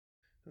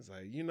It's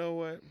like, you know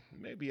what?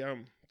 Maybe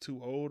I'm too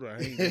old or I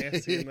ain't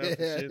nasty enough and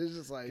shit. It's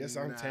just like, guess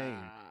I'm tame.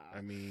 I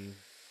mean,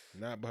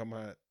 not by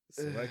my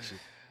selection.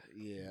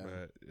 Yeah.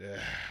 But yeah.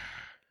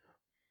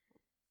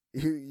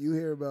 You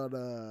hear about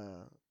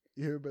that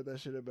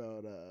shit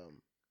about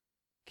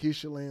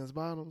Keisha Lance's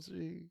bottoms,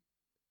 G?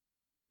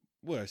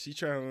 What, she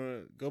trying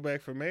to go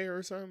back for mayor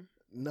or something?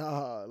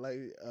 Nah,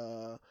 like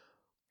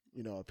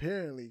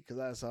apparently, because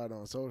I saw it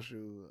on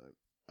social,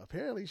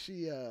 apparently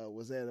she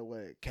was at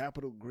a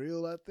Capitol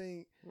Grill, I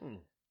think.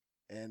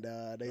 And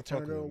they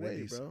turned her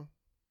away, bro.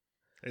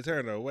 They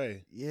turned her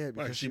away? Yeah,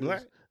 because she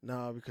black?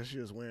 No, because she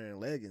was wearing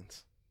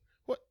leggings.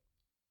 What?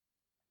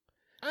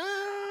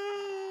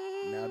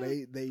 Now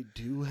they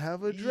do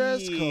have a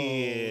dress code.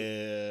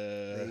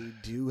 They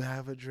do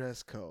have a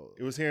dress code.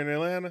 It was here in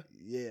Atlanta?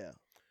 Yeah.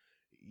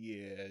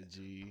 Yeah,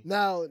 G.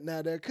 Now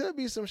there could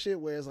be some shit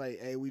where it's like,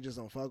 hey, we just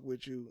don't fuck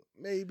with you.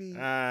 Maybe.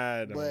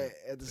 But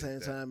at the same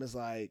time, it's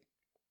like,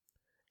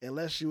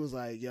 unless she was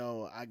like,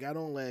 yo, I got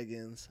on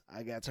leggings,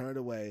 I got turned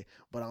away,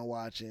 but I'm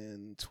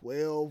watching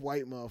 12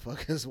 white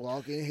motherfuckers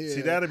walk in here.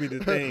 See, that'd be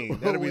the thing.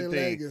 That'd be the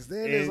thing. Leggings.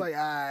 Then it's like,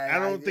 I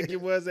don't think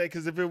it was that,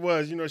 because if it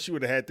was, she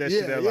would have had that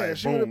shit there like,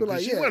 she boom. Been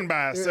like, she wasn't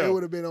by herself. It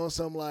would have been on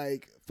some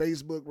like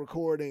Facebook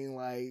recording,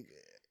 like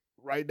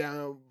right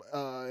down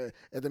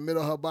at the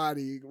middle of her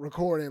body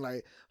recording,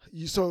 like,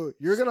 so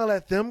you're going to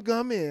let them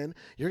come in,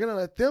 you're going to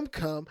let them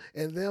come,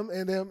 and them,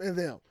 and them, and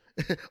them.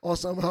 On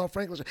some of her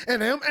Franklin shit.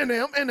 And them, and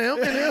them, and them,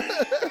 and them.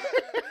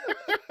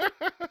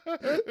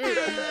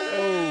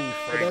 Oh,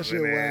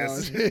 Franklin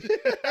that shit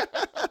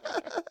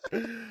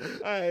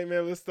wild. All right,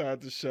 man, let's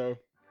start the show.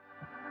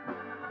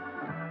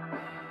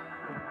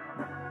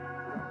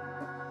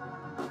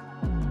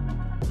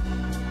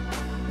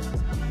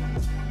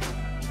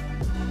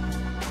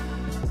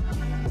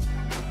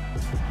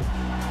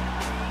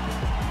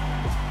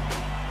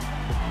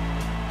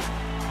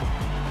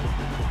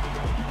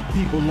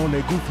 People on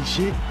that goofy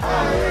shit.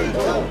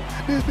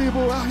 These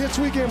people out here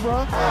tweaking,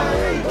 bro.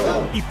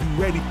 If you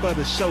ready for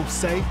the show,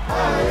 say.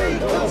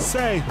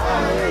 Say.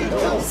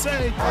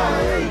 Say.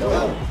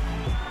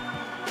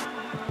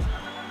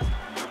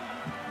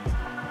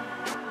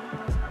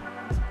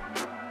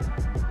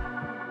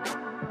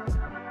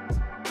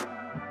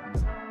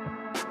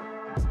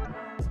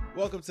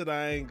 Welcome to the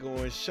I Ain't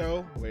Going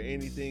Show, where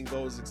anything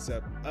goes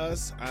except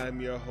us.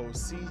 I'm your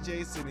host,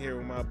 CJ, sitting here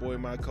with my boy,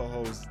 my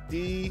co-host,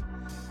 D.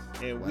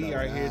 And we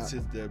are here to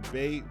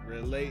debate,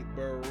 relate,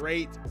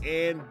 berate,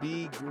 and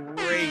be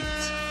great.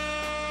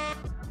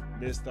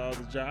 Missed all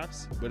the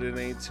drops, but it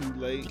ain't too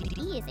late.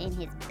 He is in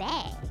his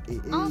bag.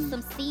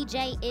 Awesome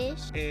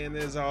CJ-ish. And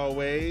as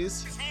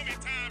always, it's homie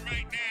time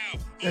right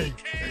now.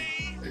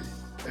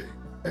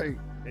 Okay.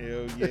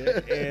 Hell yeah.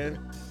 And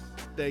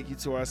thank you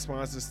to our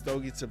sponsor,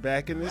 Stogie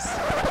Tobacconist.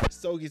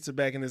 Stogie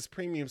Tobacconist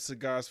premium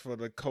cigars for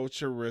the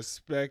culture.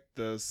 Respect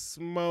the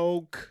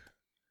smoke.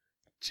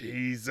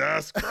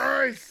 Jesus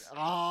Christ.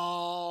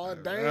 Oh,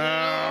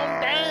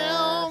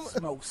 damn.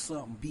 Smoke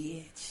something,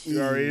 bitch.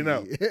 You already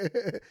know.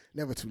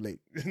 Never too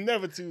late.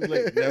 Never too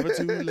late. Never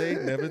too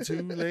late. Never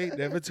too late.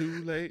 Never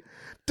too late.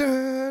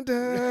 Dun,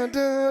 dun,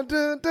 dun,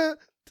 dun, dun.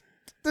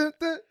 I'm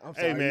sorry,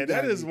 hey, man,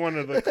 that is one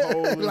of the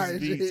coldest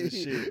like, beats and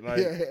shit.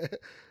 Like,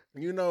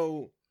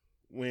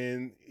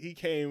 when he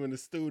came in the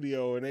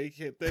studio and they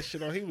kept that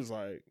shit on, he was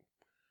like,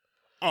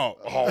 oh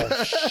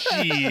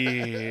shit. Like,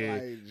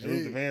 and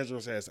Luther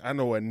Vandross says, I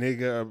know a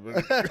nigga.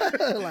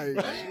 Like,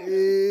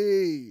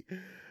 gee.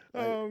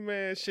 Oh,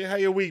 man. Shit, how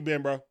your week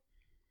been, bro?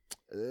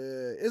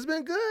 It's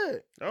been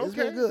good. Okay. It's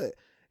been good.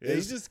 Yeah,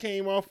 he just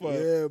came off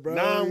a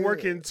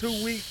non-working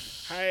 2-week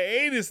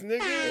hiatus, nigga.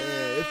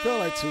 Yeah, it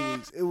felt like 2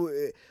 weeks.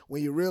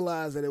 When you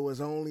realize that it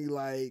was only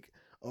like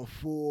a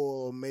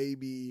full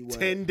maybe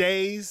 10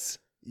 days.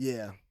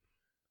 Yeah,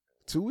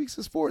 2 weeks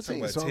is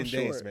 14. So 10 I'm days,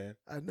 short. man.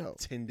 I know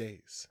 10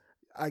 days.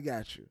 I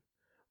got you,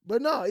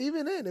 but no,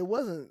 even then it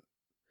wasn't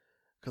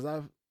because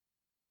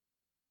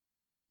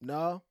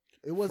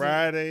it wasn't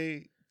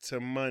Friday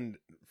to Monday.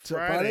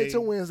 Friday to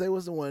Wednesday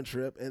was the one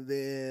trip, and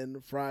then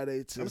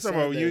Friday to I'm Sunday.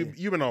 talking about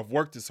you've been off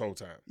work this whole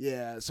time.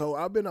 Yeah, so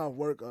I've been off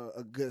work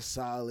a good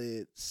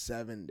solid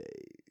 7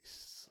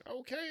 days.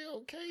 Okay,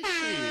 shit.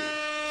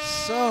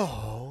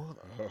 So,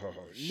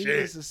 shit.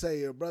 Needless to say,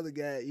 your brother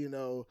got,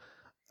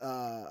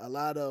 a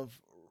lot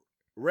of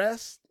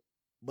rest,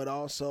 but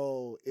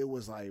also it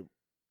was like,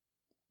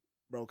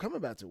 bro, coming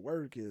back to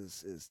work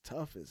is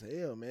tough as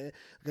hell, man.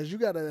 Because you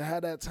gotta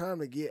have that time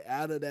to get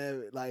out of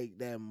that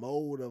that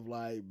mode of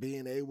like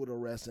being able to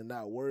rest and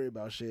not worry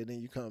about shit.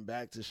 Then you come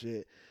back to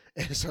shit,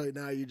 and so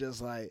now you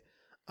just like,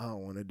 I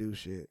don't want to do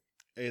shit.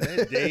 Hey,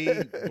 that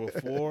day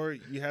before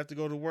you have to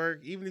go to work,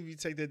 even if you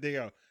take that day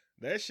out,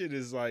 that shit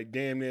is like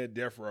damn near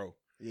death row.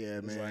 Yeah,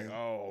 it's man. Like,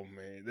 oh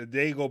man, the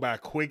day go by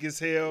quick as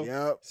hell.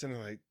 Yep. So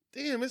I'm like,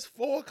 damn, it's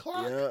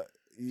 4:00. Yeah.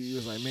 You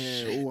was like,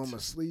 man, I'm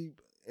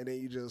asleep, and then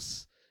you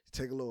just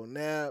take a little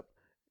nap.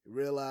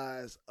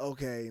 Realize,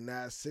 okay,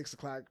 now it's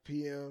 6:00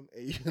 p.m.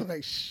 and you're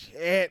like,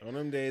 shit. On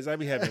them days, I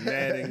be having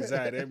mad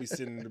anxiety. I be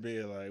sitting in the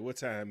bed like, what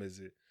time is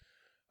it?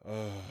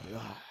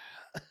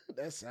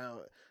 That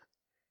sound.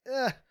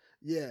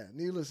 Yeah.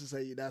 Needless to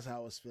say, that's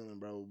how I was feeling,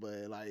 bro.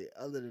 But like,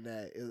 other than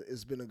that,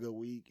 it's been a good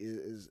week.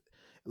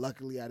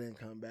 Luckily I didn't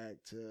come back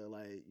to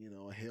like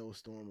a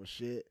hailstorm of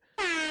shit.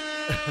 You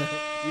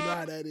know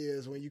how that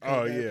is when you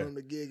come back from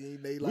the gig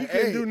and they like, we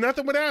couldn't do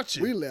nothing without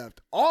you. We left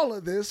all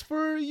of this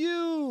for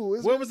you.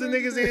 What was the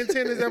niggas'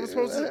 antennas that was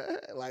supposed to?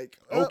 Like,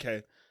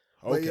 Okay.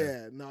 But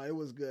yeah, no, it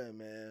was good,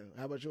 man.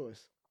 How about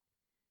yours?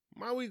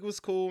 My week was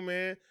cool,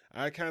 man.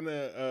 I kind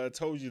of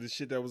told you the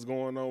shit that was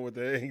going on with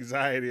the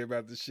anxiety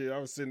about the shit. I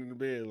was sitting in the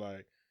bed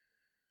like,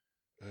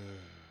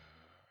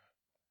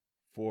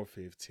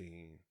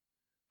 4:15,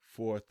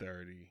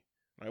 4:30.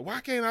 Like, why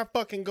can't I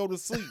fucking go to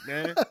sleep,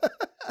 man?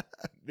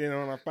 Then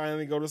when I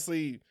finally go to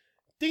sleep,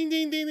 ding,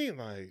 ding, ding, ding.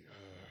 Like,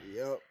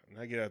 yep. And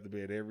I get out the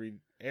bed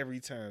every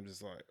time,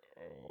 just like,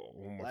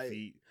 on my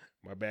feet,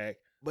 my back.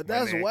 But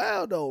that's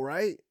wild though,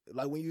 right?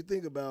 Like when you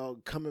think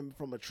about coming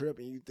from a trip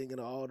and you thinking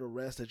of all the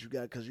rest that you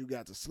got because you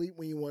got to sleep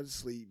when you wanted to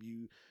sleep.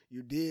 You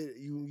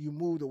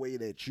moved the way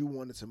that you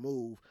wanted to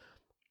move.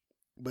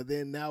 But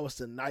then now it's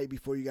the night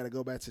before you got to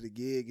go back to the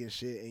gig and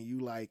shit, and you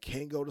like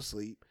can't go to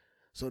sleep.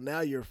 So now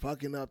you're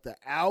fucking up the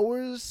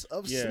hours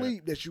of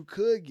sleep that you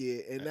could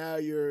get, and now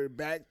you're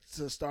back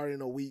to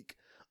starting a week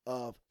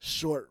of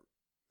short,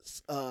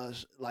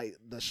 like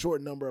the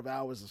short number of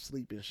hours of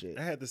sleep and shit.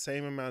 I had the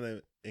same amount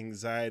of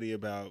anxiety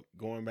about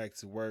going back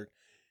to work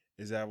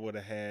as I would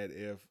have had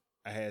if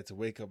I had to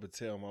wake up and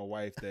tell my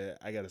wife that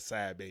I got a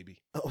side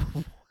baby.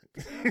 Oh,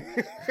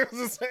 it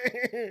was the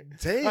same.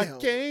 Damn. I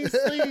can't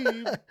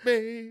sleep,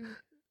 babe.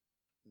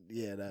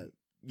 Yeah,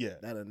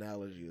 that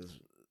analogy is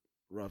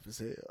rough as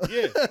hell.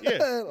 Yeah.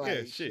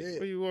 Like, shit.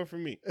 What do you want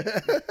from me?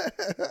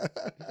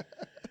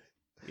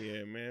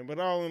 Yeah, man. But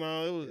all in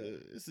all,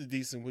 it's a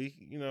decent week.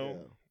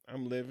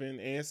 I'm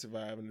living and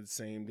surviving at the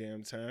same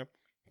damn time.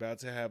 About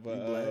to have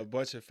a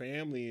bunch of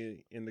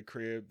family in the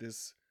crib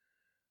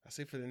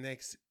for the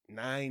next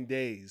 9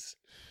 days.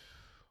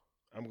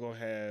 I'm going to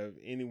have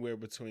anywhere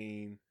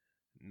between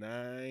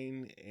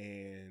 9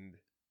 and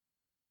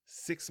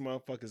 6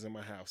 motherfuckers in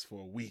my house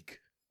for a week.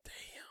 Damn.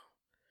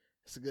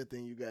 It's a good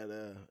thing you got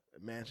a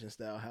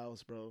mansion-style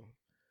house, bro.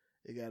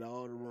 You got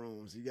all the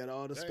rooms. You got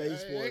all the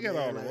space for it. Got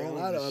all the like, rooms. A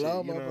lot of you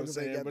know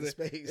motherfuckers ain't got the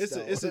space.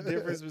 It's a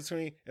difference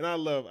between, and I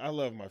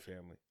love my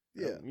family.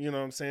 Yeah. You know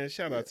what I'm saying?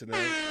 Shout out to them.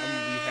 I'm going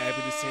to be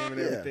happy to see them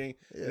and everything.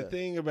 Yeah. The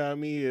thing about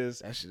me is,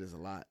 that shit is a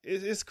lot.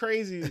 It's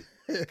crazy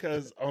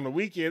because on the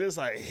weekend, it's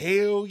like,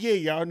 hell yeah,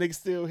 y'all niggas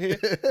still here.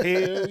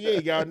 Hell yeah,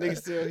 y'all niggas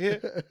still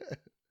here.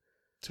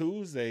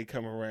 Tuesday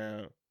come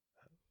around.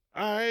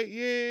 All right,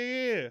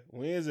 yeah.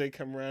 Wednesday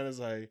come around, it's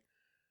like,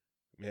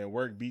 man,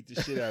 work beat the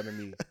shit out of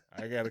me.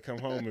 I got to come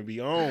home and be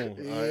on.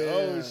 Yeah. Like,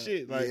 oh,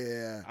 shit. Like,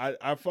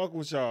 I fuck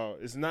with y'all.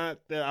 It's not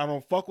that I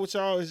don't fuck with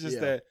y'all. It's just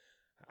that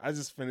I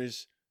just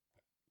finished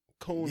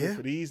cooning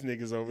for these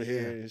niggas over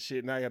here and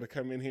shit. And I got to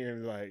come in here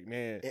and be like,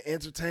 man. And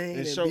entertain.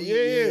 And show,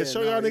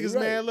 show y'all niggas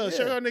mad love.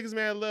 Show y'all niggas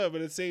mad love.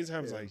 But at the same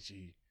time, it's like,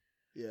 gee.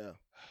 Yeah.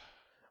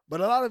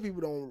 But a lot of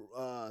people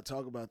don't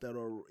talk about that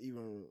or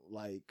even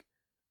like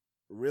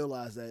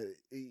realize that,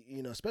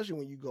 especially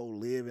when you go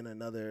live in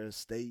another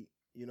state,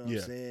 you know what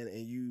I'm saying?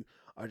 And you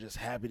are just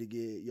happy to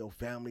get your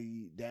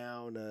family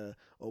down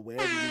or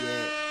wherever you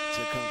at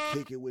to come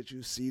kick it with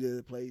you, see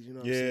the place, you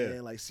know what I'm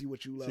saying? Like, see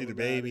what you love. See the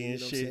baby and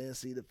shit. What I'm saying?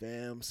 See the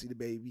fam, see the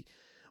baby.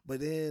 But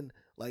then,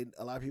 like,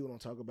 a lot of people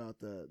don't talk about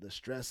the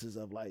stresses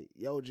of, like,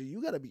 yo, G,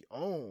 you got to be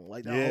on,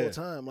 like, the whole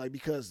time. Like,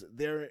 because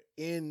they're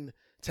in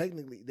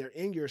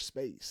your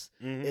space.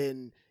 Mm-hmm.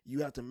 And you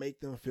have to make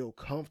them feel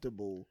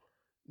comfortable.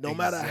 No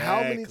matter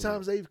how many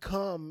times they've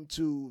come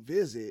to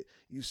visit,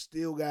 you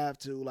still got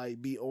to,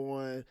 like, be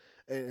on.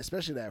 And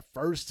especially that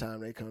first time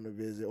they come to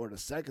visit or the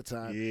second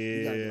time,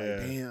 you got to be like,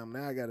 damn,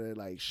 now I got to,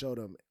 like, show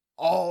them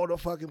all the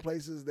fucking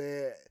places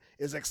that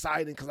is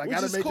exciting because I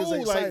got to make this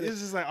exciting. Like,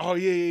 it's just like, oh,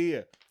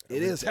 yeah.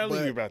 It is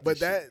telling you about this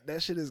shit.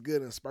 That shit is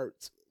good in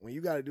spurts. When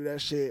you got to do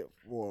that shit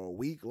for a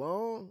week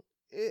long,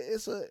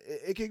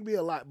 it can be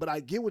a lot. But I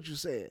get what you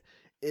said.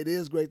 It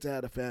is great to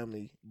have a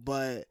family,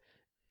 but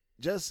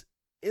just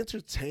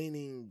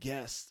entertaining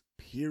guests,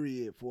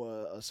 period,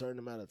 for a certain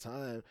amount of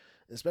time,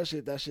 especially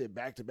if that shit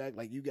back to back.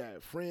 Like, you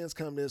got friends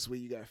come this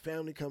week, you got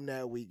family come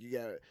that week, you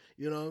got,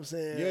 you know what I'm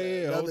saying?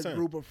 Yeah, another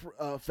group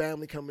of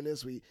family coming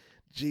this week.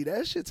 Gee,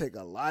 that shit take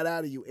a lot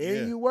out of you,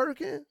 and you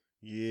working.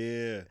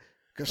 Yeah.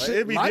 Cause like,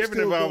 it'd be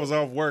different if I was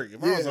off work.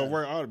 If I was off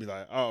work, I would be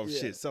like, oh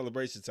shit,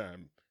 celebration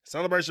time.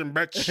 Celebration,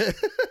 bitch.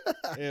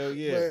 Hell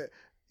yeah. But,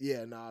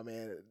 yeah, nah,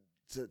 man.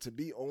 To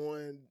be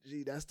on,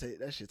 gee, that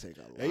shit take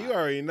a lot. And you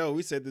already know,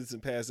 we said this in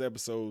past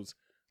episodes,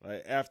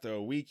 like after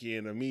a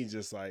weekend of me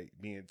just like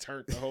being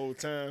turned the whole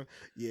time.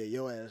 Yeah,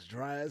 your ass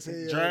dry as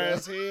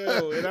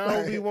hell. And I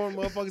don't be wanting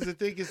motherfuckers to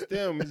think it's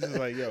them. It's just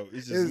like, yo,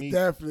 it's just me.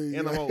 Definitely.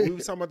 And we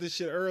was talking about this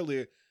shit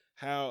earlier,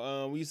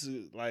 how we used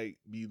to like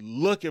be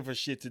looking for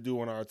shit to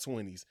do in our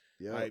 20s.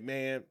 Yep. Like,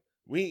 man,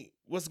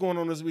 what's going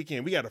on this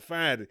weekend? We got to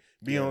find it.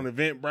 Be on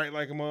Eventbrite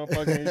like a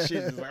motherfucker and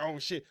shit. It's like, oh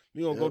shit,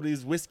 we gonna go to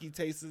these whiskey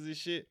tasters and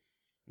shit.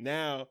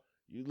 Now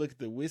you look at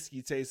the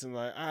whiskey tasting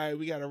like, all right,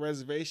 we got a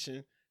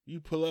reservation. You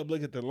pull up,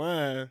 look at the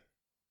line.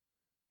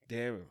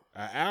 Damn it,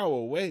 an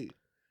hour wait.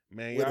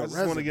 Man, With y'all a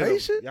just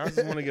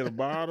want to get a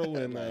bottle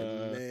and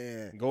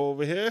man. go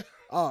over here.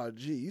 Oh,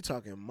 gee, you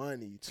talking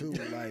money too.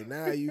 Like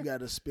now you got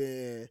to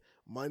spend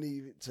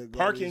money to go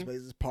Parking. to these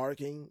places,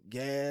 parking,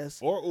 gas,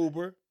 Or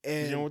Uber.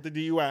 and You know, with the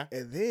DUI.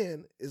 And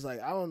then it's like,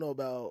 I don't know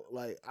about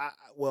like,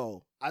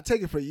 I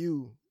take it for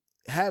you,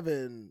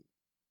 having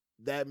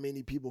that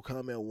many people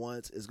come at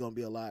once is going to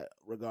be a lot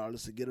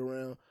regardless to get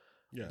around.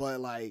 Yeah. But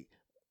like,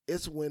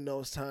 it's when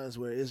those times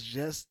where it's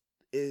just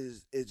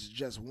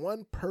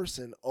one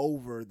person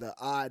over the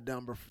odd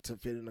number to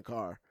fit in the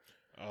car.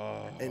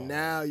 Oh. And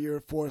now you're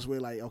forced with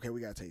like, okay,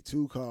 we got to take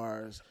 2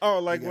 cars. Oh,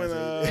 like when my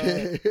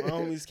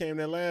homies came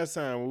that last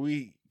time where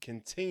we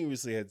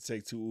continuously had to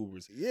take 2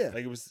 Ubers. Yeah.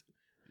 Like it was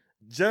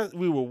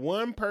we were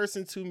one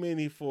person too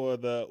many for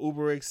the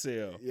Uber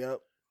XL.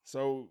 Yep.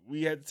 So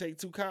we had to take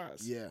 2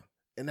 cars. Yeah.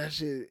 And that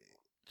shit,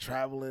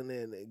 traveling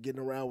and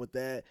getting around with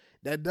that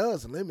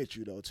does limit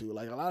you though too.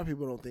 Like a lot of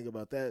people don't think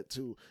about that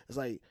too. It's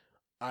like,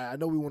 I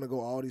know we want to go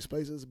all these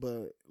places,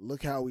 but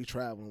look how we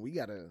travel. We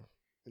gotta,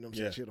 you know what I'm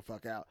saying, chill the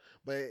fuck out.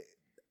 But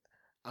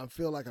I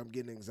feel like I'm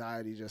getting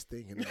anxiety just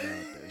thinking about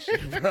that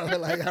shit, bro.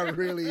 Like I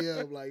really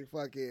am like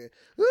fucking.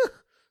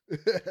 All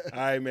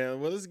right, man.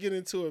 Well, let's get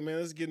into it, man.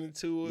 Let's get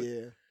into it.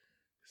 Yeah.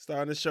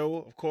 Starting the show,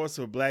 of course,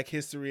 with Black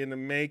History in the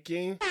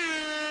Making.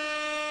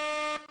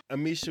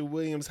 Amisha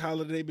Williams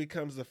Holiday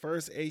becomes the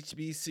first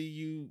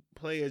HBCU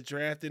player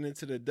drafted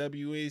into the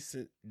WNBA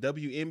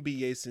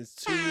since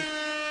 2002.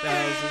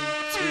 That's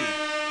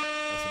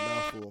a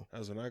mouthful. That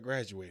was when I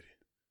graduated.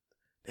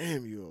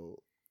 Damn you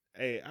old.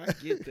 Hey, I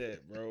get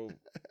that, bro.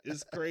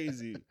 It's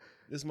crazy.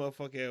 This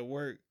motherfucker at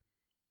work,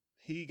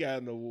 he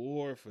got an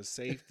award for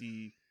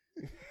safety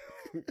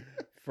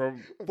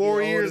from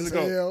 4 years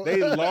ago. They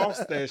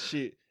lost that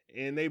shit,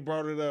 and they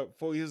brought it up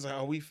 4 years ago.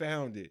 Oh, we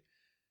found it.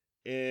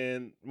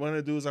 And one of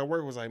the dudes I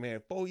work was like,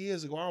 man, 4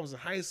 years ago, I was in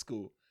high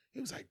school.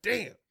 He was like,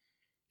 damn,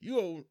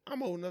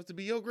 I'm old enough to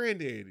be your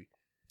granddaddy.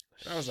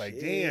 And I was like,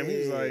 damn. He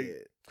was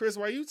like, Chris,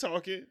 why you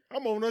talking?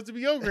 I'm old enough to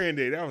be your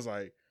granddaddy. I was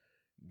like,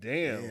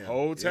 damn,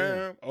 whole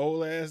time,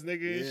 old ass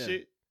nigga and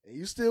shit. And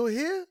you still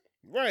here?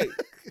 Right.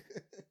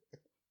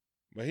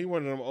 But he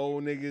one of them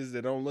old niggas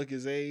that don't look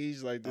his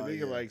age. Like the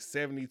nigga like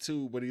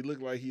 72, but he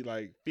look like he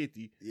like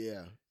 50.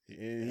 Yeah.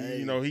 And he,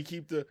 you know, he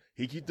keep the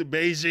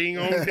Beijing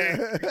on deck.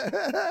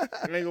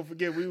 I ain't gonna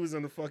forget, we was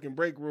in the fucking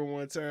break room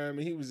one time,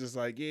 and he was just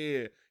like,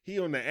 yeah, he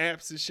on the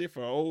apps and shit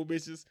for old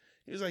bitches.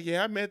 He was like,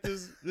 yeah, I met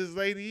this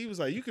lady. He was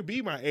like, you could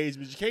be my age,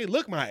 but you can't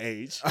look my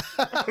age.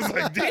 I was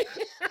like, damn.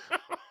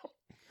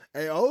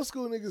 Hey, old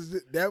school niggas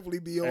definitely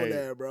be on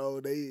that, bro.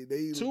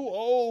 They too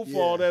old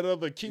for all that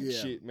other cute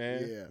shit,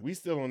 man. Yeah. We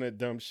still on that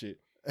dumb shit.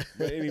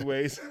 But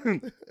anyways,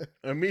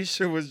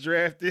 Amisha was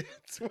drafted.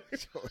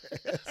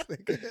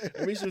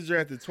 Amisha was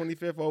drafted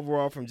 25th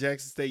overall from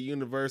Jackson State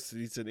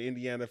University to the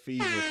Indiana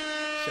Fever.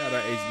 Shout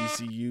out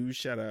HBCU.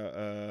 Shout out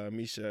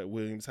Amisha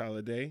Williams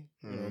Holiday.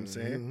 You know what I'm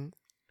saying?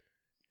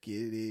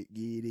 Get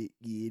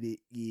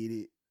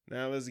it.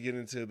 Now let's get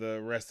into the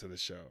rest of the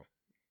show.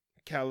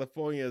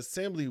 California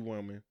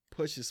Assemblywoman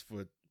pushes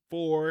for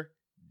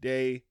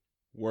 4-day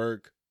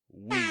work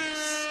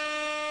weeks.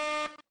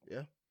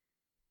 Yeah.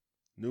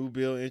 New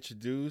bill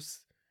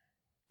introduced,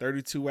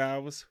 32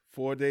 hours,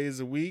 4 days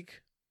a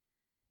week.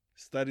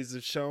 Studies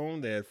have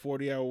shown that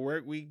 40-hour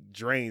work week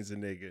drains a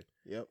nigga.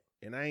 Yep.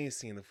 And I ain't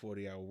seen a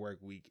 40-hour work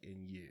week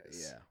in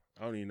years. Yeah.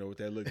 I don't even know what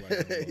that look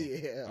like.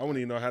 Yeah. I don't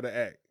even know how to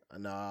act.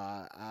 No,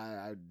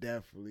 I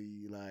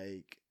definitely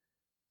like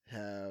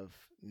have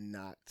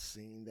not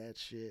seen that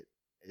shit.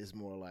 It's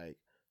more like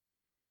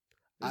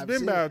It's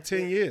been about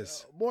 10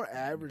 years. More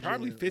average.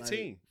 Probably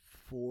 15. Like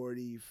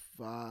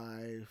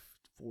 45,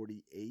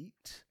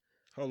 48.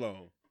 Hold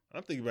on.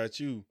 I'm thinking about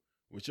you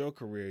with your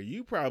career.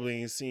 You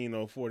probably ain't seen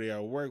no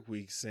 40-hour work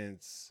week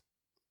since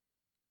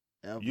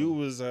ever. You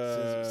was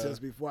since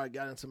before I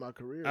got into my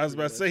career. I was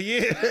about to say,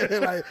 yeah.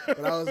 Like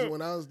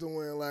when I was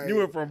doing like you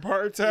went from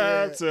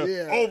part-time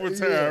to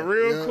overtime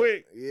real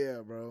quick. Yeah,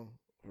 bro.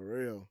 For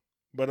real.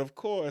 But of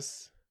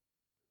course,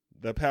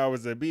 the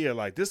powers that be are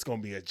like, this is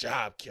gonna be a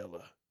job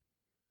killer.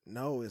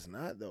 No, it's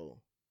not though.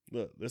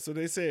 Look, that's what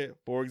they said.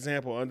 For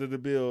example, under the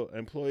bill,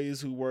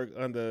 employees who work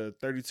under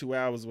 32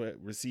 hours will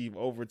receive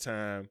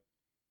overtime,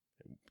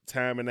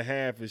 time and a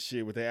half and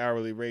shit, with their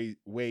hourly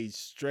wage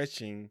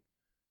stretching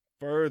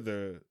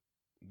further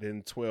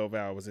than 12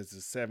 hours into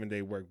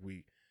 7-day work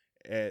week,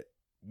 at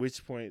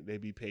which point they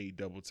be paid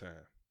double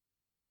time.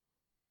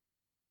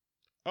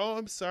 Oh,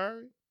 I'm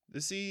sorry. The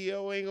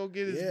CEO ain't gonna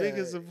get as big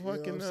as a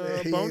fucking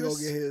bonus. He ain't gonna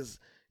get his,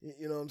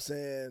 you know what I'm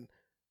saying,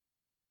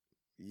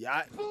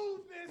 yacht.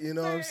 You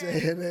know what I'm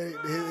saying?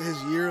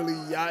 His yearly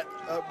yacht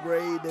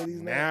upgrade that he's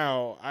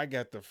now. I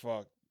got to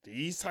fuck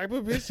these type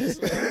of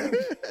bitches.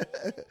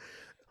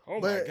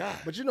 My God.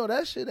 But you know,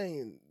 that shit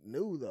ain't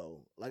new though.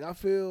 Like I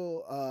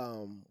feel,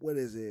 what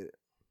is it?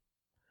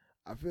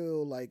 I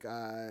feel like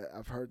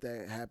I've heard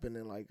that happen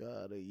in like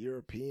the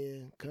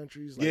European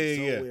countries, like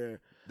somewhere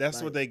That's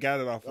like, what they got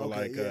it off of,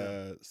 okay, like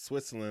yeah.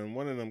 Switzerland,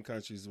 one of them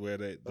countries where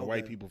the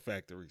white people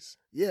factories.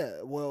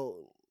 Yeah,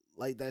 well,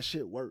 like that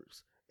shit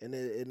works, and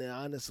it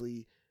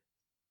honestly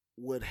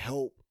would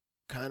help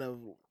kind of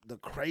the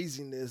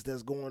craziness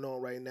that's going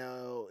on right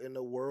now in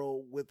the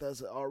world with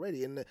us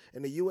already. In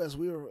the U.S.,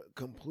 we were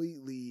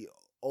completely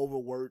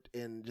overworked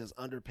and just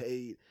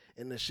underpaid,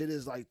 and the shit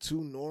is like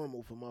too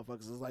normal for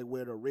motherfuckers. It's like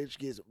where the rich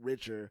gets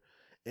richer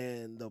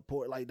and the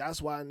poor, like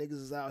that's why niggas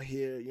is out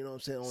here, you know what I'm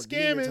saying, on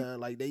Scamming. demon time.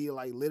 Like they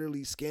like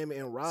literally scamming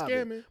and robbing.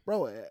 Scamming.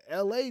 Bro,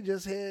 LA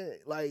just had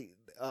like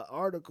an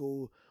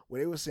article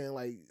where they were saying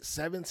like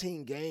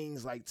 17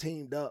 gangs like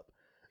teamed up.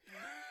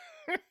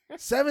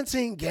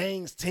 17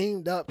 gangs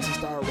teamed up to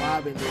start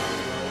robbing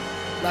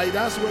niggas, bro. Like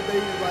that's what they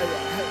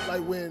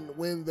like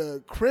when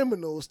the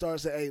criminals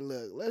start saying, "Hey,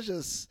 look, let's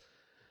just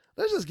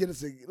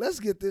let's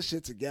get this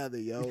shit together,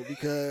 yo,"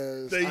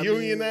 because they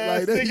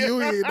unionized, like they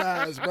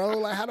unionized, bro.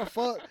 Like how the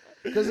fuck?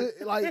 Because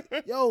like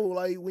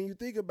when you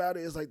think about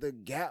it, it's like the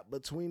gap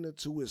between the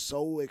two is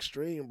so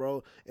extreme,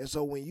 bro. And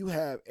so when you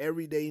have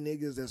everyday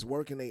niggas that's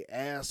working their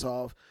ass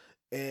off,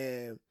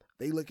 and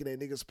they looking at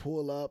niggas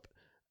pull up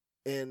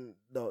in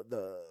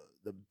the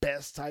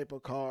best type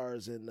of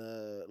cars and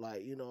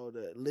like you know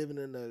the living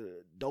in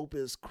the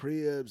dopest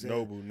cribs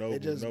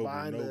and just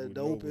buying the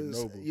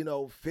dopest you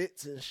know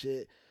fits and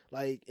shit.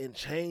 Like, and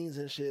chains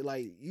and shit.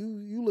 Like,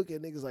 you look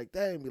at niggas like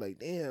that and be like,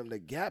 damn, the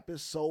gap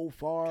is so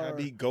far. Can I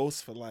be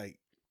ghost for like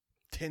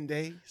 10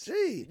 days?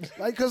 Gee.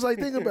 Like, cause like,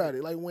 think about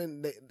it. Like,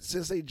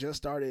 since they just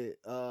started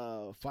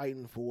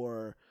fighting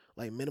for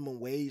like minimum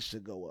wage to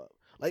go up.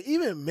 Like,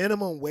 even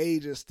minimum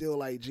wage is still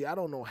like, gee, I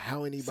don't know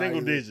how anybody.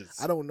 Single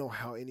digits. I don't know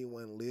how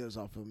anyone lives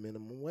off of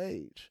minimum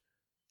wage.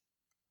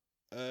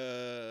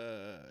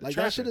 Like,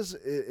 trapping. that shit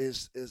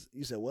is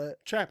you said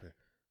what? Trapping.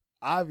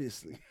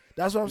 Obviously.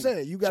 That's what I'm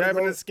saying. You gotta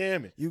trapping go. and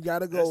scamming. You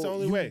gotta go. That's the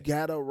only way. You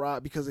gotta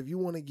rob, because if you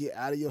want to get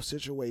out of your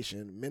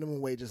situation, minimum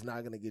wage is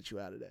not gonna get you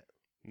out of that.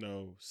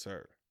 No,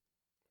 sir.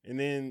 And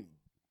then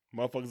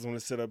motherfuckers want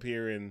to sit up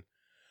here and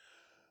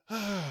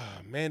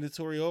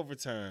mandatory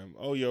overtime.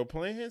 Oh, your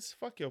plans?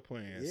 Fuck your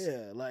plans.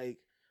 Yeah, like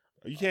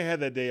you can't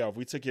have that day off.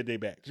 We took your day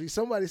back. Gee,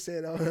 somebody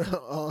said, I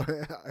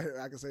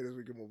can say this,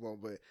 we can move on,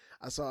 but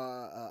I saw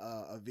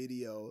a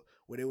video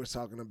where they were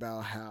talking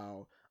about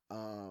how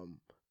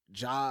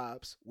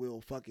jobs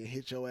will fucking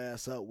hit your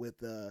ass up with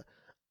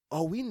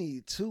we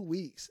need 2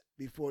 weeks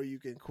before you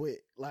can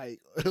quit. Like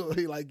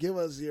give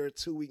us your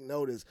 2-week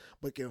notice,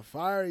 but can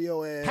fire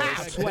your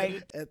ass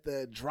at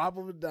the drop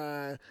of a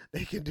dime.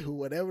 They can do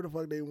whatever the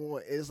fuck they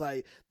want. It's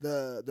like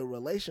the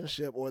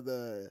relationship or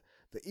the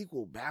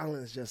equal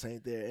balance just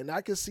ain't there. And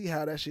I can see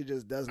how that shit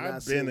just does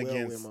not sit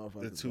well with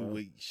motherfuckers. The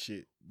 2-week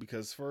shit,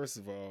 because first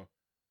of all,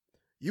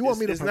 you want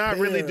me to it's not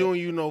really doing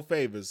you no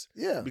favors.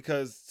 Yeah.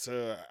 Because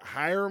to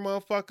hire a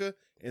motherfucker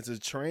and to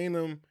train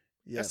them,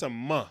 that's a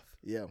month.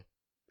 Yeah.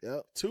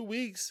 Yep. 2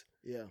 weeks.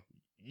 Yeah.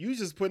 You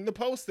just putting the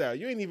post out.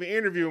 You ain't even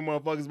interviewing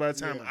motherfuckers by the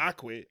time I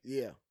quit.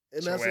 Yeah.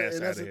 And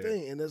that's the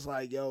thing. And it's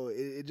like, yo,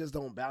 it just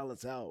don't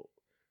balance out.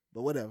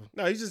 But whatever.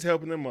 No, he's just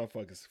helping them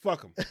motherfuckers.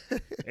 Fuck them.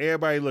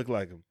 Everybody look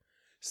like him.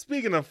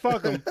 Speaking of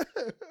fuck them,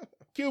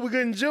 Cuba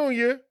Gooding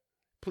Jr.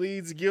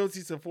 pleads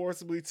guilty to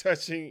forcibly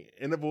touching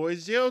and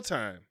avoids jail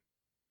time.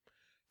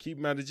 Keep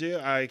him out of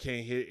jail. I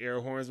can't hit air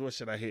horns. What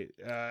should I hit?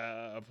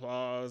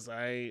 Applause.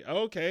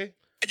 Okay.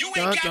 You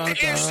ain't got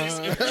the answers.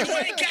 You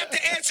ain't got the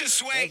answers,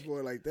 Sway. That's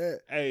more like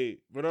that. Hey,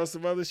 but on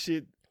some other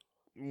shit,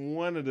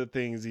 one of the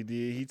things he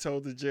did, he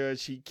told the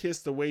judge he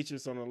kissed the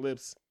waitress on the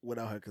lips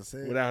without her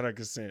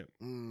consent.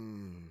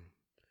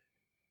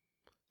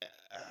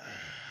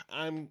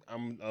 I'm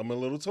a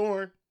little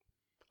torn.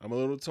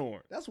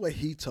 That's what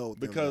he told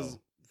them, because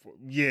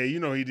you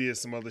know he did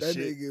some other that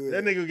shit. Nigga,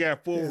 that nigga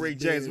got full Rick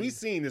James. We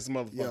seen this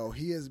motherfucker. Yo,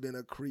 he has been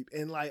a creep,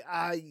 and like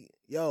I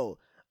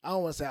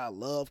don't want to say I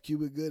love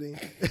Cuba Gooding,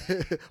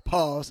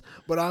 pause,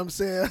 but I'm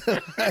saying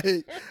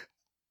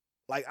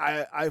like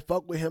I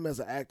fuck with him as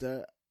an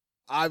actor.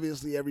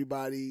 Obviously,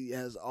 everybody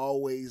has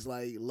always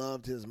like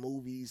loved his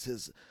movies,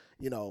 his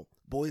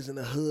Boys in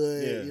the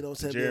Hood, you know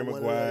what I'm saying?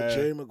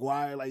 Jerry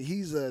Maguire, like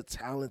he's a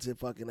talented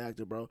fucking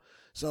actor, bro.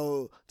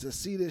 So to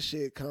see this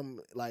shit come,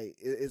 like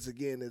it's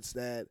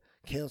that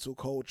cancel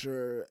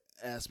culture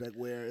aspect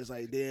where it's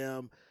like,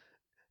 damn.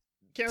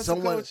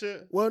 Cancel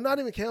culture? Well, not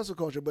even cancel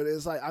culture, but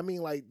it's like, I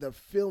mean, like the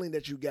feeling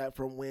that you got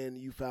from when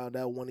you found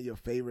out one of your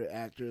favorite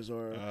actors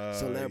or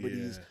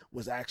celebrities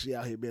was actually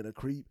out here being a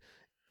creep.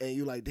 And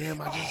you like,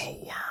 damn,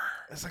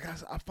 it's like,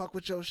 I fuck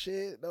with your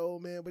shit though,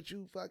 man, but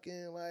you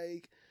fucking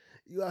like,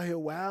 you out here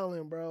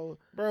wilding, bro.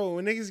 Bro,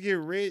 when niggas get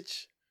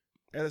rich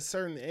at a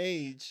certain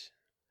age.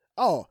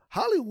 Oh,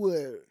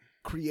 Hollywood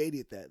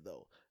created that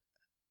though.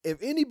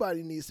 If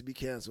anybody needs to be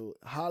canceled,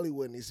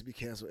 Hollywood needs to be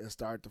canceled and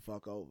start the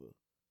fuck over.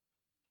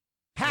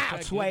 How,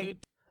 Sway?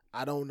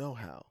 I don't know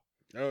how.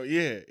 Oh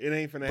yeah, it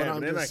ain't finna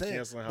happen. They're not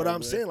canceling Hollywood. But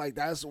I'm saying, like,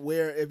 that's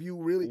where if you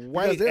really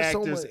white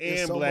actors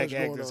and black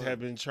actors have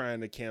been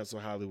trying to cancel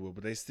Hollywood,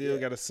 but they still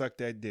got to suck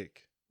that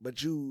dick.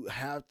 But you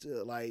have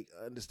to like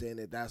understand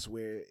that that's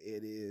where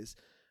it is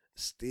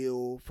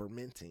still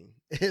fermenting.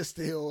 It's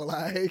still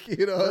like,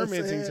 you know,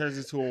 fermenting turns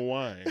into a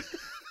wine.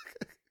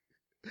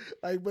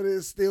 Like, but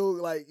it's still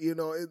like, you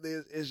know,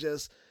 it's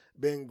just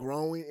been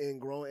growing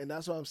and growing, and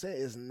that's what I'm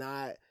saying. It's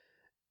not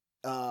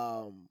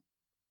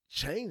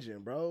changing,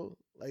 bro.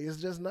 Like, it's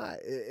just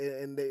not,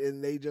 and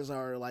they just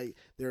are like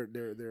they're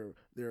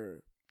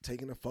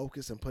taking the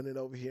focus and putting it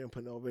over here and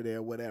putting it over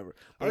there, whatever.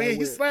 But Oh, yeah, like,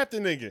 he slapped the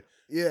nigga.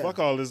 Yeah, fuck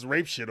all this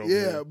rape shit over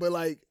here. Yeah, but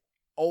like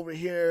over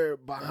here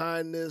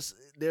behind this,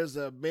 there's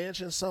a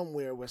mansion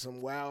somewhere where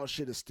some wild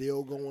shit is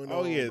still going on.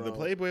 Oh yeah, bro. the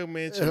Playboy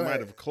Mansion might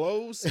have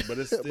closed, but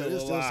it's still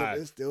alive.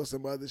 It's still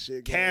some other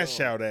shit going Cash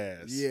on. out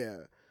ass. Yeah.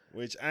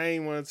 Which I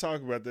ain't want to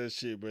talk about that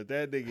shit, but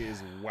that nigga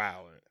is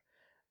wilding.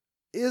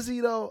 Is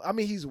he though? I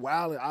mean, he's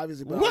wilding,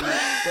 obviously, but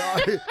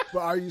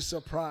are you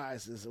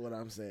surprised? Is what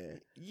I'm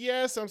saying.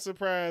 Yes, I'm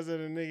surprised that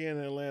a nigga in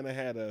Atlanta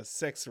had a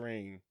sex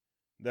ring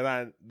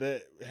that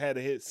had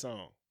a hit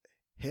song.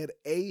 Had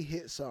a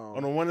hit song.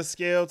 On a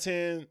scale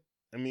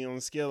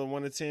of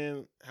 1 to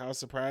 10, how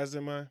surprised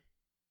am I?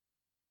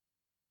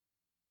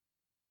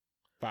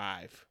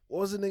 5. What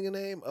was the nigga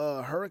name?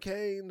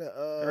 Hurricane.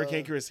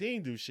 Hurricane Chris. He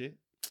ain't do shit.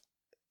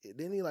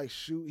 Didn't he like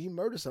shoot? He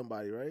murdered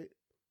somebody, right?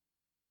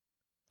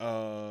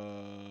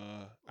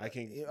 I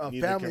can a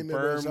neither family member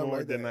or confirm something nor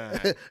like deny.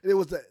 that. It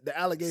was the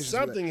allegations.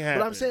 Something happened.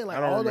 But I'm saying, like,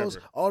 I don't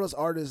all those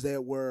artists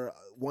that were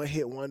one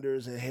hit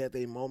wonders and had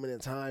their moment in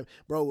time,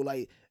 bro.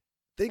 Like,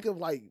 think of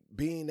like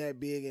being that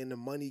big and the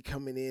money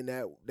coming in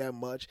that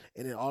much,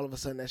 and then all of a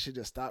sudden that shit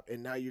just stopped,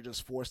 and now you're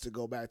just forced to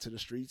go back to the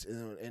streets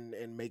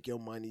and make your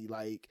money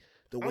like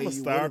the way you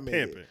start would have made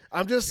pimping. it.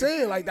 I'm just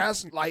saying, like,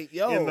 that's like,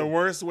 yo, in the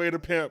worst way to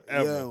pimp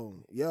ever.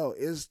 Yo,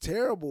 it's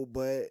terrible,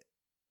 but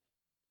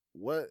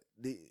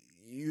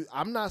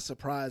I'm not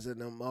surprised that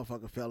them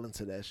motherfucker fell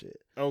into that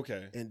shit.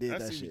 Okay. And did I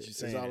that see shit. what you're That's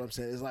saying. all I'm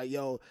saying. It's like,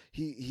 yo,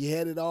 he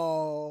had it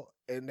all,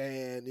 and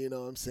then, you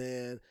know what I'm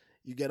saying,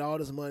 you get all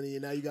this money,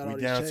 and now you got all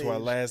these chains. We down to our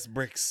last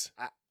bricks.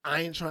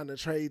 I ain't trying to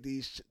trade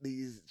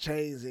these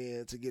chains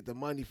in to get the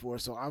money for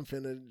it, so I'm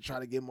finna try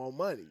to get more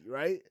money,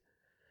 right?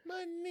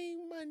 Money,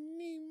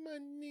 money,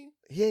 money.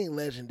 He ain't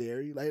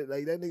legendary. Like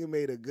that nigga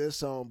made a good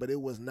song, but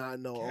it was not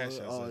no Cash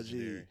Out's OG.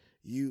 legendary.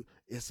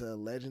 It's a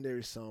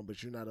legendary song,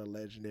 but you're not a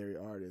legendary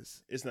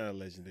artist. It's not a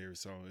legendary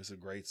song. It's a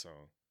great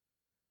song.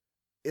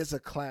 It's a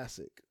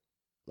classic.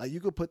 Like, you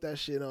could put that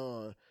shit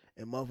on,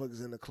 and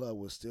motherfuckers in the club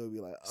will still be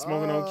like,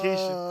 Smoking on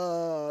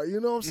Keisha.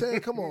 You know what I'm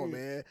saying? Come on,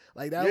 man.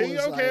 Like, that was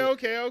okay.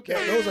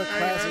 Those are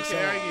classic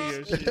songs. I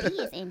get your shit. He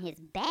is in his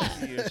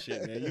bag. Your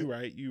shit, man.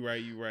 You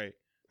right.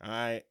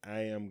 I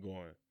am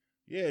going.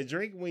 Yeah,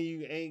 drink when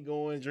you ain't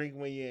going. Drink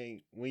when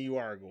you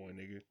are going,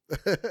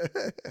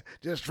 nigga.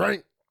 Just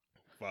drink.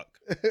 Fuck.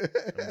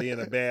 I'm being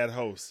a bad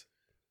host.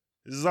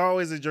 This is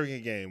always a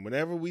drinking game.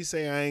 Whenever we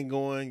say I ain't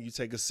going, you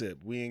take a sip.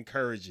 We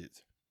encourage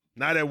it.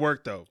 Not at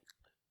work though.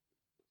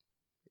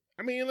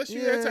 I mean, unless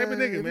you're that type of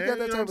nigga, if man. You got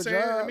that you know type what of I'm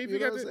saying? job, I mean, if you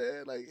know got what I'm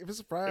saying? Like, if it's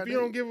a Friday, if you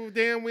don't give a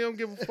damn, we don't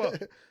give a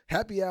fuck.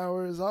 Happy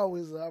hour is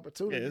always an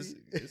opportunity.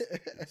 Yeah,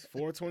 it's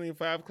 4:20 and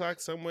 5 o'clock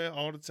somewhere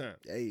all the time.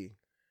 Hey.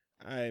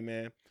 All right,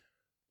 man.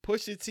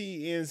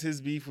 Pusha-T ends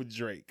his beef with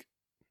Drake.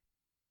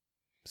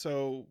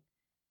 So,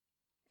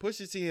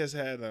 Pusha-T has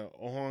had an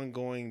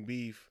ongoing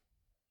beef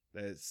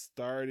that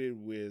started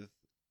with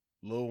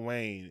Lil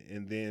Wayne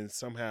and then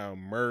somehow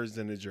merged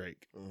into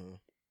Drake.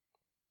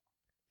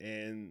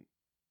 And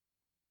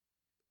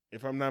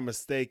if I'm not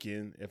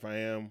mistaken, if I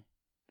am,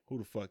 who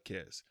the fuck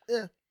cares?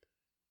 Yeah.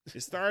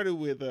 It started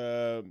with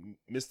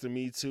Mr.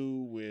 Me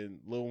Too when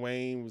Lil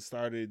Wayne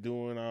started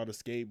doing all the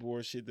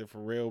skateboard shit that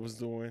Pharrell was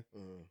doing.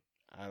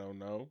 I don't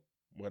know.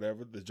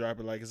 Whatever. The drop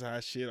it like it's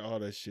hot shit, all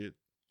that shit.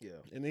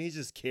 Yeah. And then he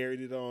just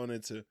carried it on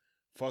into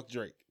fuck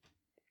Drake.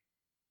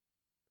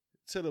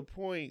 To the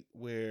point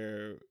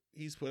where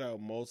he's put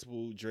out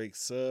multiple Drake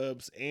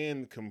subs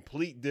and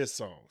complete diss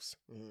songs.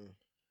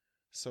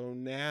 So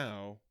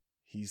now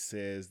he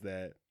says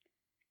that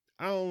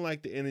I don't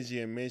like the energy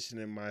of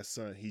mentioning my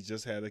son. He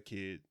just had a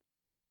kid.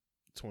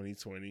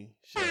 2020.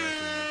 Shout out to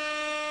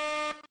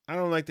him. I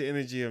don't like the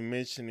energy of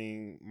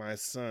mentioning my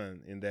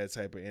son in that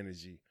type of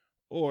energy.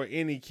 Or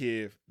any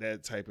kid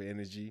that type of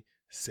energy,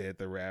 said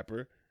the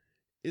rapper.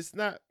 It's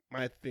not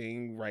my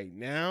thing right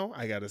now.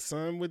 I got a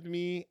son with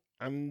me.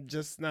 I'm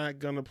just not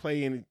gonna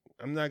play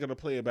I'm not gonna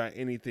play about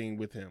anything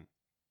with him.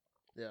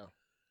 Yeah.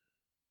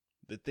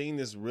 The thing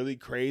that's really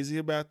crazy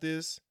about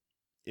this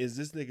is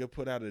this nigga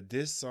put out a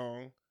diss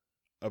song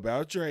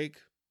about Drake,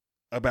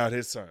 about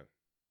his son.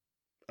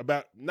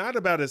 Not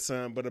about his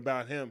son, but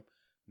about him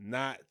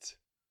not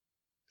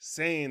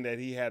saying that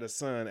he had a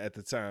son at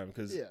the time.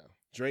 Because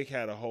Drake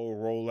had a whole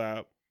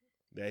rollout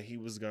that he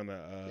was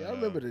gonna I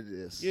remember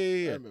this.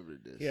 Yeah. I remember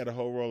this. He had a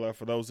whole rollout,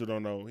 for those who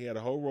don't know. He had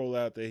a whole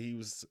rollout that he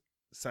was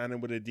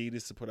signing with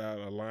Adidas to put out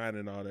a line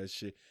and all that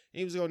shit. And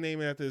he was gonna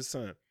name it after his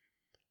son.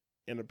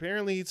 And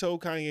apparently he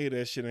told Kanye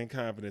that shit in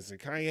confidence. And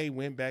Kanye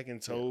went back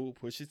and told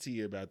Pusha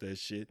T about that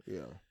shit.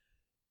 Yeah.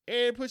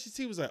 And Pusha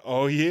T was like,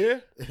 oh yeah?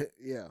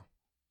 Yeah.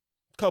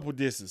 Couple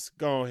disses.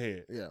 Go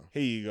ahead. Yeah.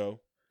 Here you go.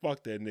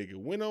 Fuck that nigga.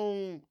 Went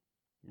on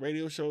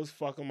Radio shows,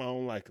 fuck him. I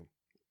don't like him.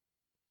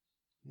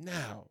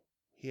 Now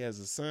he has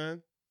a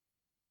son,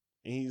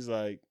 and he's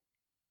like,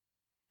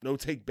 no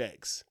take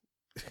backs.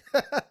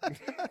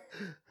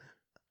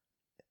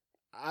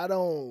 I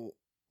don't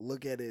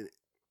look at it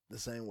the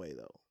same way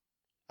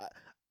though.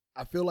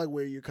 I feel like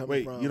where you're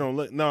coming from. Wait, you don't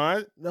look? No,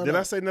 I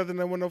say nothing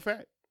that was no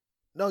fact?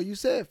 No, you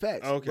said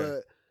facts. Okay,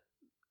 but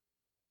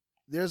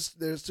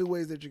there's two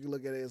ways that you can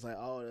look at it. It's like,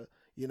 oh,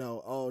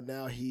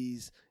 now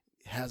he's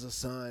has a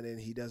son and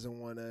he doesn't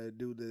want to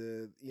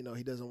do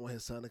he doesn't want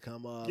his son to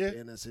come up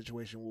in a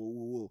situation.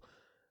 Woo.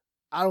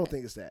 I don't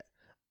think it's that.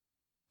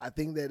 I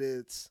think that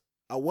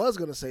I was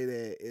gonna say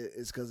that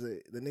it's because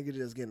the nigga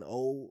just getting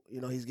old.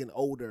 He's getting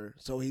older,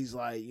 so he's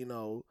like,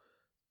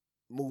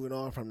 moving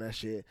on from that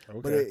shit. Okay.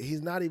 But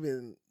he's not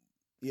even,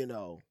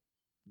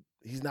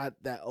 he's not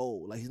that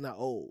old. Like, he's not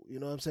old. You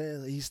know what I'm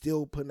saying? He's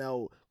still putting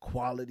out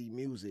quality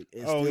music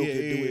and still can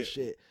do his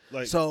shit.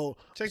 Like,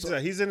 check this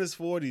out. He's in his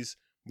 40s,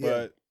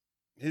 but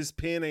his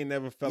pen ain't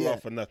never fell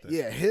off for nothing.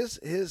 Yeah,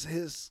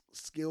 his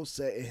skill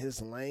set and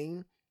his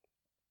lane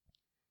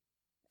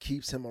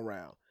keeps him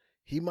around.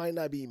 He might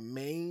not be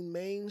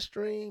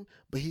mainstream,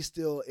 but he's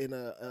still in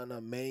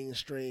a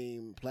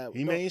mainstream platform.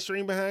 He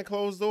mainstream behind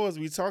closed doors.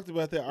 We talked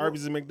about that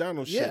Arby's and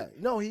McDonald's shit. Yeah,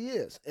 no, he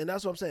is. And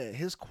that's what I'm saying.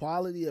 His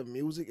quality of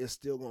music is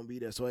still going to be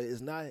there. So it's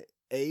not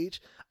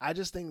age. I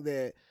just think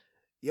that,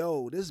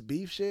 this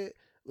beef shit,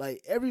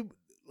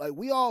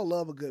 we all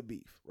love a good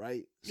beef,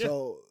 right? Yeah.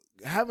 So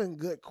having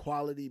good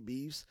quality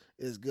beefs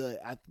is good.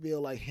 I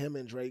feel like him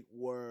and Drake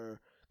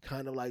were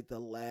kind of like the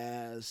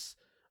last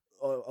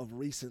of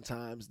recent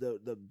times,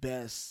 the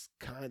best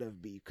kind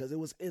of beef, because it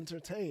was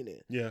entertaining.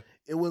 Yeah,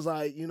 it was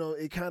like,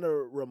 it kind of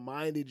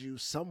reminded you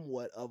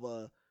somewhat of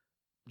a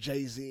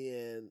Jay-Z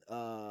and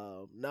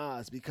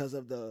Nas because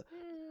of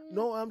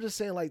I'm just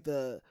saying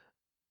the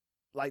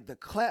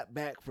clap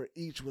back for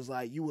each was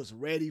like you was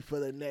ready for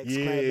the next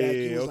clap back.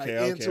 You was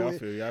into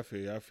it. I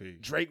feel you.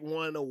 Drake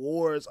won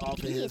awards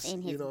off of his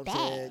what I'm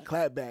saying,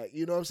 clap back.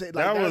 You know what I'm saying?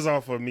 That was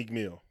off of Meek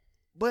Mill.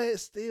 But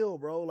still,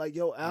 bro, like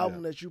your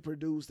album that you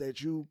produced,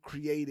 that you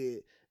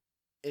created,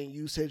 and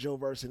you said your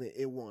verse in it,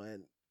 it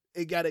won.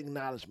 It got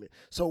acknowledgement.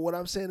 So what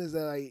I'm saying is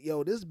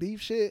that, this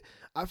beef shit,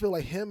 I feel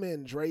like him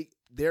and Drake,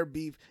 their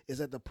beef is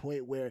at the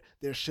point where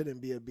there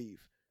shouldn't be a beef.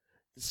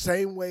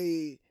 Same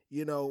way,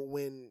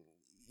 when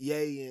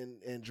Ye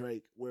and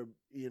Drake were,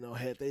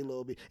 had their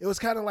little beef. It was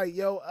kind of like,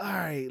 all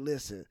right,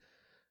 listen.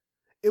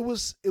 It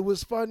was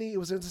funny. It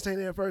was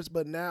entertaining at first,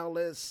 but now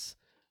let's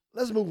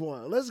move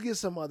on. Let's get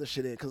some other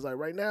shit in. Because,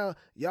 right now,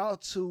 y'all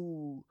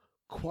too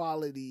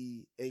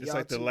quality. And it's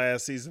like the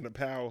last season of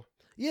Power.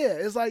 Yeah,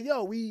 it's like,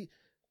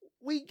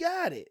 we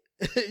got it.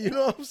 You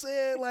know what I'm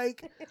saying?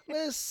 Like,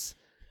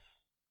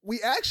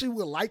 we actually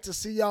would like to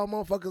see y'all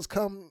motherfuckers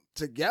come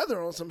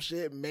together on some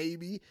shit,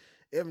 maybe.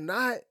 If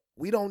not,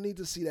 we don't need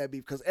to see that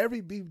beef. Because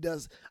every beef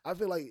I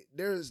feel like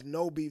there is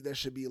no beef that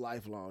should be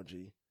lifelong,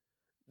 G.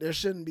 There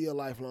shouldn't be a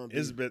lifelong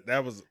beef.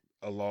 That was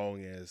a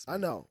long ass. I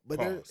know.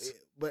 But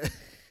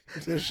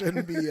there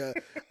shouldn't be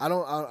I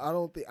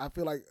don't think, I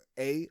feel like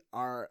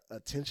our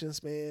attention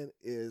span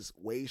is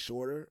way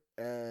shorter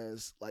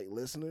as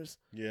listeners.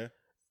 Yeah.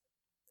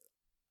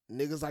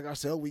 Niggas like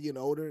ourselves, we getting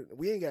older.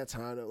 We ain't got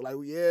time to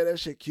that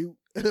shit cute.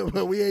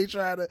 But we ain't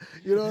trying to,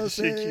 you know what I'm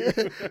saying?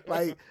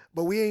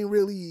 But we ain't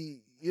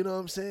really, you know what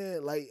I'm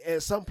saying?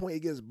 At some point it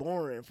gets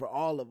boring for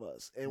all of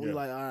us. And we all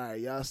right,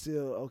 y'all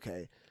still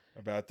okay.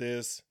 About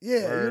this.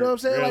 Yeah, you know what I'm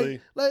saying?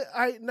 Really?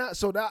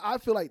 So that I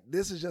feel like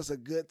this is just a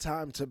good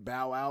time to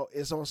bow out.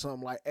 It's on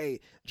something like,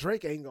 hey,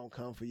 Drake ain't gonna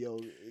come for your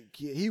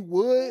kid. He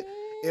would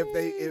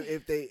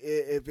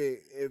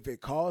if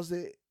it caused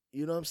it,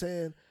 you know what I'm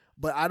saying?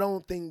 But I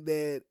don't think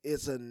that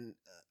it's a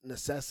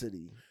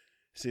necessity.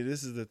 See,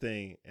 this is the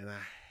thing, and I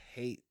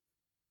hate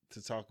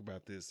to talk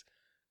about this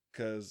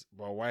because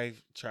my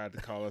wife tried to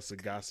call us a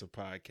gossip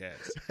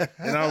podcast.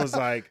 And I was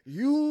like,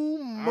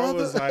 I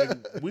was like,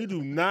 we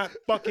do not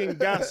fucking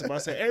gossip. I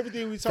said,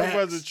 everything we talk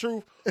about is the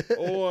truth,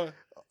 or,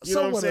 you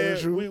know what I'm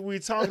saying? We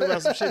talking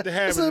about some shit that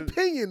happened. It's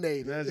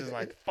opinionated. And I was just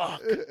like,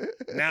 fuck.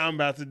 Now I'm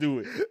about to do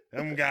it.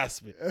 I'm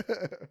gossiping.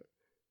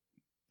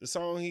 The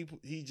song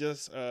he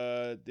just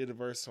did a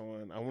verse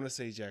on, I want to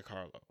say Jack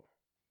Harlow.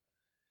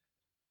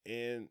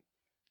 And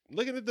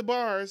looking at the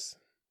bars,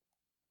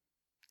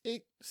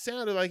 it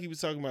sounded like he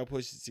was talking about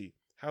Pusha-T.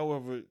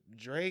 However,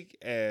 Drake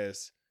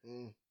ass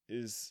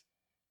is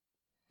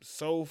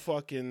so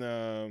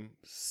fucking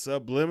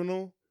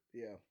subliminal,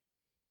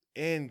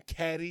 and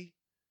catty.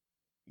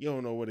 You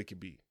don't know what it could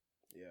be.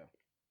 Yeah,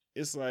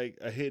 it's like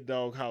a hit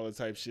dog holler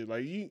type shit.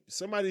 Like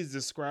somebody's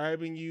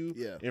describing you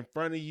in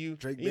front of you.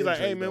 You're like,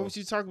 hey man, what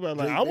you talking about?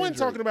 Like, I wasn't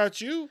talking about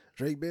you.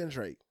 Drake been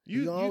Drake.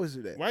 You always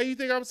do that. Why do you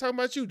think I was talking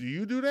about you? Do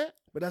you do that?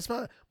 But that's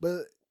fine.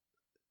 But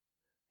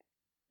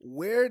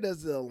where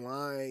does the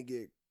line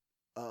get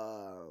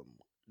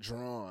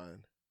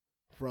drawn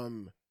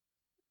from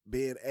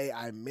being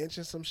I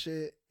mentioned some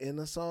shit in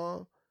the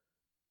song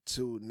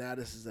to now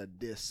this is a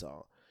diss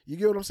song? You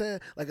get what I'm saying?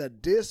 Like a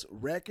diss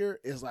record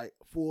is like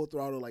full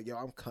throttle, like, yo,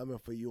 I'm coming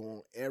for you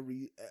on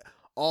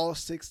all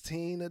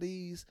 16 of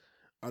these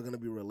are gonna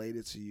be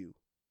related to you.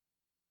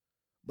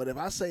 But if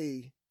I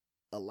say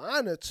a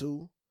line or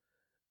two,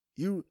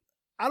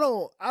 I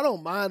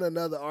don't mind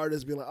another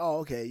artist being like, oh,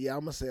 okay, yeah, I'm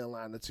gonna say a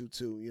line or two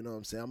too. You know what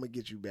I'm saying? I'm gonna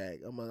get you back.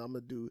 I'm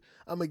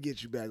gonna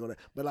get you back on that.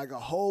 But like a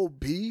whole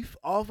beef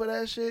off of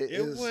that shit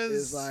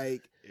is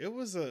like it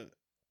wasn't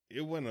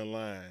a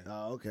line.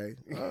 Oh, okay.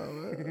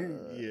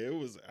 Yeah, it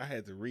was. I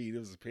had to read. It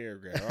was a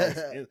paragraph.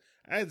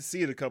 I had to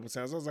see it a couple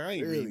times. I was like, I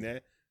ain't reading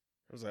that.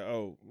 I was like,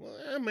 oh, well,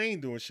 I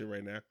ain't doing shit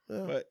right now.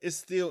 Yeah. But it's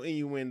still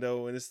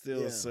innuendo and it's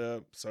still a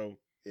sub. So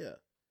yeah,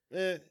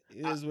 it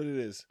is what it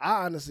is.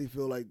 I honestly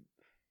feel like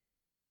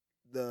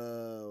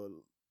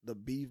the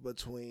beef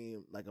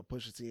between like a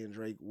Pusha-T and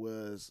Drake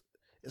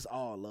it's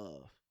all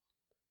love.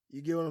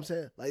 You get what I'm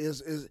saying? Like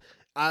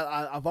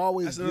I've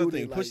always that's another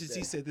thing. Like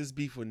Pusha-T said this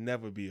beef would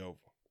never be over.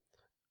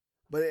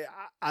 But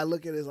I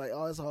look at it as like,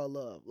 oh, it's all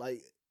love.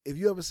 Like if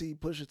you ever see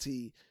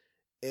Pusha-T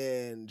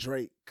and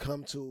Drake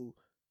come to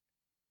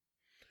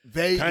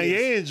Vegas,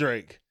 Kanye and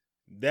Drake,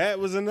 that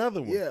was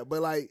another one. Yeah,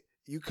 but like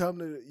you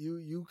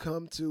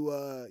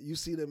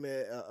see them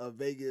at a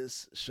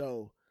Vegas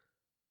show.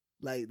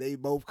 Like they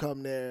both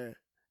come there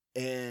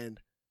and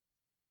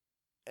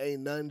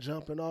ain't nothing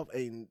jumping off.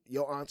 Ain't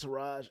your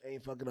entourage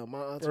ain't fucking up my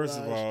entourage. First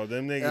of all,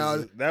 them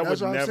niggas that would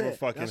never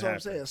fucking That's happen. what I'm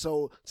saying.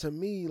 So to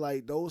me,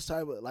 like those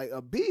type of like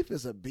a beef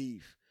is a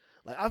beef.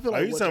 Like I feel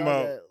like you talking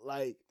about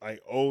like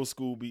old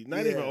school beef,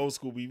 not even old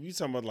school beef. You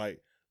talking about like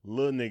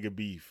little nigga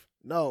beef?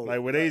 No,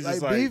 like where they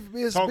just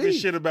like talking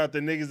shit about the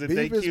niggas that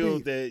they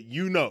killed that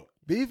you know.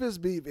 Beef is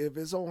beef. If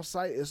it's on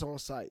site, it's on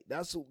site.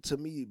 That's to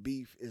me,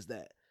 beef is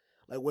that.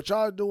 Like what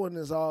y'all doing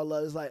is all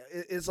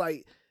it's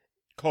like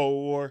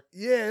Cold War.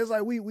 Yeah, it's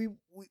like we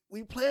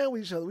playing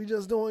with each other. We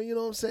just doing, you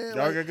know what I'm saying?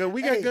 Y'all got guns.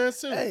 We got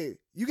guns too. Hey,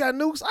 you got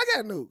nukes. I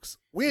got nukes.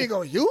 We ain't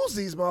gonna use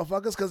these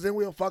motherfuckers because then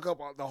we'll fuck up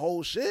the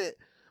whole shit.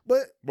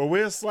 But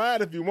we'll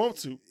slide if you want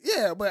to.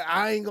 Yeah, but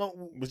I ain't gonna.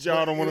 But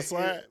y'all don't want to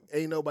slide.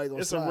 Ain't nobody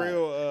gonna slide. It's a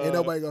real. Ain't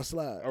nobody gonna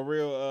slide. A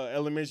real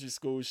elementary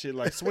school shit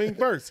like swing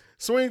first,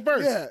 swing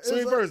first,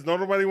 swing first. Don't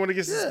nobody want to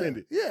get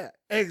suspended. Yeah,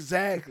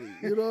 exactly.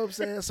 You know what I'm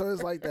saying? So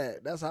it's like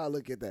that. That's how I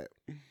look at that.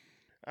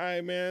 All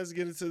right, man. Let's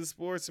get into the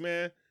sports,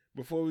 man.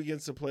 Before we get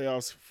into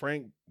playoffs,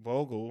 Frank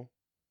Vogel,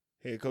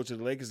 head coach of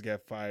the Lakers,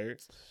 got fired,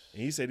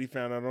 and he said he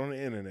found out on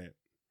the internet.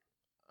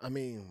 I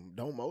mean,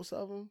 don't most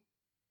of them?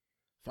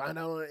 Find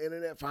out on the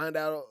internet, find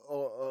out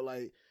or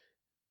like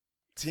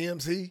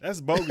TMZ.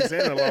 That's bogus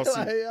and a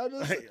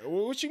lawsuit.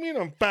 What you mean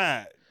I'm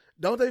fired?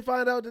 Don't they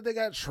find out that they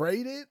got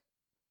traded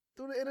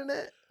through the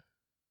internet?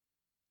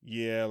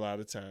 Yeah, a lot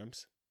of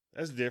times.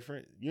 That's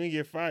different. You ain't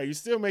get fired. You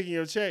still making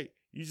your check.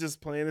 You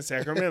just playing in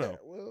Sacramento.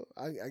 Well,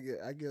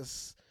 I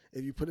guess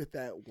if you put it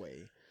that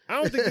way. I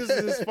don't think this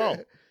is his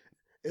fault.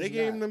 They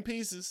gave him them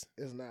pieces.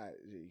 It's not,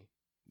 G.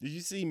 Did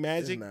you see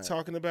Magic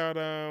talking about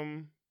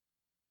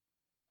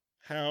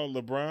how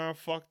LeBron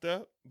fucked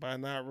up by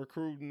not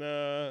recruiting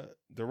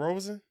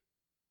DeRozan?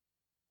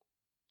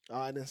 Oh,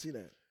 I didn't see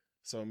that.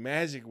 So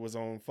Magic was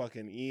on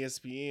fucking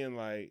ESPN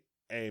like,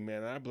 hey,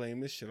 man, I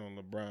blame this shit on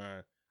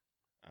LeBron.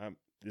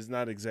 It's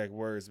not exact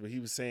words, but he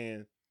was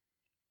saying,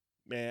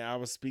 man, I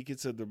was speaking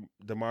to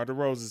DeMar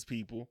DeRozan's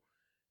people,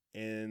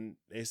 and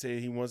they said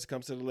he wants to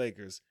come to the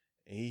Lakers.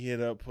 And he hit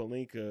up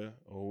Pelinka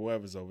or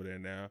whoever's over there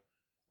now.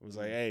 It was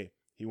like, hey,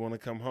 he want to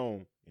come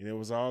home. And it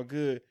was all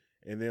good.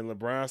 And then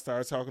LeBron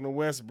started talking to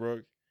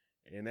Westbrook,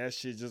 and that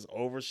shit just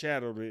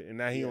overshadowed it. And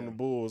now he on the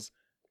Bulls,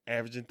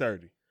 averaging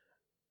 30.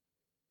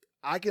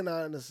 I can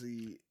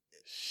honestly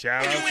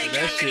shout out to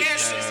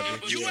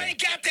that shit. You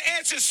ain't got the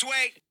answer,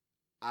 Sway.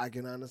 I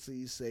can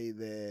honestly say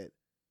that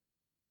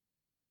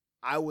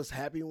I was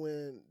happy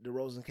when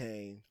DeRozan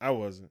came. I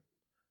wasn't.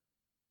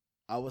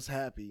 I was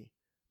happy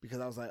because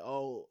I was like,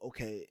 oh,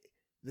 okay,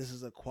 this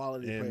is a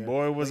quality player. And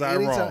boy, was I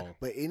wrong.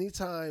 But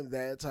anytime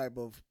that type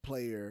of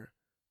player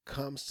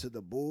comes to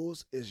the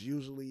Bulls, it's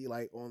usually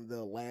like on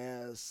the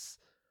last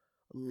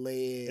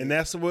leg. And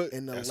that's what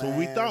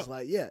we thought.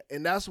 Like, yeah.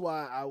 And that's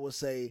why I would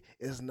say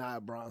it's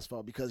not Bron's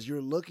fault, because you're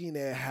looking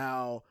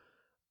at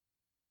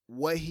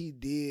what he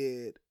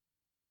did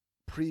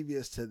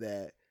previous to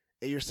that,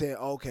 and you're saying,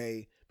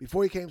 okay,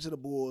 before he came to the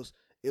Bulls,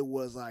 it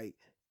was like,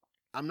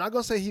 I'm not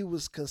going to say he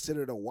was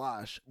considered a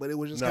wash, but it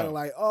was just kind of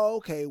like, oh,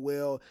 okay,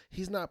 well,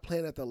 he's not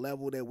playing at the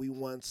level that we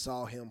once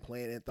saw him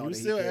playing and thought he was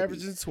that still he could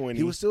averaging 20.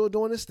 He was still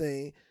doing his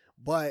thing,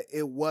 but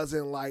it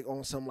wasn't like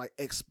on some like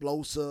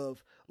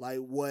explosive, like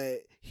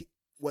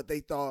what they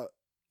thought,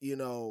 you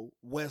know,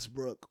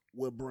 Westbrook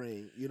would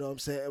bring. You know what I'm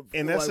saying?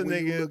 And that's like a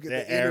nigga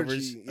that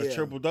averaged a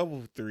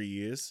triple-double for 3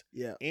 years.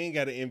 Yeah. And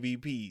got an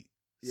MVP.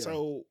 Yeah.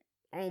 So,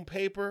 on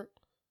paper,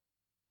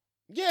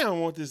 I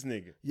want this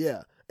nigga.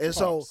 Yeah. And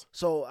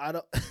so I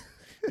don't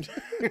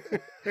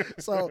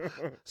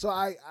so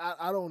I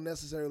don't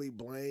necessarily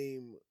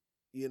blame,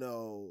 you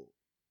know,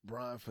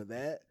 Bron for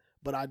that,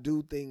 but I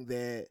do think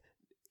that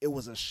it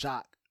was a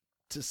shock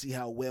to see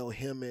how well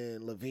him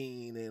and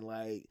Levine and,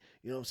 like,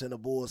 you know what I'm saying, the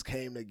Bulls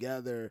came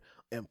together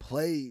and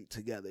played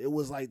together. It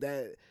was like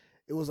that.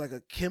 It was like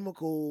a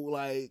chemical,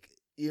 like,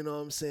 you know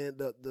what I'm saying,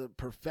 the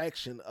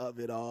perfection of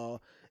it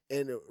all.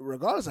 And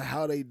regardless of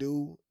how they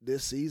do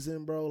this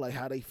season, bro, like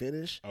how they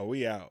finish. Oh,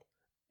 we out.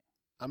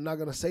 I'm not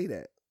gonna say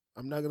that.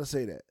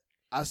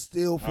 I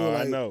still feel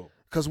like, I know,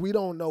 because we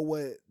don't know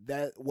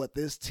what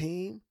this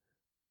team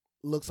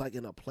looks like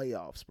in the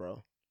playoffs,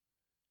 bro.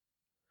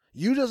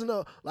 You just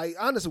know, like,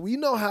 honestly, we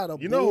know how the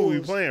you Bulls, know who we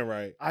playing,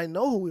 right? I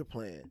know who we're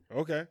playing.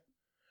 Okay.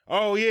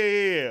 Oh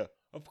yeah.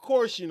 Of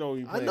course you know who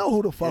we playing. I know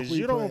who the fuck we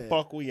you playing. don't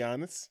fuck with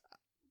Giannis.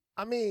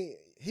 I mean,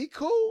 he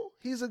cool.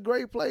 He's a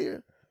great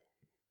player.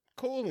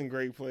 Cool and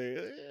great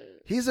player.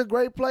 He's a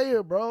great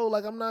player, bro.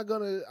 Like, I'm not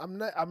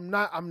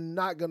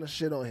gonna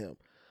shit on him.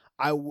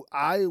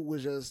 I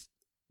was just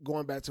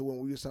going back to when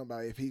we were talking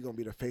about if he's gonna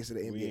be the face of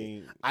the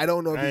NBA. I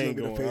don't know if he's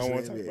gonna be the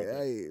face of the NBA.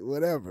 Hey,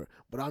 whatever.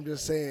 But I'm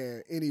just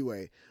saying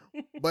anyway.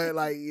 But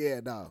like,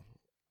 yeah, no.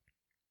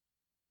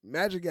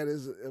 Magic got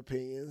his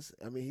opinions.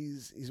 I mean,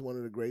 he's one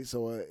of the greats.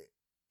 So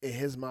in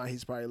his mind,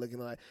 he's probably looking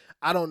like,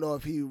 I don't know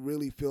if he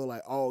really feel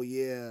like, oh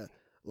yeah,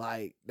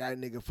 like that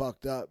nigga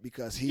fucked up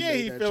because he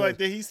made that feel choice. like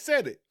that he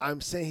said it.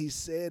 I'm saying he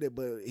said it,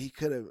 but he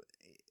could have.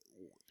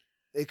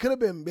 It could have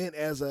been meant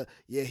as a,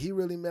 yeah, he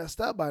really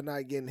messed up by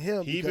not getting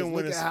him. Even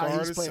because look at how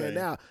he's playing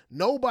now.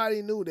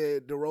 Nobody knew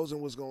that DeRozan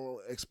was going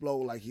to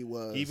explode like he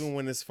was. Even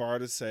when it's far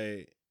to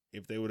say,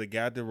 if they would have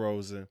got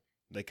DeRozan,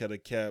 they could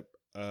have kept,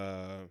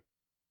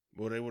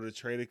 well, they would have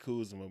traded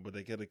Kuzma, but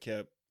they could have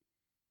kept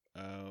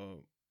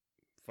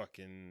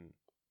fucking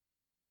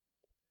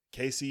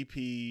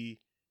KCP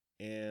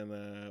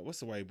and what's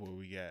the white boy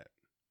we got?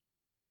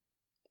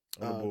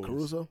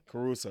 Caruso.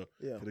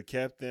 Yeah. Could have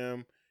kept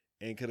them.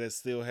 And could have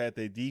still had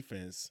their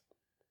defense,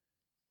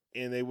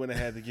 and they wouldn't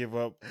have had to give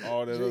up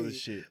all that other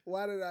shit.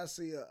 Why did I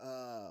see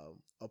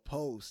a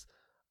post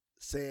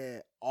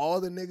saying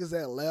all the niggas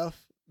that left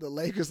the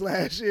Lakers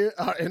last year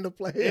are in the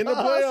playoffs? In the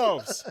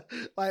playoffs.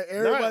 Like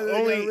everybody not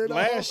only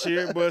last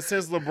year, but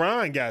since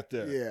LeBron got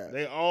there. Yeah.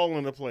 They all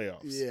in the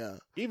playoffs. Yeah.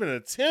 Even the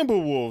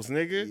Timberwolves,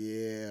 nigga.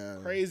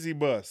 Yeah. Crazy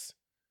bus.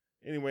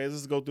 Anyways,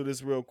 let's go through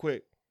this real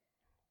quick.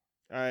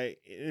 All right,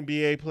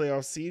 NBA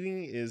playoff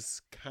seeding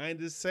is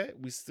kind of set.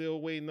 We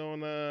still waiting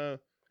on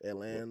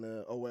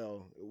Atlanta. Oh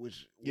well,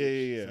 which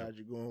yeah. side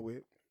you going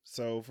with?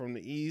 So from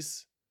the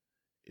East,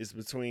 it's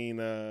between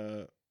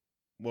the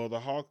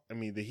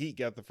Heat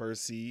got the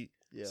first seed.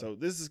 Yeah. So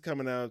this is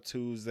coming out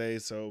Tuesday.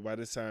 So by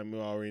this time we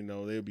already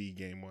know they'll be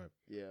game one.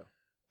 Yeah.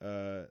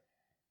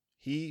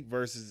 Heat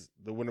versus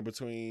the winner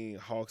between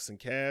Hawks and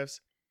Cavs.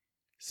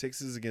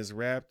 Sixers against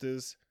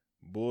Raptors.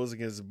 Bulls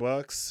against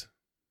Bucks.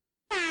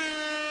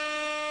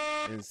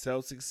 And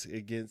Celtics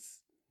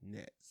against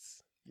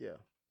Nets. Yeah.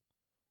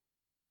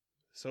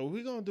 So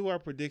we're going to do our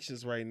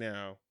predictions right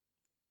now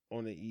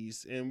on the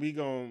East. And we're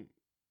going to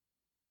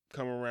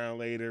come around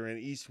later and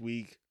each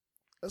week.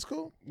 That's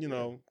cool.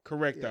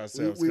 Correct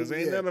ourselves. Because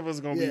ain't none of us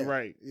going to be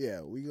right.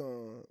 Yeah, we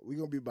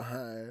gonna be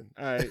behind.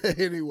 All right.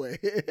 Anyway.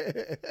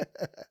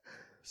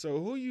 So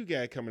who you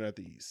got coming out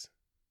the East?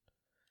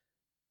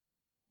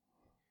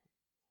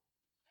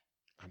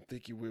 I'm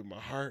thinking with my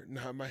heart,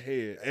 not my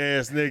head.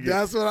 Ass nigga.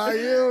 That's what I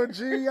am,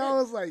 G. I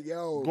was like,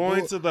 yo.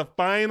 Going to the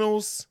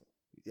finals.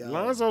 Yo.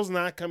 Lonzo's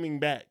not coming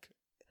back.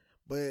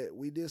 But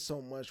we did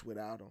so much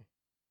without him.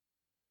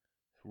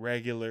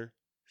 Regular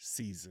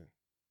season.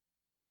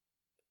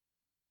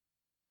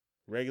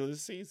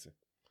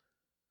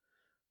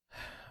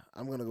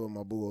 I'm going to go with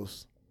my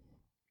Bulls.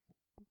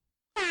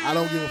 I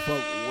don't give a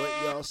fuck what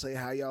y'all say,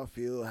 how y'all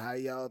feel, how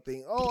y'all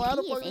think. Oh, how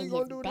the fuck he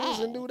gonna do this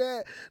and do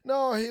that?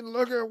 No, he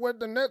look at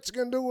what the Nets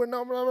can do and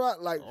blah, blah, blah.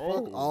 Like,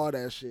 fuck all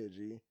that shit,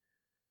 G.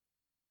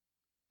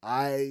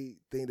 I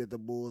think that the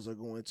Bulls are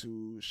going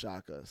to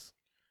shock us.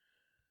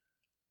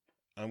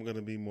 I'm going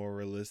to be more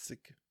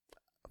realistic.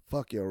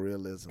 Fuck your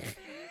realism.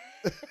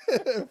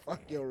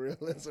 Fuck your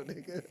realism,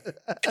 nigga.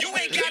 You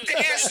ain't got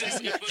the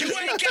answers. You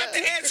ain't got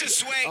the answers,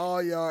 Sway.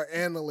 All y'all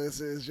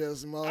analysts is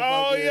just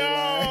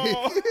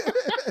motherfucking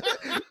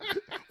like,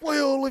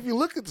 well, if you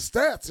look at the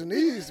stats in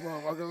these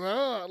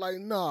motherfuckers, like,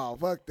 nah,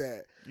 fuck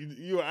that.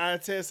 You an eye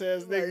test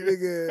ass nigga. Like,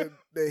 nigga,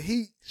 the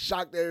Heat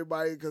shocked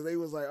everybody because they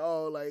was like,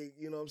 oh, like,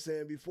 you know what I'm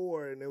saying,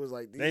 before, and it was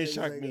like, they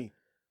shocked me.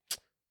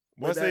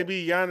 Once they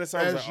beat Giannis,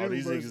 I was like, oh,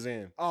 these niggas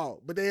in. Oh,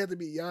 but they had to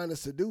beat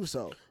Giannis to do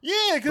so.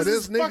 Yeah, because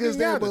this niggas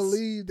didn't Giannis.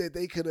 believe that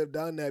they could have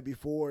done that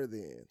before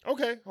then.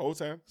 Okay, whole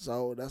time.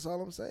 So that's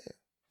all I'm saying.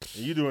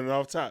 And you doing it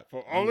off top.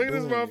 Oh, look at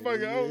this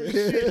motherfucker. Yeah. Oh,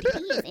 shit.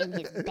 He's in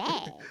his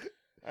bag.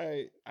 All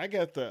right, I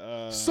got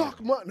the...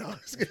 Suck my... No,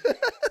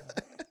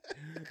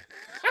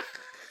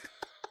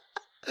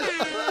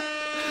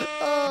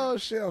 oh,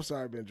 shit. I'm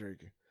sorry I've been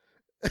drinking.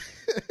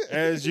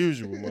 As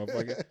usual,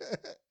 motherfucker.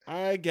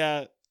 I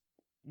got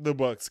the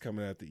Bucks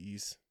coming out the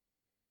East.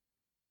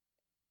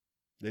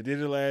 They did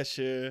it last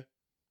year.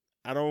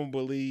 I don't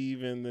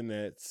believe in the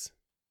Nets.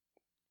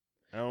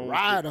 I don't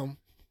ride them.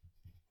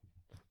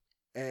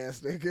 Ass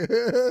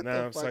nigga.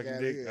 Nah, I'm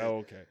sucking dick. Here. Oh,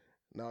 okay.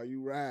 No,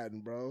 you riding,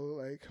 bro.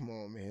 Like, come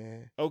on,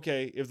 man.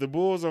 Okay, if the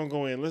Bulls don't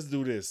go in, let's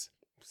do this.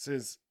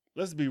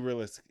 Let's be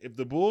realistic. If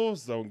the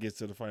Bulls don't get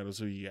to the finals,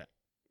 who you got?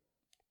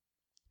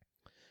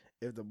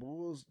 if the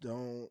Bulls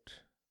don't,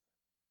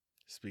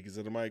 Speakers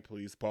of the mic,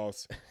 please.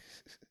 Pause.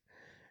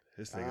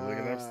 This nigga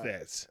looking up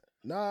stats.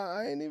 Nah,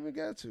 I ain't even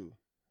got to.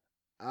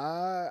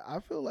 I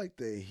feel like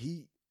the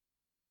Heat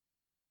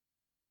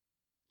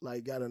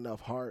like got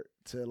enough heart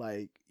to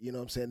like, you know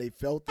what I'm saying? They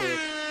felt the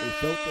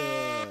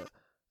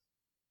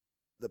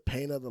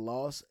pain of the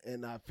loss,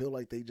 and I feel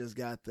like they just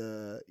got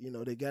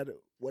they got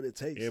what it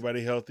takes.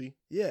 Everybody healthy?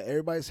 Yeah,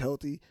 everybody's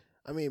healthy.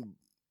 I mean,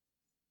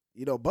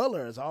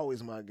 Butler is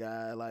always my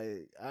guy.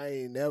 Like, I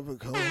ain't never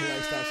gonna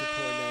like stop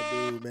supporting that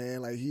dude,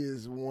 man. Like, he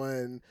is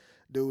one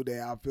dude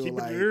that I feel Keep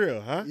like it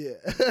real, huh? Yeah,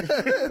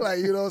 like,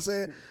 you know what I'm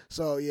saying.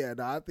 So yeah,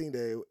 no, I think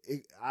they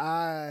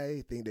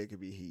could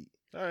be Heat.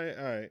 All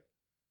right.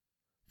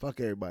 Fuck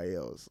everybody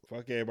else.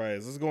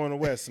 Let's go on the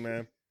West,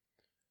 man.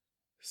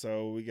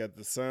 So we got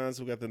the Suns,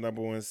 who got the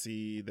number 1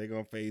 seed. They're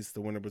gonna face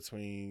the winner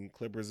between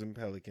Clippers and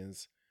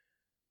Pelicans,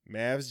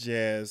 Mavs,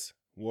 Jazz,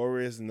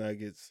 Warriors,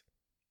 Nuggets,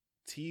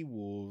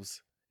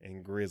 T-Wolves,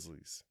 and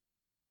Grizzlies.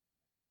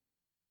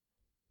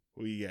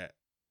 Who you got?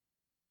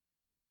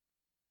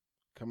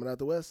 Coming out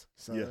the West?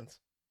 Suns. Damn.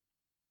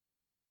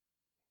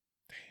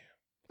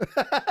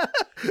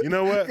 You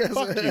know what?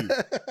 Fuck you.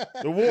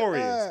 The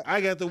Warriors.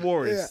 I got the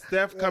Warriors. Yeah.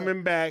 Steph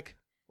coming back.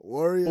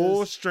 Warriors.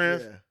 Full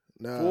strength. Yeah.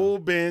 Nah. Full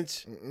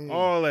bench.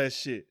 All that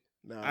shit.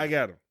 Nah. I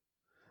got them.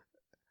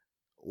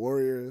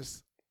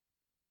 Warriors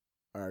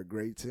are a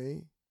great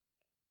team.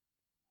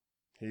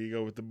 Here you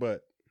go with the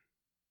butt.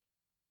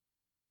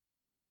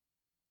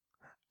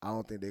 I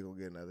don't think they're gonna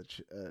get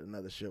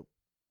another ship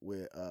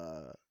with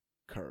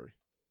Curry.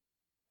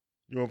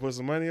 You want to put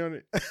some money on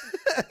it?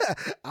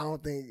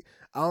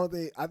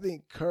 I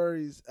think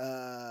Curry's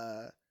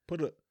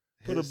Put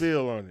a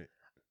bill on it.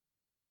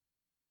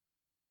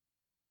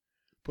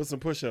 Put some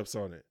push-ups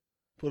on it.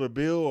 Put a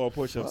bill or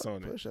push-ups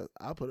on it. Push-ups.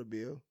 I'll put a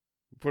bill.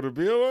 Put a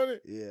bill on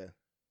it? Yeah.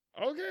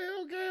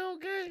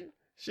 Okay.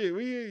 Shit,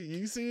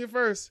 you see it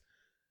first.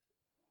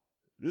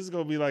 This is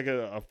gonna be like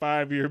a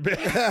 5-year bet.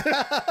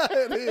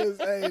 It is.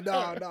 Hey,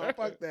 no,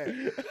 fuck that.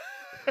 You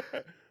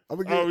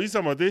talking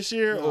about this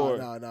year or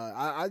no?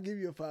 I'll give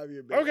you a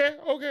 5-year bet.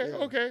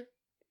 Okay.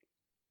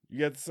 You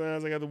got the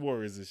Suns, I got the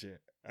Warriors this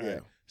year. All right.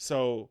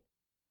 So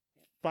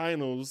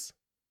finals,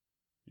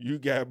 you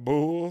got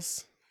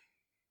Bulls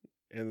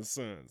and the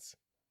Suns.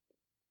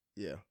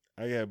 Yeah.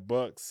 I got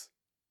Bucks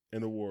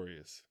and the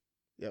Warriors.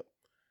 Yep.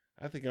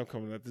 I think I'm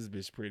coming out this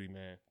bitch pretty,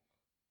 man.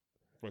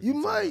 You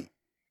might.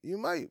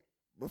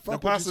 But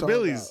fuck the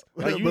possibilities,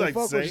 like you like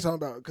to say. What you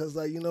talking about? Because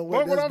like, you know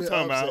what? What I'm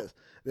talking about.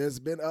 There's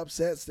been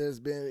upsets. There's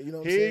been, you know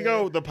what I'm Here saying? you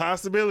go, the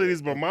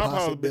possibilities. But my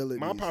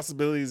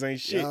possibilities ain't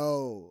shit.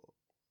 Yo,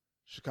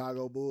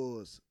 Chicago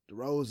Bulls,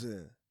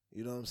 DeRozan.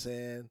 You know what I'm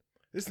saying?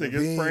 This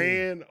nigga's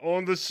praying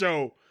on the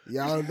show.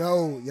 Y'all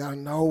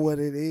know what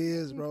it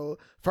is, bro.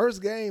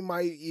 First game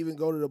might even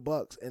go to the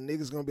Bucks, and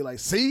niggas gonna be like,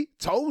 "See,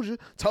 told you."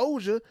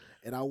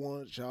 And I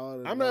want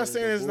y'all to I'm not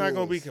saying it's not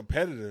gonna be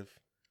competitive.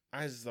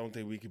 I just don't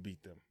think we could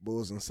beat them.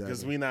 Bulls in 7.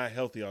 Because we not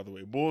healthy all the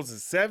way. Bulls in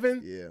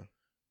 7? Yeah.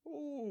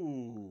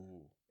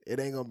 Ooh. It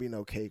ain't going to be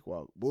no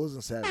cakewalk. Bulls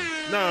in 7.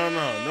 No.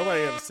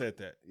 Nobody ever said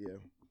that. Yeah.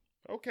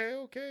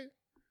 Okay.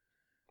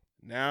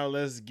 Now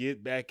let's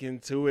get back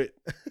into it.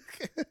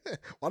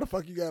 Why the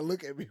fuck you got to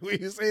look at me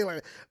when you say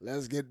like,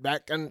 let's get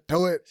back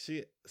into it?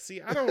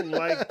 See, I don't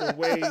like the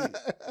way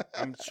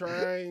I'm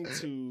trying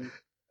to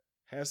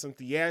have some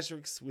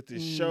theatrics with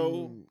this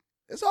show.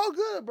 It's all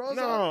good, bro.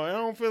 I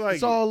don't feel like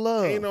it's all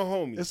love. Ain't no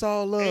homie. It's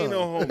all love. Ain't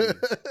no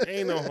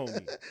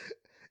homie.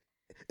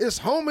 It's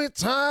homie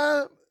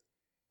time.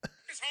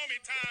 It's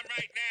homie time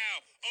right now,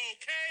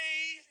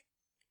 okay?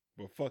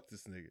 But fuck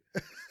this nigga.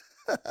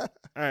 All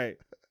right.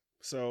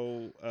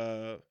 So,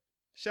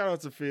 shout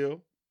out to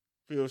Phil.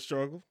 Phil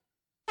Struggle.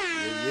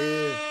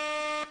 Yeah.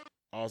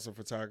 Awesome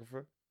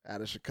photographer. Out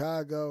of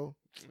Chicago.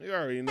 You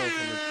already know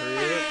from the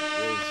crib.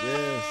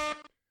 Yes.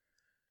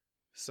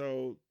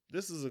 So,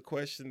 this is a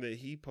question that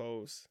he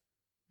posed,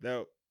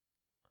 that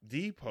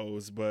Dee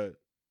posed, but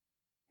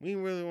we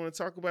didn't really want to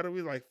talk about it.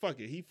 We like, fuck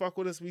it. He fuck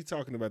with us. We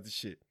talking about the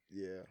shit.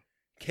 Yeah.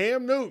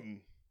 Cam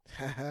Newton.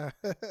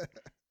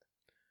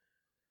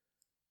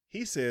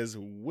 He says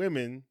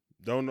women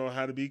don't know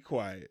how to be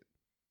quiet.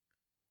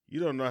 You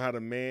don't know how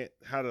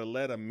to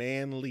let a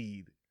man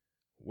lead.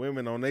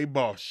 Women on they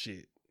boss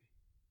shit.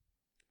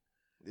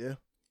 Yeah.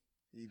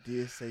 He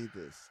did say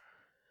this.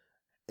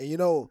 And you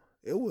know,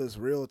 it was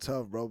real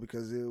tough, bro,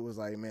 because it was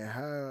like, man,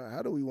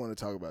 how do we want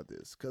to talk about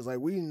this? Because, like,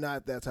 we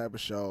not that type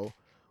of show.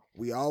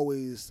 We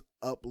always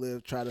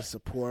uplift, try to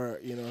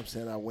support, you know what I'm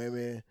saying, our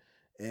women.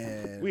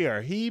 And we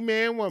are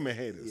he-man woman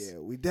haters. Yeah,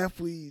 we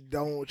definitely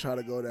don't try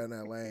to go down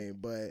that lane.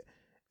 But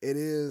it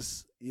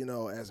is, you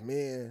know, as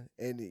men,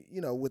 and,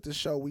 you know, with the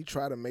show, we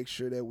try to make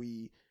sure that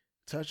we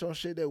touch on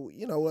shit that,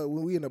 you know,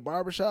 when we in the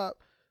barbershop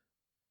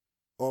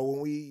or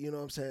when we, you know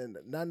what I'm saying,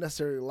 not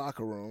necessarily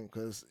locker room,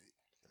 because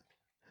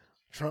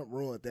Trump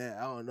ruined that.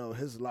 I don't know.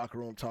 His locker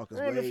room talk is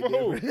way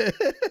different.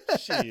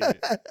 Shit.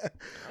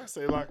 I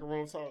say locker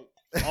room talk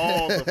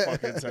all the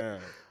fucking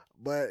time.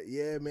 But,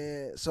 yeah,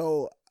 man.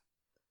 So,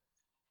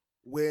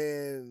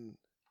 when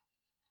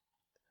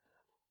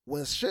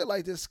when shit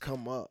like this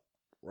come up,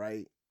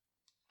 right,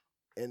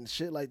 and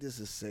shit like this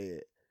is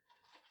said,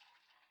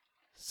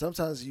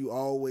 sometimes you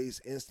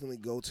always instantly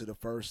go to the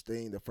first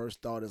thing. The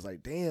first thought is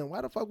like, damn,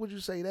 why the fuck would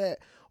you say that?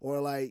 Or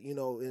like, you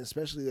know, and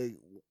especially like,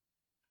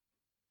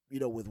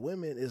 you know, with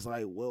women, it's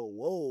like, whoa,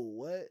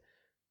 what?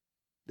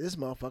 This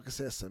motherfucker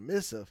says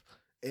submissive.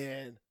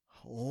 And,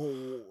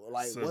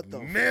 like, submissive. What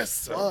the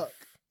fuck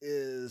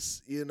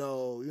is, you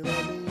know what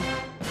I mean?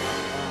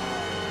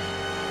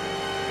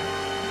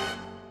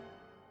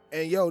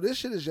 And yo, this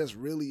shit is just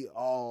really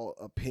all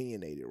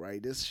opinionated,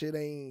 right? This shit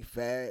ain't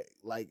fact,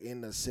 like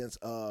in the sense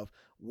of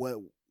what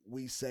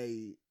we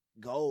say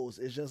goes.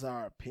 It's just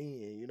our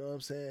opinion, you know what I'm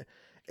saying?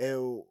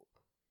 And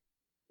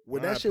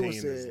when that shit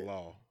was said, is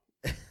law.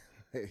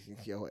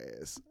 Yo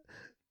ass,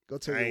 go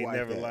tell your wife I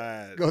ain't never that.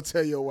 lied. Go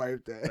tell your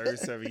wife that.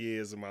 37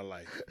 years of my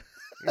life.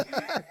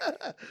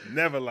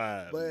 Never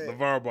lied. But,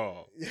 LeVar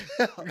Ball.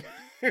 Yeah.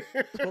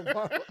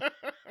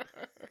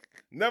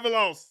 Never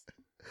lost.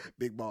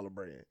 Big baller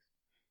brand.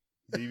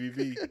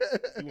 BBB.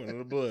 He one of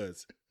the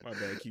Bloods. My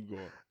bad. Keep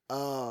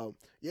going.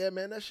 Yeah,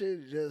 man, that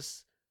shit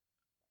just,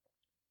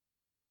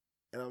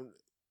 and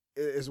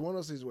it's one of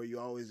those things where you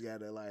always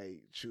gotta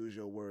like choose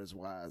your words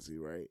wisely,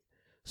 right?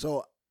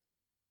 So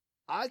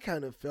I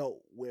kind of felt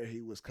where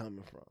he was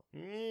coming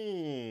from,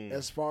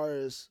 as far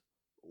as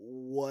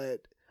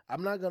what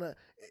I'm not gonna.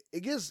 It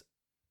gets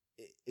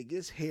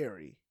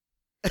hairy.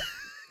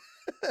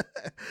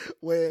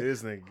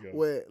 This nigga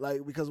go.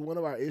 Like, because one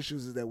of our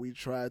issues is that we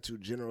try to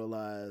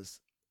generalize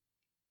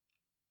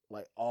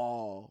like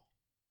all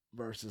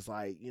versus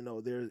like, you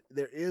know, there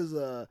is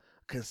a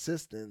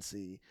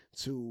consistency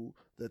to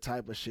the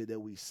type of shit that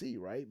we see,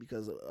 right?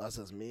 Because us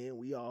as men,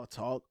 we all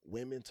talk,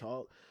 women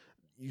talk.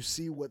 You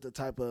see what the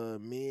type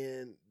of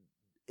men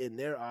in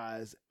their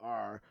eyes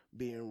are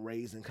being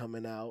raised and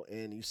coming out,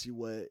 and you see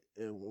what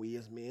we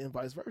as men,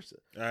 vice versa.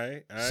 All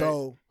right.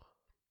 So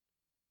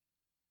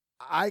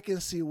I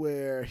can see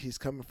where he's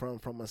coming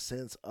from a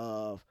sense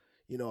of,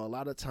 you know, a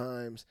lot of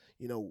times,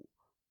 you know,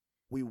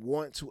 we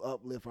want to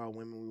uplift our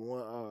women. We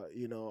want,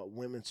 you know,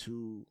 women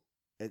to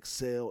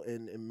excel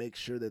and make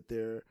sure that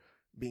they're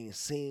being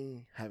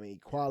seen, having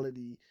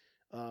equality,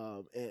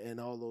 and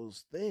all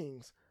those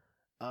things.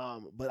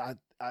 But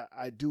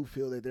I do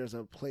feel that there's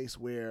a place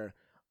where,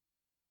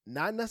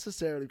 not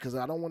necessarily, because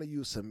I don't want to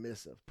use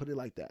submissive, put it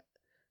like that,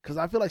 because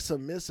I feel like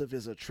submissive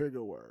is a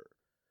trigger word.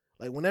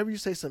 Like whenever you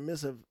say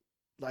submissive,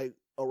 like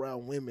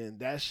around women,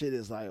 that shit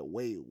is like,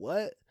 wait,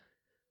 what?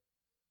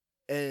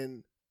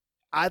 And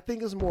I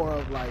think it's more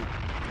of like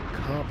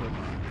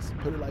compromise,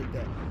 put it like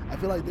that. I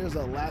feel like there's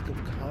a lack of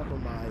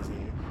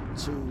compromising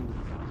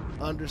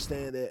to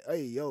understand that,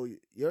 hey, yo,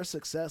 your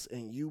success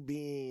and you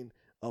being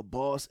a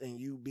boss and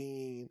you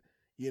being,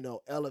 you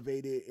know,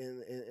 elevated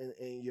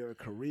in your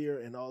career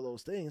and all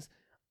those things,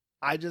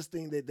 I just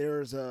think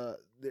that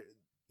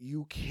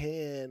you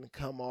can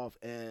come off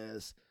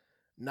as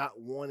not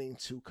wanting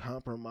to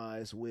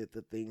compromise with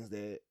the things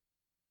that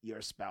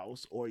your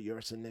spouse or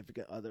your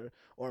significant other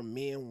or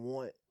men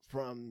want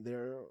from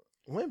their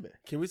women.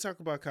 Can we talk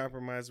about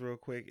compromise real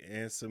quick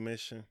and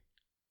submission?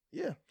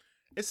 Yeah.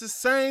 It's the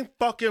same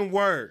fucking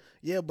word.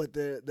 Yeah, but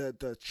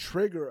the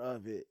trigger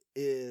of it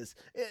is,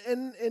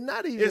 and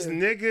not even, it's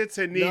nigga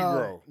to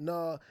Negro.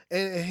 No,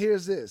 and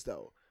here's this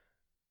though.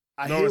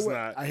 It's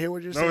not. I hear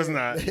what you're saying.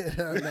 No, it's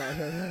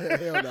not.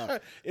 Hell no.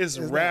 It's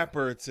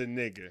rapper not. To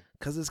nigga.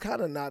 Because it's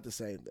kind of not the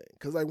same thing.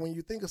 Because like when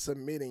you think of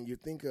submitting, you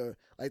think of,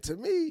 like, to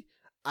me,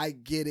 I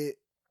get it.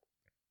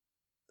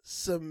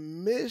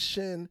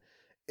 Submission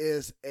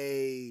is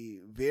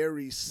a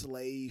very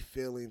slave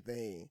feeling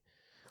thing.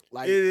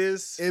 Like it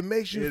is. It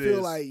makes you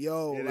feel like,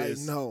 yo, like,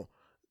 no,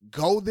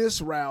 go this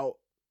route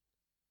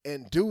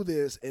and do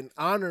this and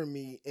honor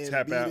me and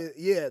tap out.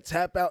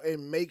 Tap out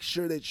and make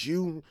sure that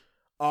you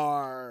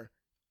are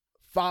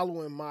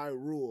following my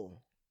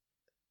rule.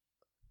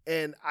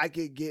 And I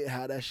could get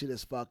how that shit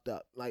is fucked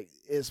up. Like,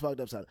 it's fucked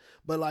up side.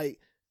 But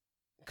like,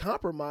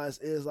 compromise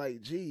is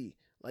like, gee,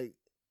 like,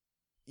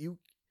 you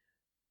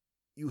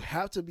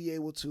have to be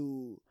able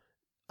to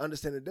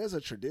understand that there's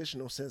a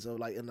traditional sense of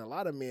like, in a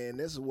lot of men,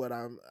 this is what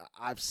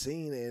I've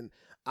seen, and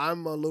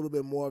I'm a little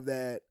bit more of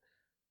that,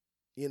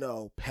 you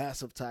know,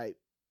 passive type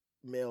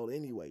male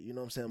anyway. You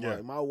know what I'm saying? Yeah.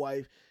 Like my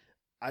wife,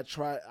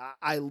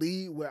 I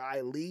lead where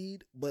I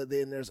lead, but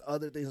then there's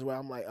other things where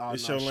I'm like, oh,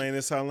 it's no, your lane,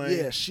 it's her lane.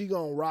 Yeah, she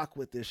gonna rock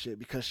with this shit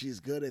because she's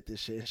good at this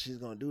shit and she's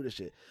gonna do this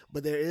shit.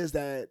 But there is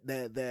that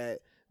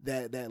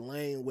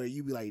lane where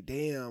you be like,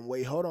 damn,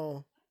 wait, hold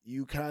on,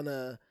 you kind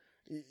of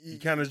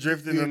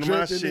drifting into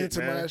my shit,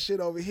 my shit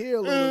over here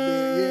a little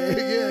bit.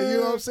 Yeah, you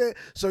know what I'm saying?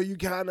 So you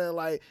kind of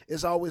like,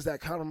 it's always that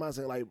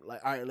compromising, like, all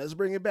right, let's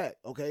bring it back,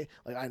 okay?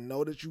 Like, I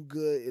know that you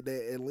good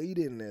at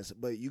leading this,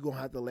 but you gonna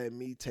have to let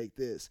me take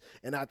this.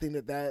 And I think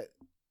that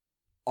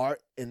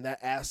art in that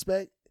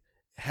aspect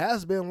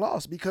has been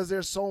lost because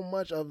there's so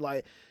much of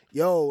like,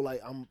 yo, like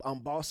I'm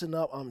bossing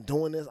up, I'm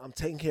doing this, I'm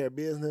taking care of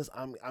business,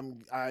 I'm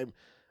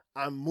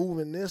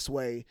moving this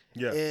way,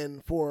 yeah.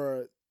 And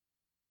for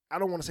I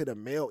don't want to say the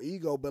male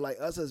ego, but like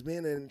us as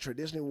men and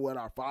traditionally what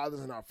our fathers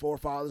and our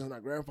forefathers and our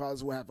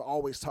grandfathers would have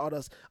always taught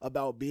us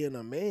about being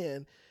a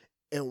man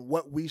and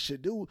what we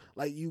should do.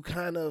 Like you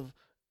kind of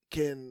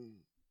can.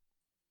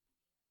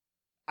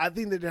 I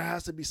think that there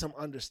has to be some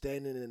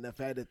understanding in the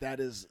fact that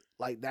is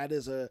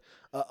a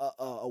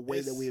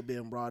way that we have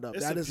been brought up.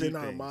 That is in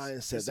our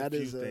mindset. That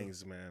is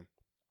things, man.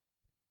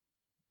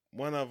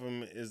 One of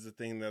them is the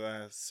thing that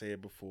I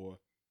said before.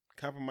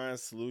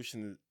 Compromise,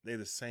 solution, they're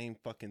the same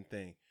fucking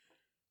thing.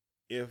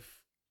 If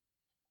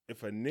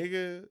a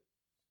nigga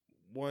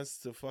wants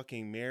to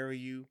fucking marry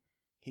you,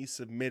 he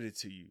submitted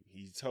to you.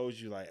 He told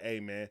you like, hey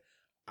man,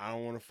 I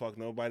don't want to fuck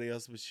nobody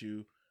else but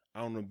you. I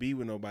don't want to be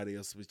with nobody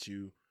else but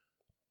you.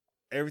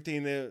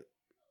 Everything that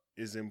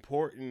is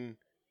important,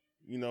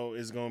 you know,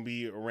 is going to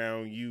be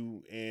around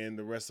you and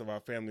the rest of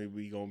our family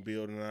we going to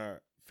build in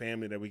our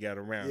family that we got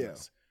around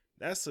us.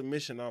 That's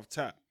submission off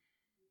top.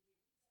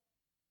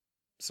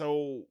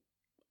 So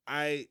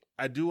I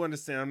do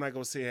understand. I'm not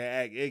going to say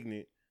I act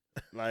ignorant.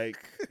 Like,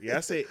 yeah,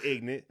 I say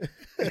ignorant.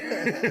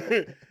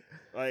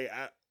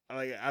 I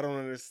don't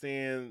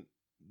understand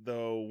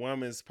the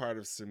woman's part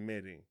of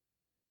submitting.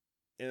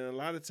 And a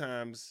lot of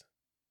times,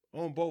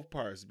 on both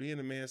parts, being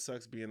a man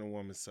sucks, being a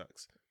woman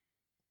sucks.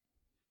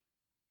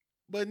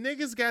 But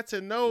niggas got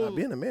to know. Nah,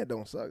 being a man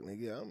don't suck,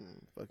 nigga.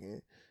 I'm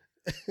fucking.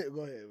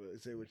 Go ahead,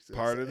 say what you said.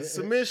 Part of the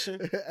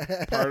submission.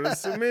 Part of the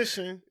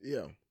submission.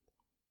 Yeah.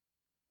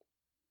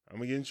 I'm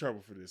going to get in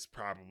trouble for this,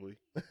 probably.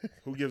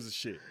 Who gives a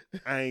shit?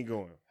 I ain't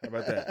going. How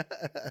about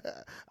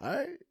that? All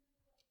right.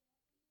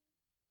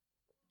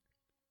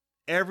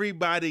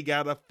 Everybody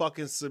got to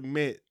fucking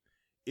submit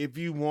if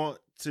you want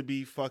to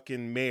be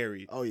fucking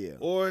married. Oh, yeah.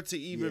 Or to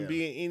even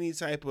be in any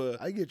type of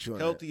I get you on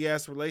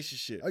healthy-ass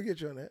relationship. I get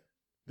you on that.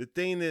 The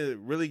thing that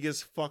really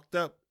gets fucked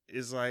up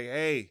is like,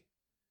 hey,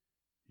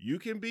 you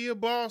can be a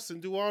boss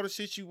and do all the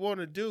shit you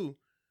want to do,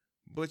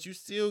 but you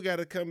still got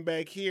to come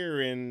back here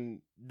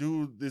and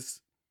do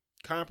this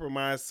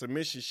compromise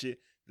submission shit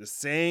the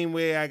same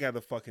way I got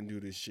to fucking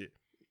do this shit.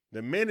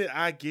 The minute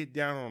I get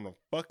down on a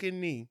fucking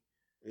knee,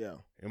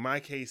 in my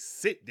case,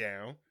 sit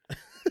down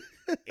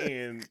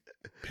and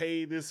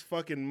pay this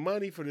fucking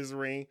money for this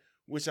ring,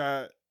 which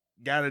I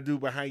got to do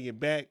behind your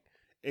back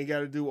and got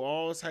to do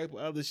all type of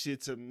other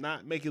shit to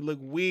not make it look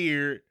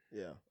weird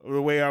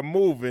the way I'm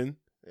moving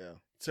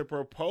to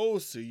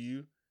propose to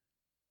you.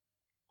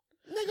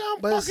 Nigga,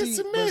 I'm fucking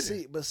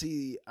submitted. But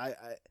see, I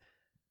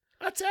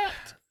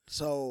tapped.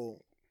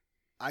 So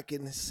I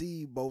can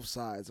see both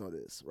sides on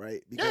this,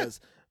 right? Because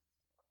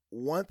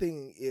one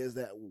thing is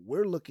that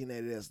we're looking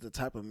at it as the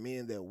type of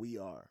men that we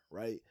are,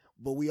 right?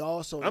 But we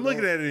also I'm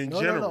looking at it in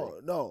general.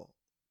 No.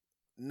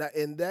 Not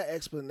in that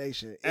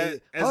explanation. As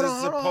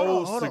it's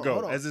supposed to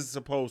go. As it's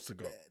supposed to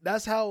go.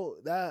 That's how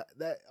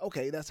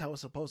that's how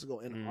it's supposed to go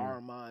in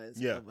our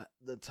minds. Of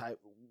the type,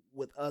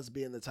 with us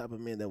being the type of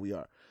men that we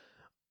are.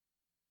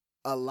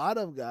 A lot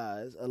of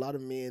guys, a lot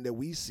of men that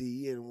we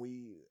see, and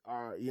we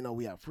are,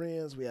 we have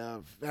friends, we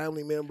have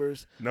family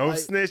members. No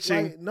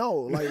snitching.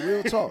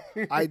 Real talk.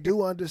 I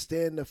do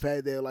understand the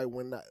fact that, like,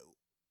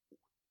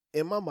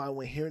 in my mind,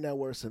 when hearing that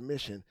word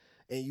submission,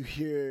 and you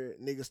hear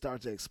niggas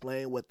start to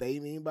explain what they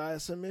mean by a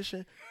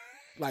submission,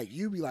 like,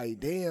 you be like,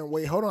 damn,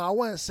 wait, hold on, I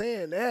wasn't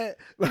saying that.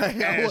 Like,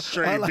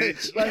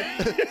 bitch.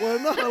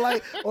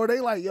 Or they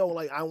like, yo,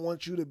 like, I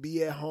want you to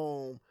be at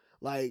home,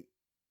 like,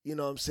 you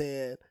know what I'm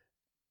saying,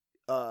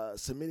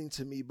 submitting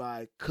to me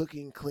by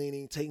cooking,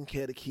 cleaning, taking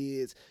care of the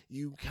kids.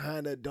 You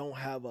kind of don't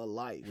have a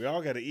life. We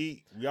all got to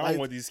eat. We all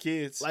want these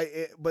kids.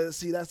 But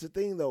see, that's the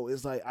thing, though.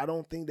 It's like, I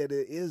don't think that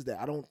it is that.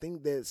 I don't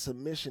think that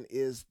submission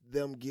is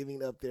them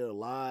giving up their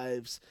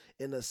lives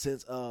in the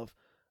sense of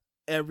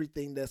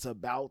everything that's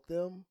about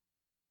them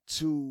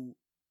to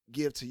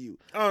give to you.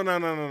 Oh, no.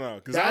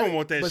 Because I don't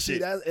want that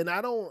shit. See, and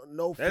I don't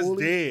know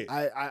fully. That's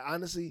dead. I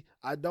honestly,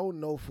 I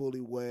don't know fully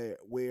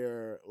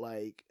where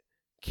like,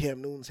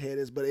 Cam Newton's head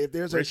is, but if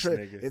there's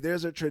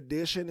a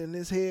tradition in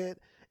his head,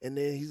 and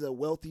then he's a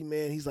wealthy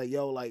man, he's like,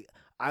 yo, like,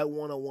 I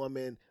want a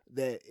woman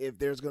that if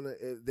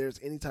there's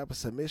any type of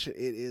submission,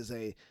 it is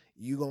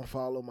you gonna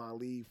follow my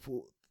lead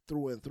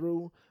through and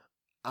through.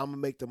 I'm gonna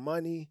make the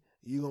money.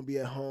 You gonna be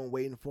at home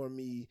waiting for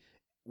me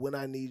when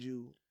I need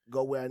you.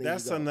 Go where I need you.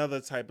 That's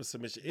another type of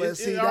submission. But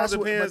it all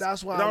depends.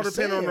 It all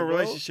depends on the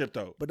relationship,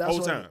 though. But that's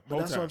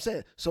what I'm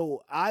saying.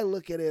 So I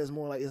look at it as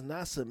more like, it's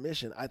not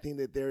submission. I think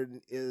that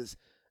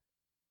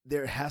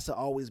there has to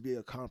always be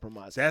a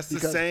compromise. That's the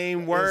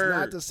same word. It's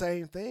not the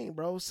same thing,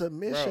 bro.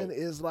 Submission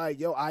is like,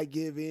 yo, I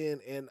give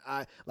in, and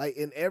I, like,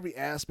 in every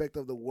aspect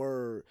of the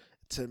word,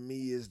 to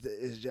me is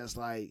just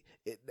like,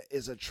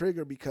 it's a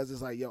trigger, because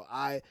it's like, yo,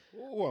 I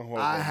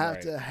have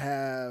to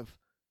have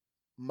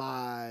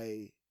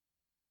my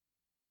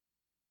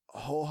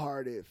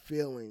wholehearted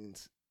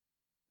feelings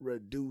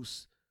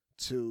reduced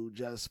to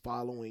just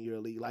following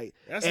your lead. Like,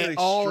 that's an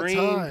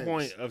extreme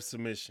point of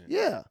submission.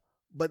 Yeah.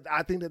 But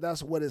I think that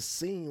that's what is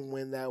seen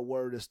when that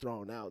word is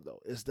thrown out, though.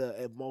 It's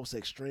the most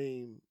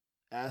extreme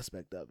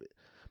aspect of it.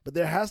 But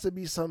there has to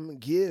be some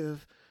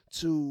give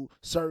to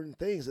certain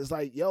things. It's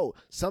like, yo,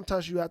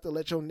 sometimes you have to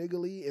let your nigga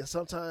lead, and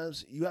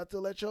sometimes you have to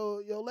let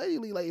your lady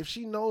lead. Like, if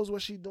she knows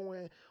what she's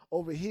doing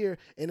over here,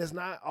 and it's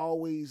not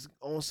always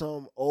on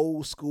some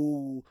old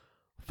school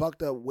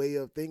fucked up way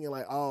of thinking,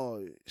 like,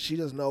 oh, she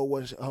just know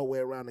her way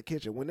around the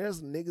kitchen. When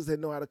there's niggas that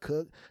know how to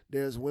cook,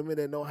 there's women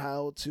that know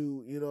how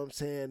to, you know what I'm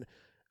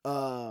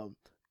saying,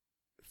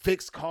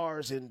 fix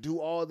cars and do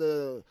all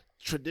the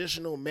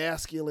traditional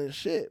masculine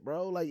shit,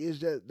 bro. Like, it's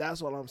just,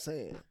 that's what I'm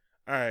saying.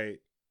 All right,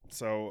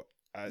 so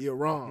you're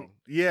wrong.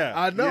 Yeah,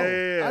 I know.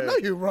 Yeah. I know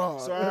you're wrong.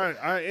 So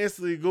I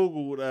instantly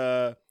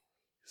Googled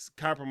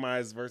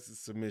compromise versus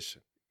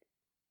submission.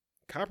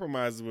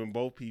 Compromise is when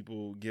both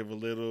people give a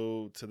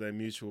little to their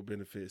mutual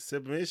benefit.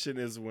 Submission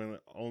is when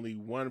only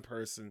one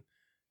person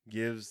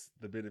gets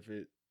the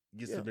benefit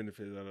of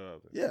the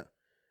other. Yeah.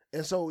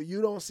 And so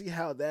you don't see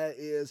how that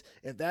is,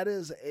 if that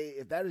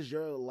is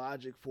your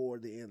logic for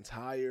the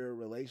entire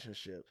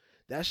relationship,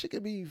 that shit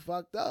could be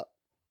fucked up.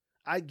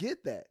 I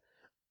get that.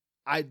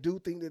 I do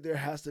think that there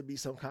has to be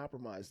some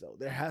compromise, though.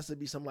 There has to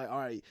be some, like, all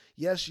right,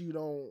 yes, you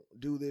don't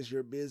do this,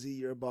 you're busy,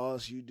 you're a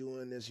boss, you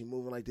doing this, you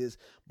moving like this,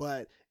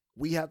 but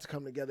we have to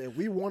come together. If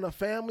we want a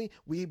family,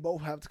 we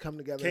both have to come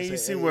together. Can you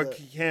see what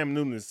Cam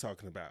Newton is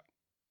talking about?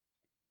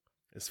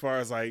 As far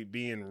as, like,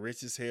 being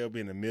rich as hell,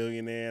 being a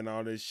millionaire and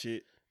all this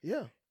shit.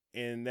 Yeah.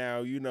 And now,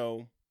 you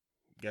know,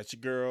 got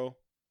your girl.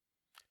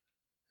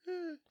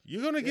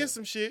 You're going to get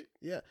some shit.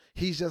 Yeah.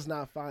 He's just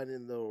not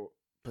finding the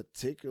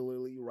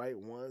particularly right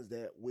ones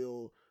that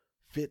will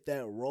fit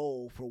that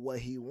role for what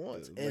he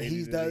wants. And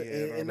he's done,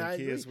 and I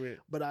agree.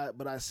 But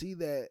I see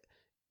that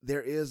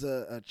there is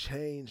a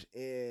change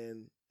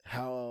in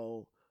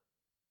how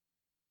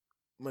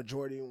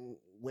majority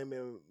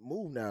women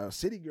move now.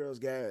 City girls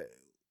got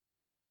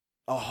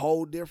a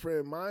whole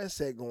different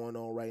mindset going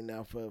on right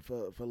now for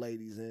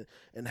ladies,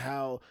 and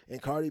how,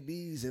 and Cardi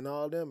B's and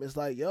all them. It's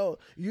like, yo,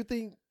 you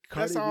think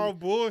Cardi that's all B,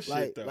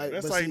 bullshit, though.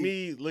 That's like see,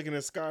 me looking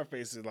at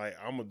Scarface and like,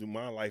 I'm gonna do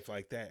my life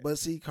like that. But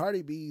see,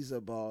 Cardi B's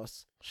a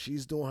boss.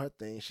 She's doing her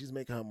thing. She's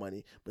making her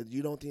money. But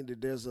you don't think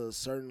that there's a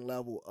certain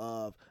level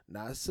of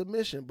not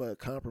submission, but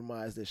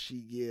compromise that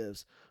she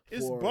gives?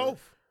 It's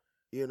both.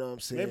 You know what I'm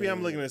saying? Maybe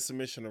I'm looking at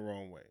submission the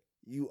wrong way.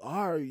 You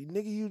are,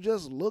 nigga. You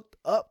just looked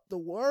up the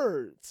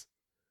words.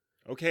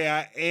 Okay,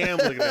 I am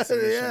looking at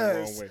submission the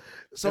wrong way.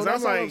 So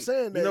that's what I'm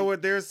saying. You know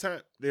what?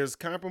 There's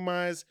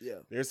compromise. Yeah.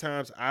 There's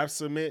times I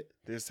submit.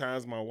 There's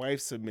times my wife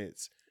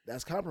submits.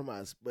 That's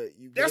compromise. But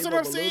you gave that's what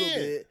up I'm a saying.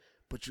 little bit.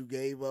 But you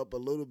gave up a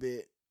little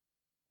bit.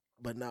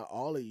 But not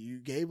all of you. You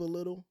gave a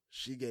little.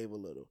 She gave a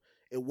little.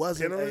 It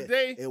wasn't.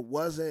 It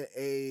wasn't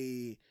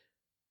a.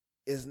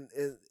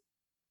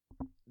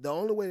 The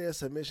only way there's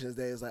submission is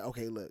that it's like,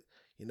 okay, look,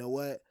 you know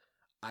what?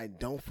 I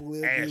don't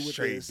fully agree with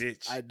this.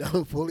 Bitch. I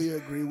don't fully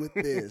agree with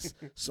this,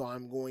 so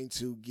I'm going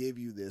to give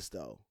you this,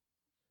 though.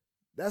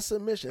 That's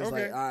submission. It's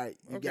like, all right,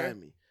 you got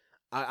me.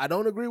 I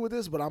don't agree with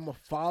this, but I'm going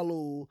to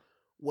follow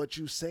what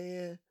you're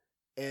saying,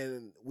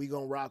 and we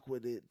going to rock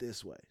with it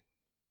this way.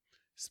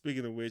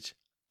 Speaking of which,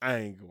 I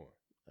ain't going.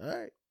 All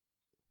right.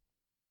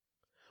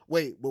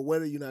 Wait, but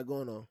what are you not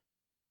going on?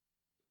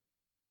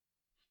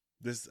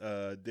 This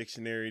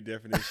dictionary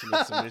definition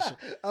of submission.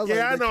 I know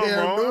I'm wrong.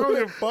 I don't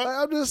give a fuck.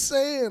 I'm just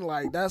saying,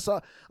 like, that's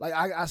all. Like,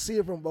 I see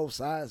it from both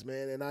sides,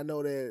 man, and I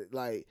know that,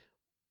 like,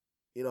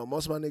 you know,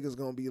 most of my niggas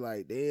gonna be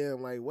like,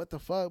 damn, like, what the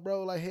fuck,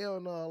 bro? Like,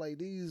 hell no, like,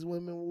 these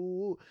women, woo,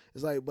 woo.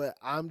 It's like, but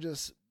I'm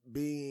just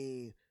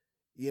being,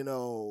 you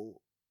know,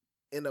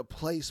 in a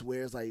place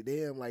where it's like,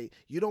 damn, like,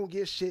 you don't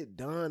get shit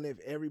done if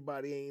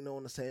everybody ain't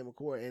on the same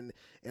accord, and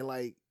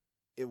like,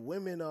 if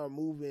women are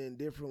moving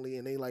differently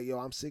and they like, yo,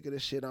 I'm sick of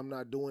this shit, I'm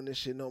not doing this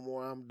shit no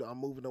more, I'm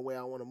moving the way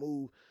I want to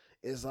move,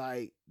 it's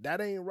like, that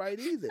ain't right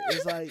either.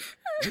 It's like,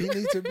 we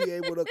need to be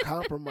able to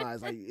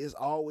compromise. Like, it's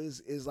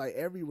like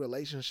every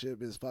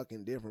relationship is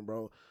fucking different,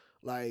 bro.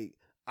 Like,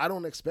 I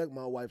don't expect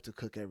my wife to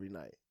cook every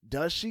night.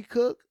 Does she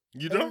cook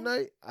every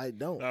night? I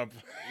don't.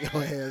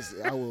 Your ass,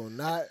 I will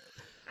not.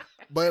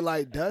 But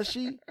like, does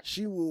she?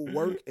 She will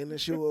work and then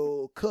she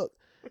will cook.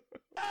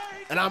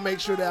 And I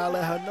make sure that I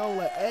let her know,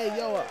 like, hey,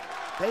 yo,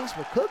 thanks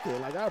for cooking.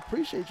 Like, I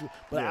appreciate you.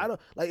 But I don't,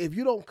 like, if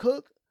you don't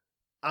cook,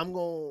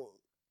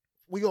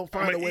 we gonna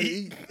find a way to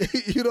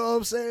eat. You know what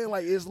I'm saying?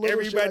 Like, it's little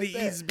everybody shit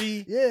like eats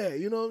beef. Yeah,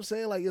 you know what I'm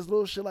saying? Like, it's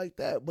little shit like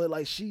that. But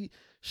like,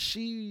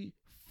 she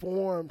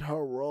formed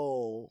her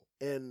role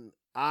and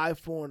I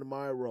formed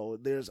my role.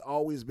 There's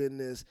always been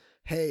this,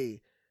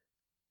 hey,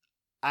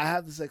 I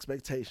have this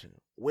expectation.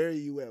 Where are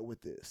you at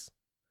with this?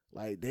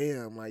 Like,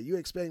 damn, like, you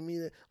expect me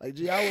to, like,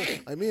 gee, I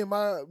was, like, me and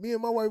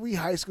my wife, we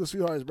high school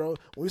sweethearts, bro.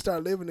 When we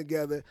started living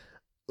together,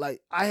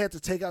 like, I had to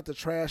take out the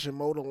trash and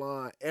mow the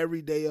lawn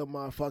every day of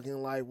my fucking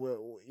life,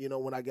 you know,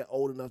 when I get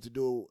old enough to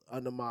do it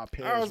under my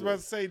parents' I was about roof.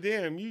 to say,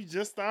 damn, you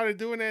just started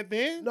doing that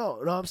then? No,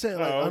 I'm saying,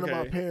 like, under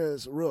my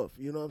parents' roof,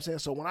 you know what I'm saying?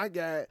 So when I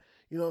got,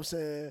 you know what I'm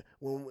saying?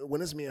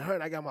 When it's me and her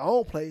and I got my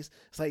own place,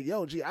 it's like,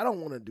 yo, G, I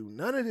don't want to do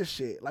none of this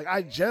shit. Like,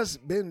 I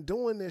just been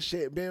doing this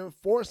shit, been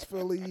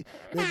forcefully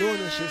been doing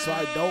this shit, so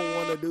I don't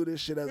want to do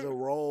this shit as a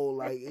role.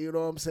 Like, you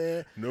know what I'm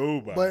saying?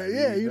 Nobody. But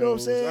yeah, you know what I'm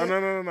saying?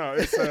 Oh, no.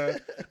 It's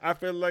I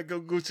feel like a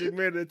Gucci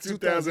man in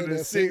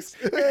 2006.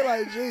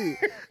 Like, G,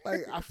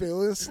 like, I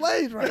feel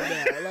enslaved right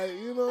now. Like,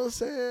 you know what I'm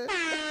saying?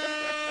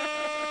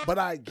 But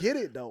I get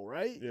it though,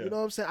 right? Yeah. You know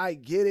what I'm saying? I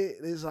get it.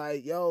 It's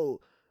like, yo,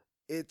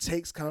 it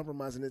takes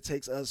compromise and it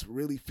takes us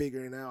really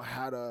figuring out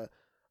how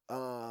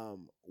to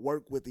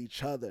work with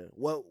each other.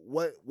 What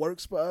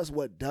works for us,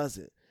 what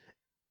doesn't.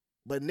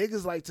 But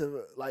niggas like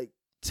to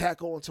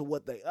tack on to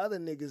what the other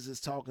niggas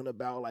is talking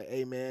about. Like,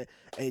 hey man,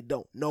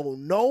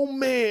 no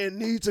man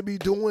needs to be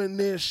doing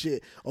this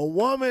shit. A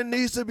woman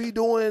needs to be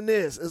doing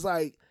this. It's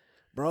like,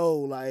 bro,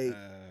 like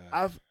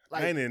I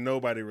ain't in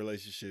nobody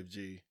relationship,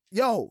 G.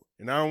 Yo.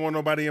 And I don't want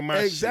nobody in my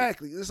shit.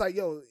 Exactly. It's like,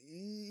 yo,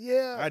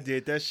 yeah. I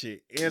did that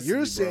shit instantly,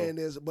 You're saying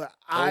bro. this, but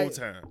whole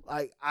time.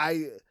 like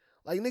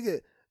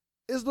nigga,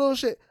 it's little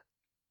shit.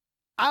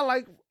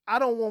 I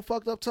don't want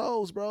fucked up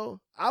toes,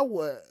 bro. I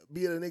would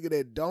be a nigga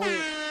that don't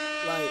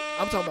like.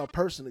 I'm talking about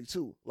personally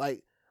too.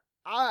 Like,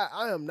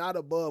 I am not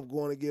above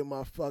going to get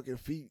my fucking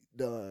feet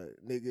done,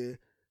 nigga.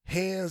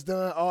 Hands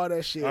done, all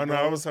that shit. Oh no, bro.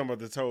 I was talking about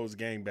the toes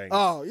gangbanging.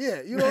 Oh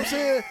yeah, you know what I'm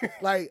saying?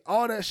 Like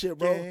all that shit,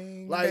 bro.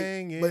 Like,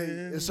 Gang-banging. but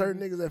there's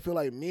certain niggas that feel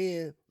like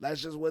men,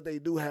 that's just what they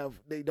do.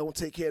 They don't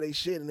take care of their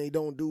shit and they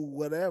don't do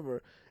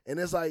whatever. And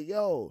it's like,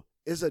 yo,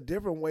 it's a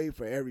different way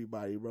for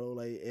everybody, bro.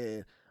 Like,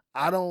 and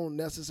I don't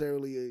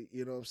necessarily,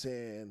 you know what I'm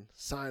saying,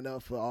 sign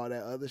up for all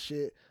that other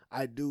shit.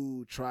 I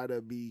do try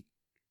to be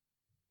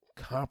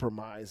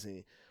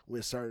compromising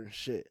with certain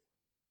shit.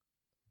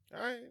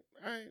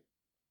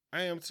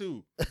 I am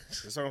too.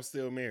 So I'm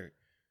still married.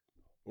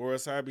 Or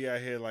else I'd be out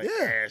here like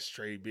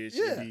ashtray, bitch.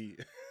 Yeah. Be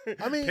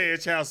I mean, paying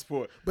child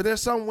support. But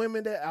there's some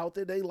women that out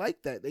there, they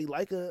like that. They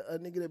like a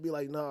nigga that be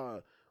like, nah,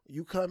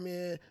 you come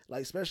in,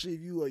 like, especially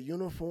if you a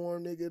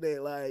uniform nigga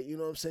that, like, you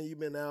know what I'm saying, you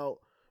been out,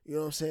 you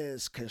know what I'm saying,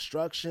 it's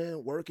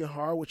construction, working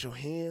hard with your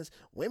hands.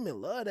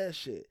 Women love that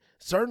shit.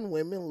 Certain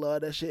women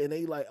love that shit, and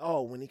they like,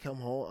 oh, when he come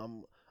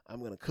home, I'm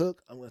going to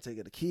cook, I'm going to take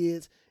care of the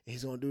kids, and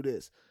he's going to do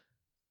this.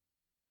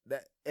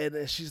 And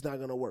then she's not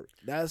gonna work.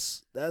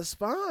 That's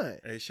fine.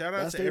 Hey, shout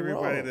out That's to they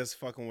everybody wrong. that's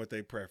fucking with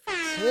their preference.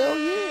 Hell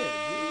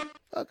yeah, dude.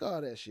 Fuck all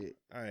that shit.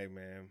 All right,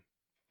 man.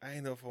 I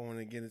ain't know if I want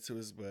to get into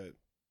this, but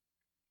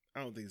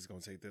I don't think it's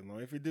gonna take that long.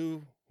 If we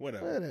do,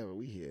 whatever. Whatever,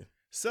 we here.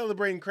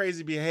 Celebrating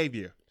crazy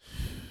behavior.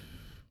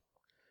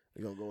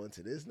 We gonna go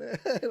into this now?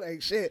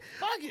 Like shit.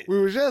 Fuck it.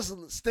 We were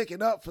just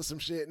sticking up for some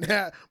shit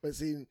now, but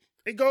see,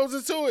 It goes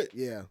into it.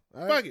 yeah.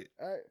 All Fuck right. it.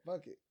 All right,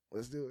 fuck it.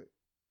 Let's do it.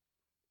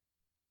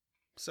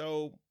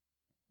 So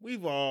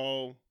we've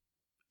all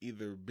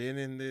either been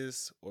in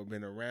this or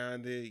been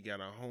around it. You got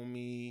a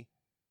homie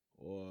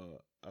or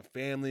a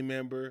family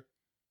member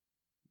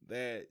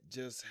that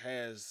just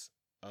has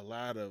a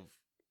lot of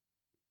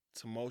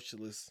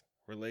tumultuous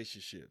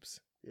relationships.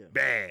 Yeah.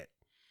 Bad.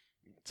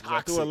 I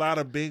Toxic. threw a lot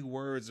of big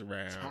words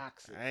around.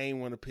 Toxic. I ain't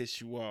want to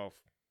piss you off.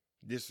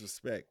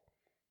 Disrespect.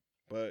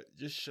 But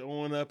just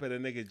showing up at a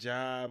nigga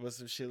job or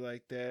some shit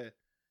like that,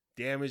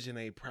 damaging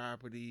a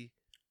property,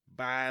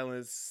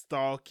 violence,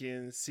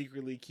 stalking,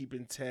 secretly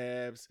keeping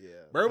tabs,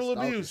 verbal the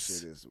stalking abuse.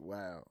 Shit is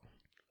wow.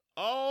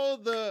 All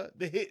the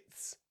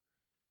hits.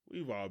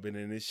 We've all been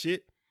in this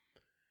shit.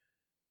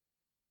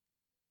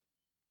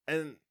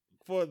 And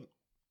for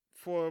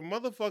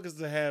motherfuckers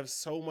to have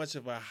so much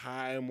of a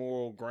high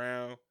moral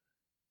ground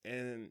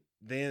and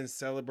then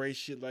celebrate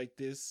shit like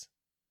this,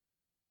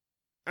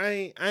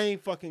 I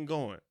ain't fucking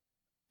going.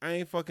 I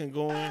ain't fucking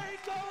going. I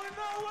ain't going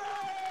nowhere.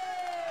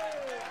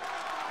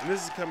 And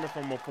this is coming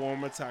from a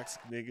former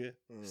toxic nigga.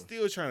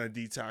 Still trying to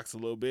detox a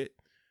little bit.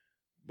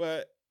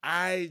 But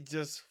I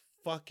just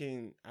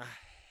fucking, I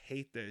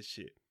hate that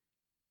shit.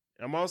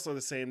 I'm also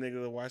the same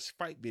nigga that watch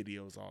fight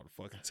videos all the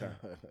fucking time.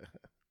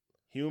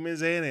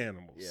 Humans and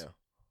animals.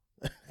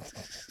 Yeah.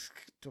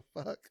 The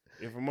fuck?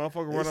 If a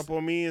motherfucker run up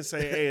on me and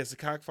say, hey, it's a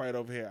cockfight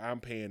over here, I'm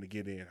paying to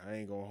get in. I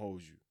ain't gonna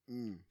hold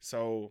you.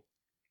 So,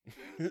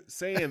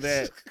 saying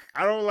that,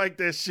 I don't like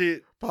that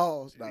shit.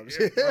 Pause. No,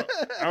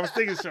 I was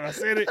thinking, should I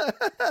said it?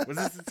 Was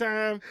this the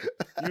time?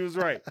 You was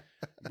right.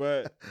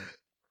 But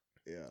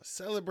yeah,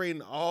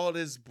 celebrating all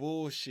this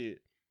bullshit.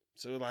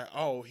 So like,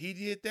 oh, he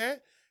did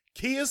that?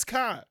 Key his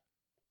car.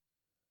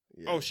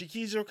 yeah. Oh, she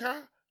keys your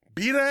car?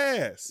 Beat her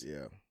ass.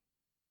 Yeah.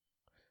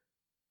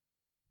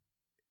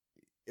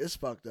 It's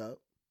fucked up.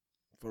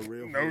 For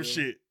real. No real.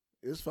 shit.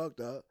 It's fucked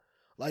up.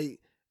 Like,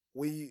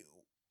 when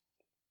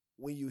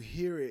you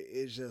hear it,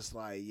 it's just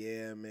like,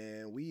 yeah,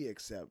 man, we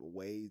accept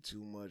way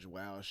too much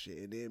wild shit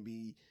and then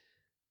be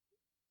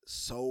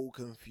so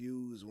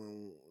confused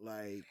when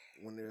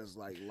there's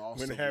like loss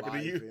When it of happened to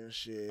life you? and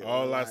shit.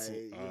 Oh, Or, lots like,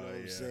 of- you know oh, what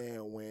I'm yeah.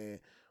 saying?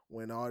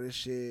 When all this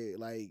shit,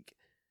 like,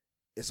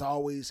 it's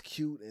always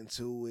cute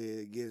until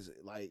it gets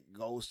like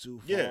goes too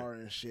far Yeah.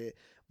 and shit.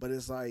 But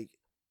it's like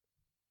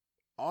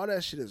all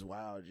that shit is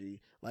wild, G.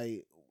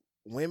 Like,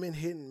 women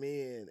hitting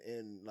men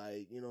and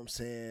like, you know what I'm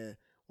saying,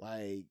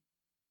 like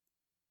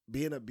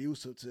being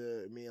abusive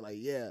to men, like,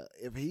 yeah,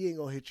 if he ain't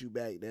gonna hit you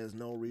back, there's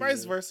no reason.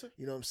 Vice versa.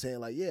 You know what I'm saying?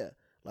 Like, yeah,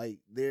 like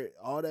there,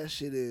 all that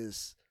shit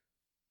is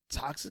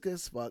toxic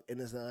as fuck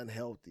and it's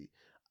unhealthy.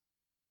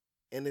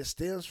 And it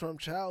stems from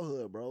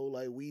childhood, bro.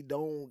 Like, we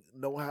don't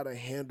know how to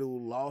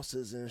handle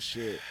losses and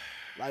shit.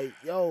 Like,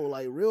 yo,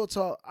 like, real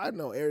talk, I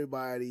know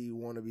everybody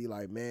want to be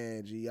like,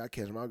 man, gee, I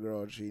catch my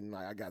girl cheating.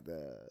 Like, I got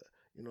the,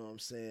 you know what I'm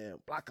saying,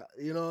 block,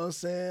 you know what I'm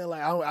saying?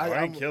 Like,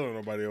 I ain't killing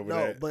nobody over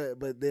that.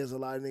 But there's a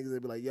lot of niggas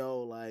that be like,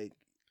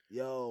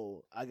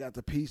 yo, I got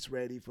the piece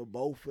ready for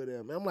both of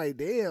them. And I'm like,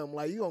 damn,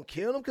 like, you gonna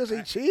kill them because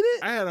he cheated?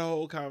 I had a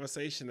whole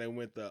conversation that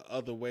went the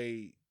other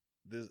way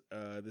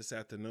this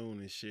afternoon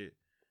and shit.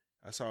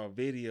 I saw a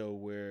video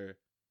where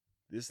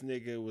this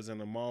nigga was in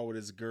the mall with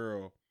his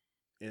girl,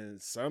 and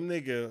some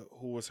nigga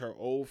who was her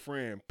old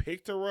friend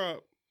picked her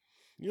up.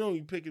 You know,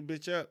 you pick a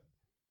bitch up,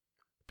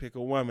 pick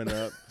a woman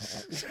up.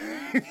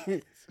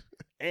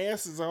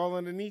 Ass is all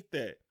underneath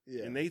that.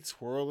 Yeah. And they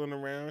twirling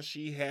around.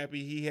 She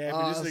happy, he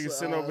happy. This nigga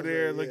sitting over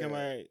there looking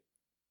like,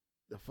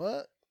 the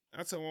fuck?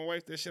 I told my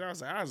wife that shit. I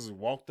was like, I just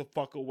walked the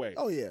fuck away.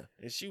 Oh, yeah.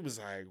 And she was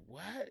like,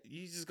 what?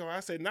 You just go? I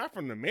said, not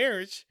from the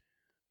marriage,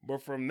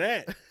 but from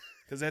that.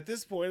 Because at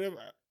this point,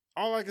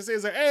 all I can say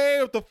is like, hey,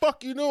 what the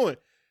fuck you doing?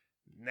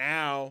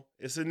 Now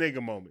it's a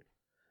nigga moment.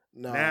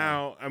 No.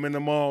 Now I'm in the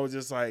mall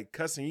just like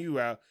cussing you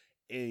out.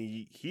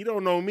 And he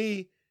don't know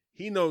me.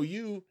 He know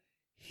you.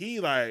 He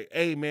like,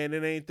 hey, man,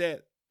 it ain't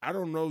that. I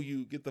don't know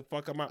you. Get the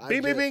fuck out my...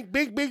 Bing, bing, bing,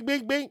 bing, bing,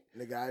 bing, bing.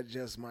 Nigga, I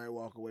just might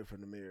walk away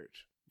from the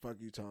marriage. Fuck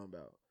you talking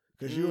about.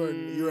 Because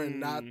you are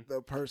not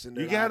the person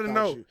that you gotta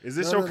know. Is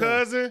this your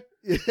cousin?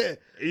 Yeah.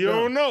 You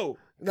don't know.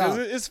 Because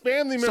it's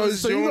family members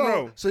so you don't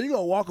know. So you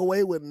gonna walk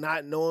away with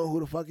not knowing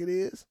who the fuck it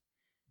is?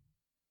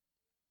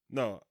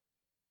 No.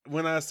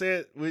 When I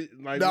said, no,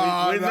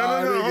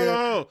 hold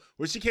on.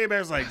 When she came back, I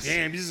was like,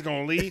 damn, you just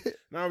gonna leave?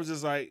 And I was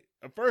just like,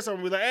 at first I'm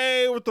gonna be like,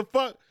 hey, what the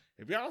fuck?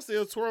 If y'all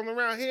still twirling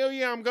around, hell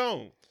yeah, I'm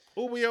gone.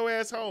 Uber your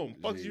ass home.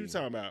 Fuck you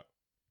talking about?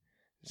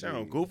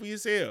 Sound goofy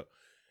as hell.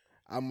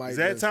 Is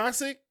that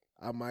toxic?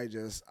 I might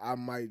just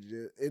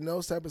in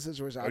those type of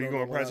situations. Are you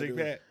going Project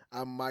Pat?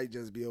 I might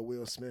just be a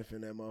Will Smith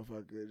in that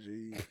motherfucker.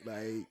 G,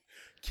 like,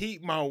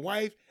 keep my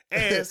wife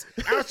ass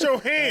out your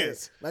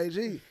hands. Like,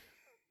 G,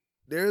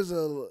 there's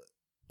a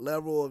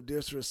level of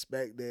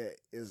disrespect that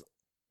is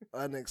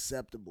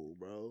unacceptable,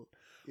 bro.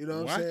 You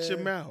know what I'm saying? Watch your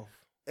mouth.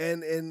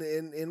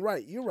 And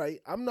right, you're right.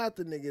 I'm not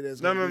the nigga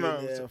that's gonna be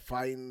in there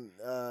fighting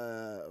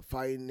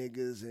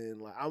niggas,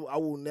 and like I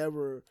will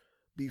never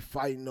be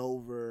fighting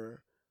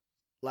over.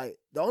 Like,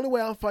 the only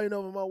way I'm fighting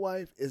over my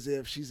wife is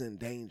if she's in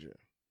danger.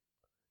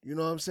 You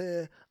know what I'm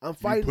saying? I'm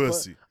fighting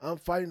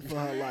for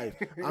her life.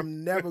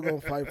 I'm never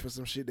gonna fight for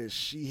some shit that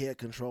she had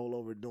control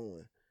over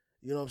doing.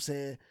 You know what I'm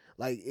saying?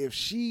 Like, if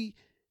she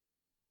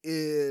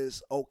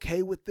is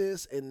okay with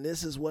this and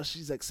this is what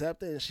she's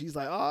accepting, and she's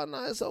like, oh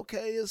no, it's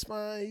okay, it's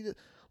fine.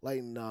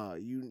 Like, nah,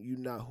 you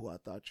not who I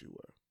thought you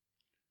were.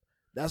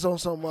 That's on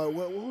some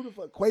who the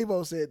fuck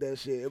Quavo said that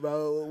shit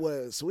about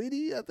what,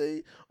 Sweetie, I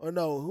think? Or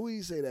no, who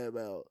he say that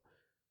about?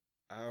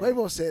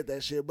 Quavo said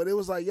that shit, but it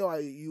was like, yo,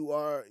 you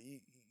aren't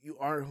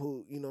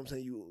who, you know what I'm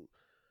saying? You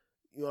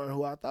aren't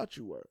who I thought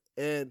you were.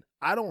 And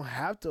I don't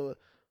have to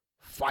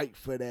fight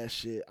for that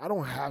shit. I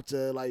don't have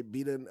to like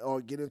beat in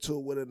or get into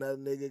it with another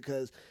nigga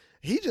because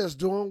he just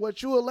doing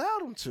what you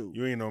allowed him to.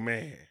 You ain't no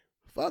man.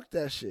 Fuck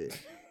that shit.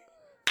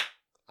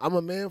 I'm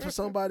a man for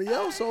somebody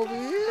else over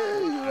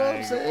here. You know what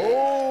I'm saying?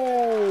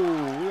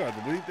 Oh, we have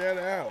to bleep that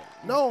out.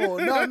 No,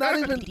 not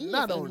even,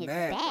 not on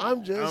that.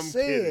 I'm just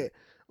saying, kidding.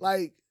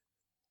 Like,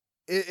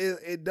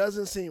 it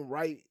doesn't seem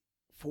right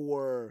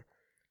for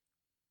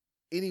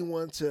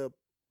anyone to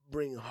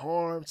bring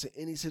harm to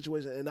any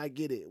situation. And I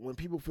get it. When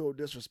people feel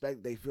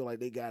disrespect, they feel like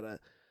they gotta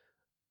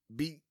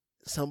beat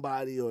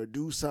somebody or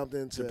do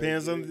something to.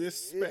 Depends on the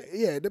disrespect.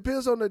 Yeah, it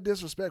depends on the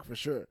disrespect for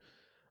sure.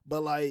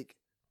 But like,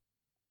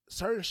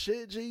 certain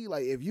shit, G,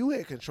 like if you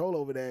had control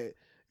over that,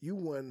 you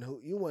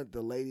weren't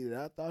the lady that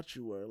I thought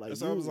you were. Like,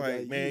 so I was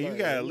like, man, you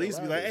gotta at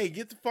least be like, hey,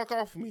 get the fuck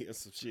off of me or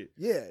some shit.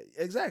 Yeah,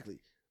 exactly.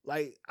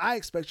 Like, I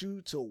expect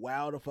you to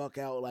wow the fuck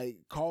out, like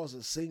cause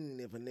a scene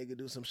if a nigga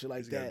do some shit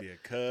like that. Gotta be a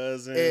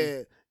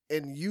cousin,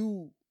 and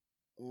you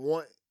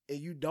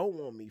don't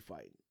want me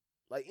fighting.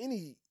 Like,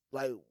 any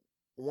like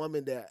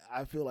woman that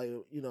I feel like,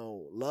 you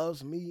know,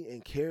 loves me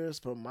and cares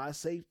for my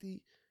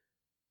safety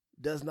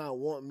does not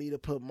want me to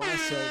put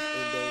myself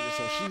in danger.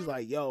 So she's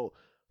like, yo,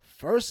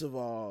 first of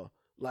all,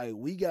 like,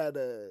 we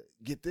gotta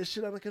get this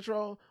shit under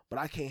control, but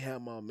I can't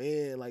have my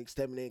man like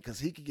stepping in because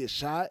he could get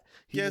shot.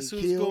 Guess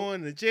who's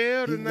going to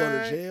jail tonight? He can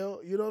go to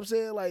jail. You know what I'm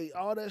saying? Like,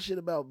 all that shit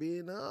about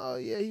being, oh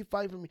yeah, he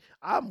fight for me.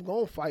 I'm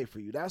gonna fight for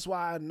you. That's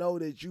why I know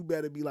that you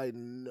better be like,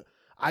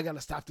 I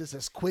gotta stop this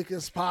as quick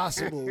as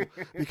possible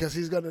because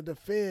he's gonna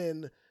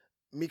defend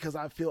me because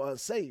I feel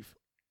unsafe.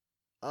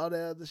 All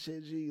that other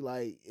shit, G,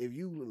 like, if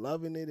you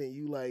loving it and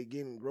you like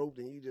getting groped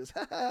and you just,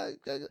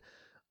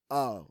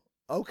 oh,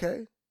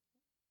 okay.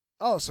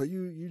 Oh, so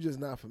you just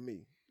not for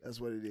me. That's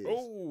what it is.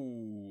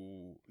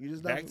 Oh, You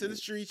just back to the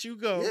streets you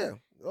go. Yeah,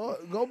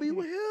 go be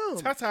with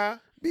him. Ta-ta.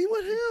 Be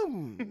with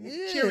him.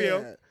 Yeah.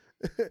 Cheerio.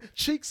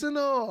 Cheeks and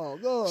all.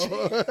 Go.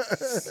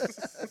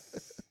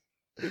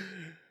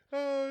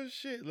 Oh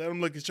shit! Let him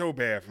look at your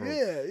bathroom.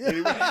 Yeah.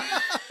 Anyway.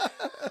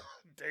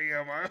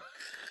 Damn,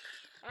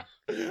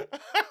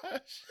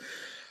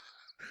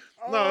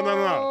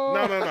 No.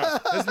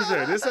 Let's be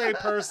clear. This ain't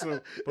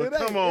personal, but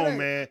come on,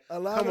 man.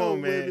 Come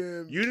on, man.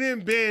 Women, You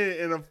didn't been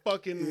in a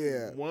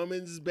fucking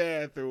woman's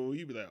bathroom.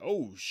 You be like,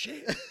 oh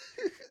shit.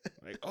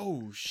 Like,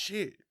 oh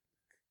shit.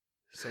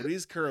 So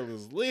these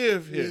curlers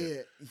live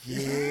here.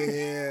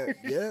 Yeah.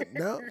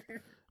 No.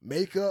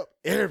 Makeup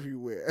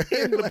everywhere.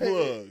 In the Like,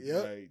 plug.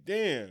 Yep. Like,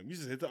 damn, you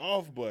just hit the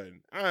off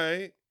button. All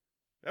right.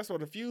 That's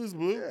what the fuse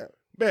blew. Yeah.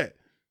 Bet.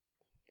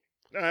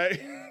 All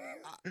right.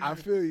 I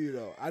feel you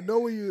though. I know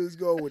where you was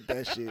going with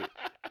that shit.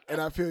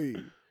 And I feel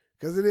you.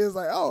 Because it is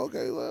like, oh,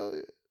 okay, well,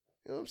 you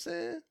know what I'm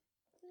saying?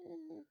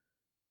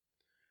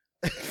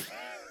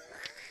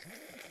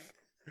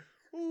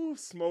 Ooh,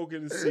 smoke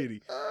in the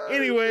city.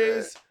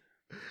 Anyways,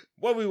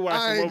 what we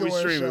watching, what we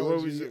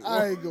streaming,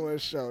 I ain't going to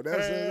show.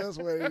 That's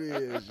what it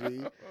is,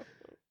 G.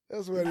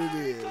 That's what it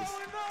is.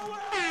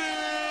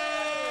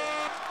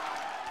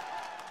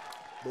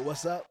 But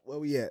what's up? Where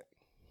we at?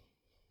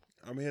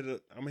 I'm hit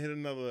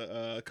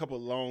another a couple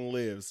of long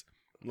lives.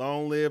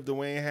 Long live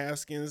Dwayne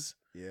Haskins.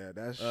 Yeah,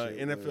 that's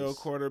NFL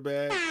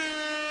quarterback.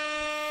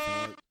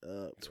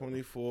 Up,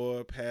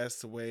 24,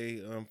 passed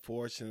away,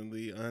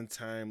 unfortunately,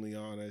 untimely,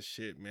 all that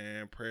shit,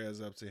 man. Prayers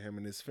up to him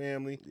and his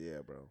family. Yeah,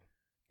 bro.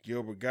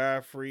 Gilbert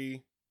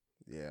Godfrey.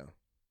 Yeah.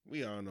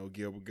 We all know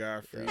Gilbert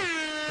Godfrey.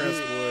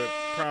 Crestwood,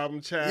 Problem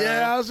Child.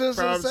 Yeah, I was just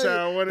Problem gonna say,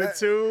 Child 1 and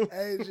 2.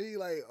 Hey, G,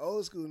 like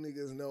old school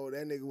niggas know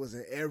that nigga was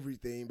in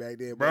everything back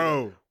then.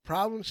 Bro.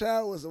 Problem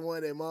Child was the one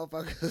that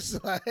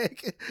motherfuckers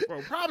like.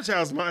 Bro, Problem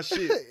Child's my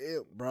shit.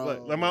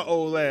 Bro. Like my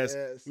old ass.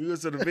 Yes. We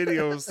went to the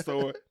video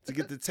store to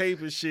get the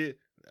tape and shit.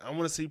 I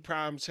want to see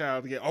Problem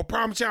Child again. Oh,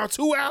 Problem Child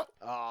 2 out?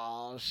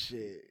 Oh,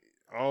 shit.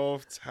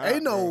 Off top.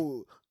 Ain't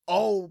no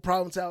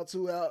Problem Child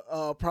 2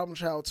 out. Problem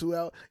Child 2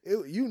 out.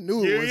 You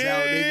knew it was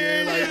out,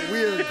 nigga. Like,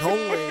 we're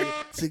going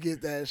to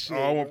get that shit.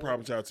 Oh, I want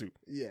Problem Child 2.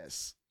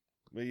 Yes.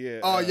 But yeah.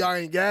 Oh, y'all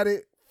ain't got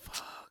it?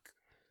 Fuck.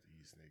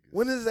 These niggas.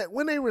 When is that?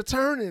 When they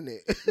returning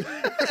it?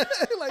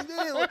 Like,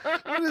 damn,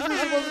 when is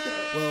this supposed to come?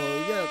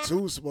 Well, we got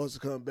 2 supposed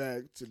to come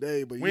back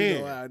today, but you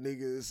know how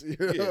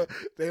niggas,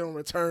 they don't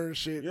return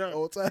shit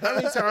all the time. How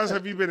many times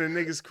have you been in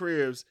niggas'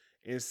 cribs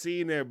and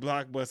seen that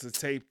Blockbuster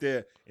tape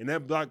there, and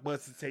that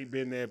Blockbuster tape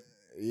been there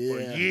for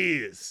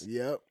years?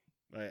 Yep.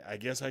 Like, I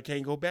guess I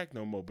can't go back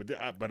no more,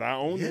 but I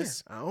own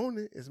this. I own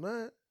it. It's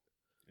mine.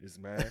 It's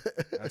mine.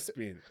 I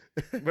spin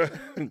it. But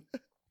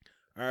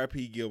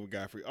R.I.P. Gilbert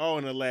Godfrey. Oh,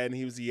 in Aladdin,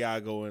 he was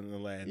Iago in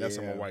Aladdin. That's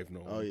how my wife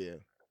knows. Oh yeah.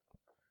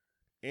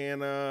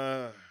 And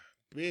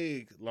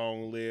big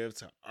long live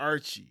to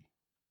Archie.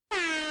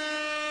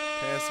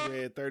 Passed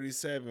away at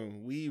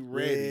 37. We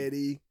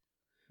ready.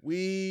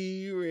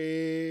 We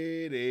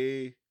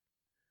ready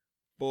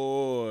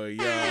for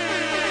y'all.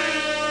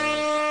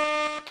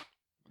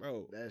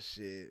 Bro. That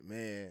shit,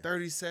 man.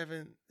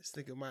 37, this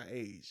nigga my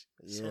age.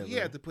 Yeah, so he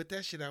bro. had to put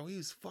that shit out. He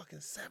was fucking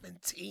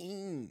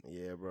 17.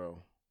 Yeah,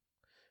 bro.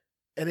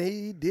 And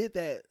he did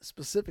that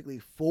specifically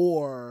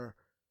for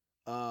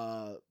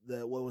the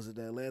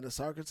Atlanta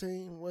soccer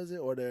team, was it?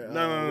 Or their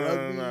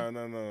rugby?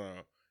 No.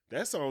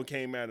 That song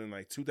came out in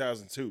like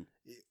 2002.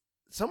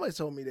 Somebody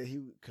told me that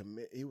he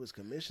was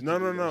commissioned.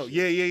 No.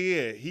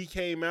 Yeah. He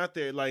came out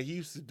there like he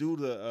used to do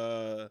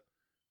the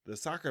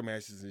soccer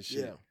matches and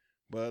shit. Yeah.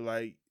 But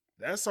like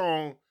that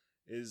song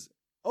is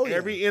yeah.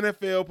 every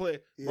NFL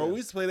player. Yeah. Bro, we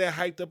used to play that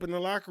hyped up in the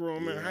locker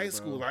room in high bro.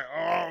 school. Like,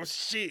 oh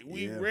shit,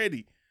 we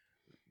ready.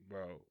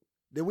 Bro.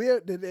 Did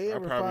they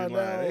ever find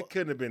out? It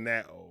couldn't have been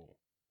that old.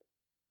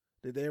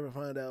 Did they ever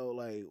find out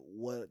like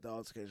what the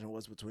altercation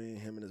was between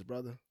him and his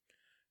brother?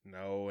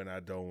 No, and I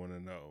don't want to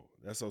know.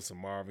 That's on some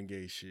Marvin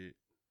Gaye shit.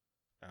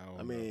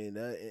 I mean,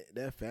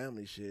 that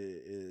family shit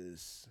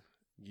is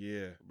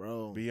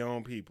bro.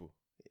 Beyond people.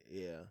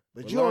 Yeah,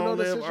 but you don't know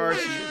the situation.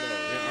 Archie,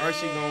 and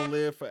Archie gonna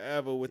live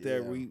forever with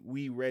that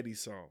 "We Ready"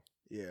 song.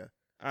 Yeah.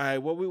 All right,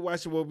 what we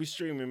watching, what we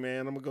streaming,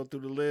 man. I'm gonna go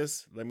through the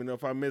list. Let me know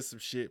if I missed some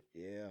shit.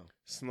 Yeah.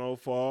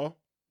 Snowfall.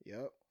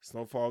 Yep.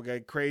 Snowfall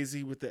got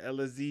crazy with the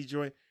LSD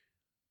joint.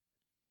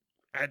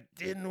 I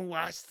didn't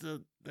watch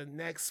the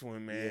next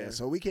one, man. Yeah,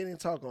 so we can't even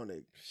talk on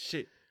it.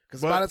 Shit.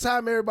 Because by the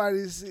time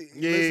everybody's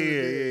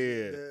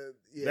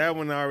that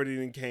one already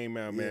done came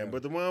out, man. Yeah.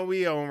 But the one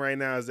we on right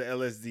now is the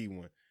LSD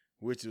one,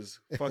 which is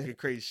fucking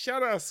crazy.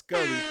 Shout out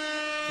Scully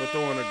for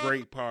throwing a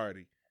great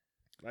party.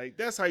 Like,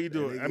 that's how you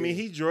do it. I mean,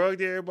 he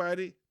drugged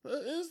everybody.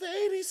 It was the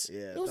 80s.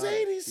 Yeah, it was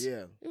 80s.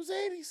 Yeah. It was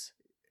 80s.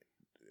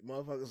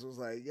 Motherfuckers was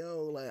like,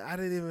 yo, like, I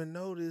didn't even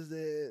notice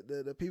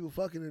that the people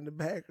fucking in the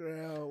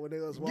background when they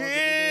was walking.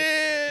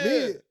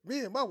 Yeah. Me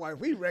and my wife,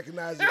 we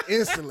recognized it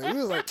instantly. We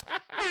was like,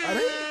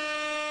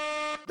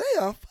 they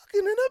are fucking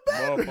in the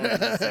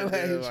Motherfuckers sitting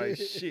there like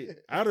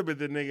shit. I'd have been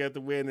the nigga at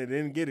the wedding that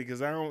didn't get it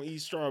because I don't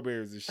eat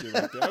strawberries and shit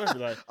like that. I'd be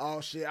like,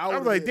 oh shit! I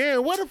was like,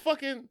 damn, what a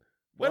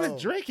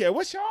drink at?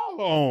 What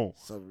y'all on?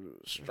 Some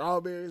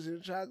strawberries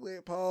and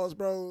chocolate paws,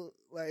 bro.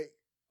 Like,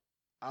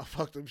 I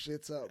fucked them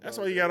shits up. Bro. That's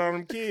why you got all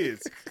them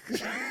kids.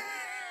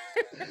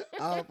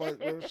 I fucked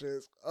them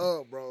shits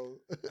up, bro.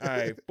 All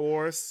right,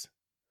 Force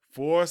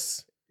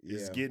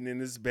is getting in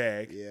this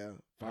bag. Yeah.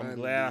 I'm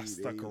glad I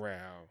stuck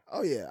around.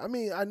 Oh yeah, I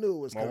mean, I knew it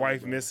was my coming,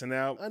 wife bro. missing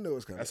out. I knew it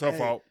was coming. That's her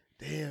fault.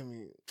 Damn,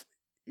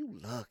 you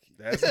lucky.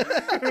 That's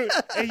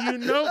and you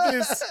know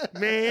this,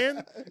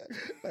 man.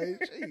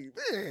 Like, gee,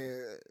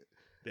 man.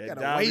 That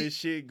Dolly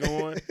shit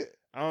going.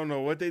 I don't know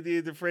what they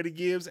did to Freddie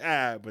Gibbs'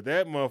 eye, but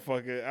that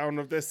motherfucker, I don't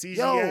know if that's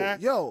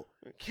CGI. Yo,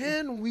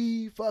 can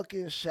we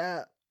fucking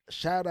shout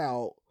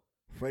out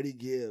Freddie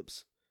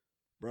Gibbs,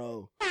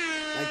 bro?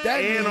 Like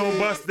that and nigga, on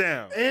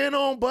BustDown. And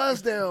on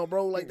BustDown,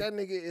 bro. Like that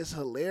nigga is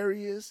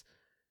hilarious.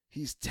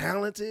 He's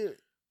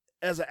talented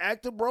as an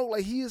actor, bro.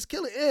 Like he is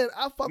killing. And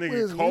I fuck with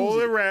his cold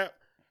music. and rap.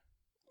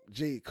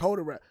 Cold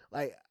and rap.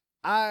 Like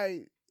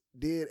I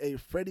did a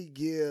Freddie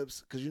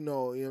Gibbs, because you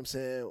know what I'm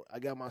saying? I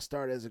got my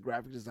start as a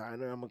graphic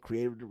designer. I'm a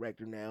creative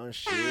director now and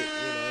shit. You know what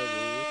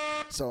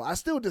I mean? So I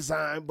still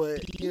design,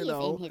 but you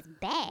know, in his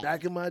bag.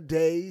 back in my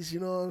days, you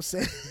know what I'm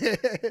saying?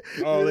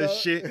 All this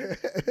shit.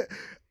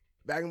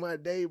 Back in my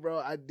day, bro,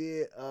 I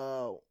did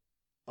a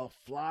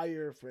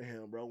flyer for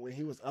him, bro, when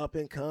he was up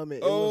and coming.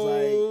 It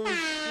was like,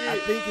 shit. I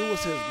think it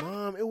was his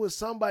mom. It was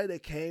somebody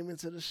that came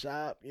into the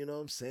shop, you know what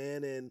I'm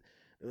saying? And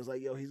it was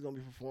like, yo, he's going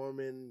to be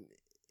performing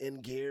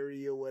in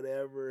Gary or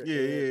whatever.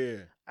 Yeah.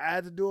 I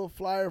had to do a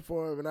flyer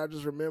for him, and I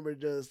just remember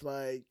just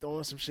like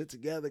throwing some shit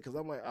together because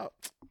I'm like, oh,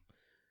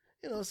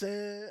 you know what I'm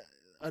saying?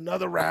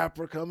 Another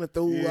rapper coming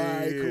through. Yeah.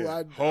 All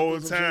right, cool.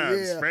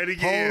 Freddie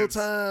Gibbs.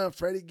 Whole time,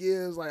 Freddie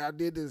Gibbs. Like, I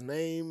did his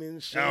name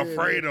and shit.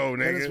 Alfredo,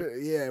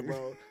 nigga. Yeah,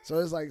 bro. So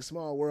it's like a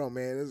small world,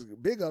 man. It's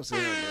big ups to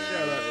him,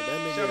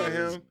 man. Shout out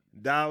him.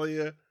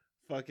 Dahlia,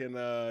 fucking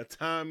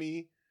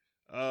Tommy,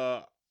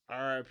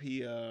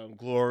 R.I.P.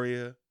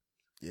 Gloria.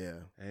 Yeah.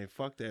 And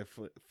fuck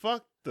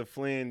the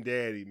Flynn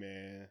daddy,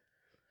 man.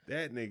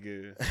 That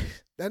nigga.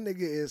 That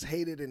nigga is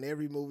hated in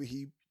every movie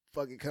he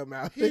fucking come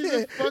out. He's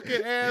a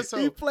fucking asshole.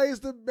 He plays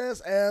the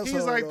best asshole.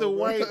 He's like the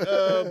white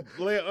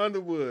Blair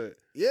Underwood.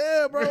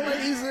 Yeah, bro.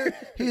 Like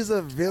he's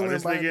a villain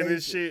by nature.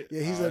 This shit?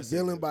 Yeah, he's a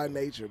villain by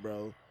nature,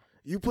 bro.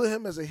 You put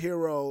him as a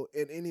hero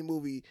in any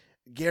movie,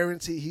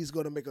 guarantee he's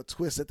gonna make a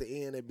twist at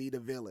the end and be the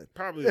villain.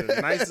 Probably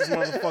the nicest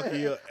motherfucker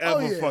you'll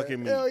ever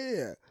fucking meet. Hell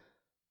yeah.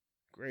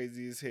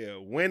 Crazy as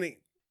hell. Winning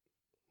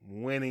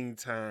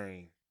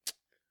time.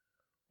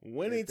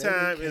 Winning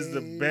time is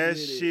the best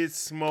shit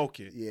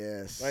smoking.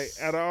 Yes. Like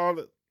out of all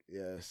the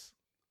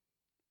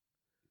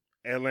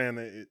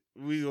Atlanta,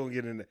 we gonna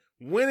get in there.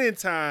 Winning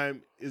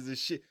time is the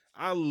shit.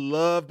 I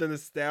love the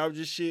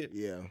nostalgia shit.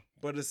 Yeah.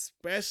 But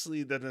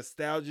especially the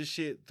nostalgia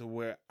shit to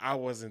where I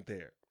wasn't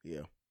there.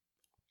 Yeah.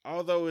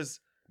 Although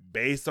it's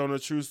based on a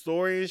true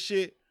story and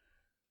shit,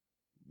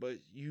 but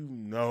you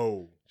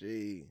know.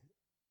 Gee.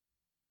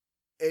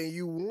 And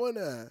you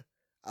wanna,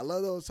 I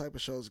love those type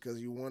of shows because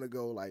you wanna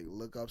go like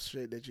look up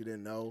shit that you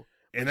didn't know.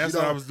 And that's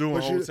what I was doing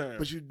the whole time.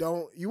 But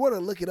you wanna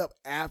look it up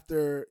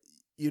after,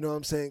 you know what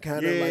I'm saying,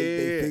 kind of like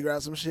they figure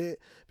out some shit.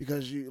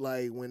 Because you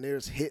like when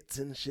there's hits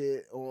and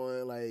shit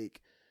on like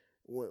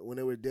when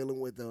they were dealing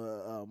with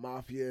the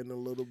mafia in a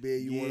little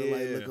bit, you want to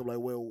like look up like,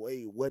 well,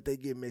 wait, what they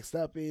get mixed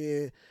up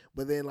in.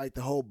 But then like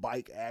the whole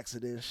bike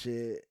accident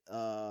shit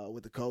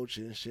with the coach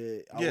and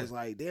shit, I was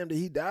like, damn, did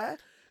he die?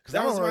 Because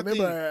I don't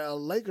remember a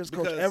Lakers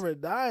coach ever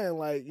dying.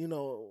 Like, you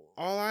know,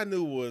 all I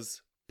knew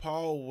was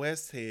Paul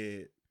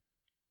Westhead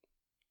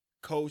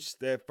coached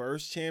that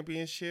first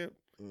championship,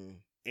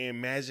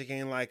 and Magic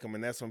ain't like him,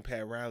 and that's when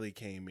Pat Riley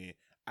came in.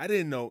 I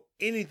didn't know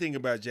anything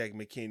about Jack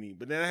McKinney,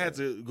 but then I had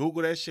to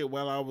Google that shit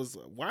while I was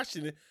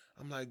watching it.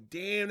 I'm like,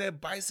 damn, that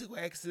bicycle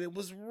accident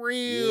was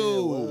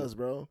real. Yeah, it was,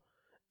 bro.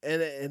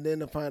 And then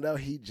to find out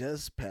he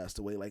just passed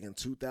away like in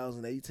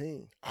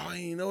 2018. Oh, I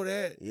didn't know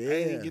that. Yeah. I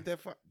didn't get that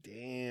far.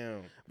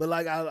 Damn. But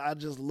like I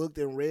just looked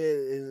and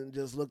read and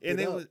just looked and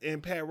it up.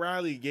 And Pat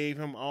Riley gave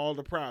him all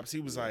the props. He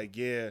was like,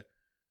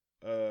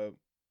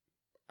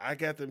 I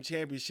got them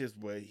championships,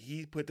 but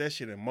he put that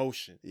shit in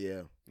motion.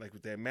 Yeah. Like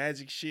with that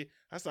Magic shit.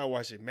 I started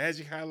watching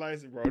Magic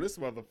highlights, bro. This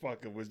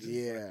motherfucker was just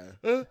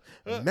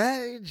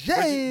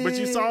Magic. But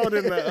you saw it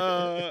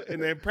in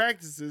the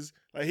practices.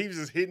 Like he was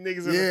just hitting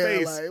niggas in the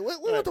face.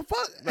 Like, what the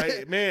fuck?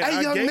 Like, man,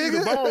 hey, I gave nigga. you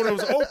the ball and it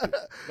was open.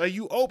 Like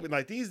you open.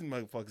 Like these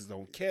motherfuckers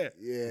don't care.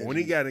 Yeah. When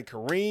he got in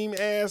Kareem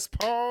ass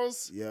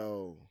paws.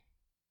 Yo.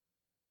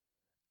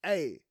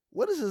 Hey,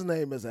 what is his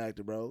name as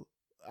actor, bro?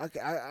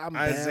 I'm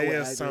Isaiah bad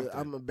with something.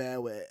 actors. I'm a bad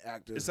with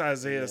actors. It's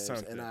Isaiah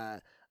something.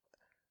 And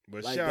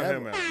but like shout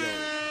him out. Yo,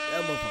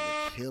 that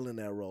motherfucker killing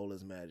that role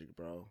as Magic,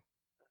 bro.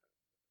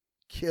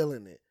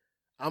 Killing it.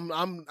 I'm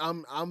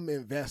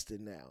invested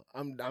now.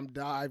 I'm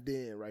dived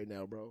in right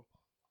now, bro.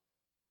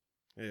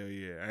 Hell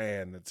yeah. I ain't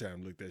had no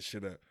time to look that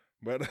shit up.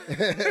 But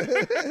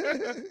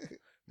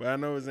but I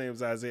know his name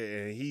is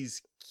Isaiah and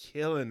he's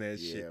killing that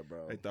shit. Yeah,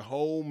 bro. Like the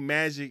whole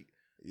magic,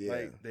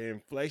 like the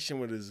inflection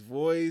with his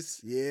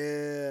voice.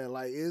 Yeah,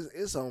 like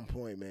it's on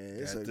point, man.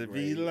 It's Got a to great,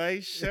 be like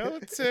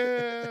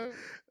Showtime.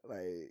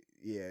 like,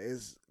 yeah,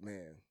 it's,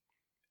 man.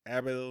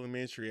 Abbott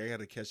Elementary, I got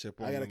to catch up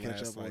on. I gotta the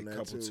catch last, up on that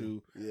couple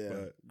too. Yeah,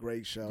 but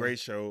great show. Great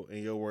show.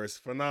 In your words,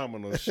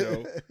 phenomenal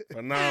show.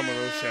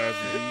 Phenomenal. Shout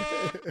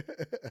out to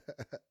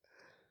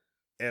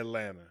you.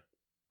 Atlanta.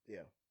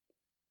 Yeah.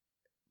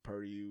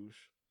 Per use.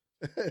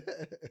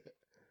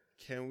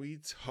 Can we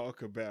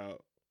talk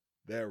about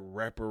that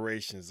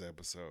reparations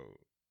episode?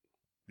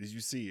 Did you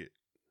see it?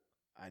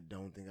 I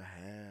don't think I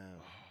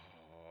have.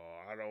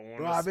 Oh, I don't want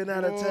to. Bro, I've been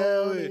out of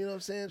town. You know what I'm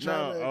saying?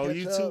 Trying to catch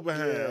you up. too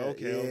behind. Yeah,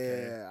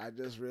 Okay. Yeah, I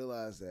just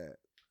realized that.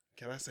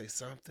 Can I say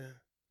something?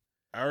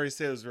 I already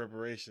said it was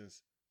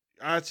reparations.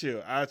 I'll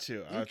chill.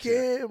 You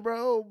can,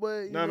 bro,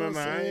 but you know what I'm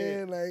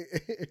saying? Like,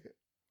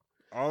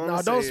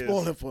 don't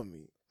spoil it for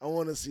me. I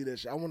want to see that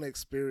shit. I want to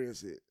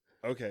experience it.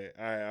 Okay,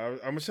 all right.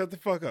 I'm gonna shut the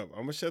fuck up.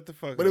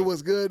 But it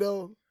was good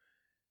though.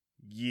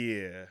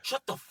 Yeah.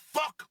 Shut the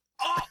fuck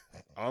up.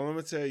 All I'm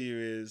gonna tell you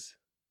is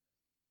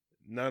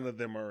none of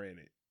them are in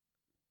it.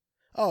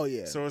 Oh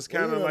yeah. So it's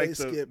kind of like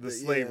the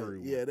slavery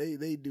one. Yeah,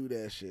 they do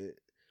that shit.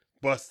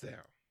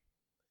 BustDown.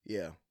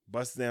 Yeah.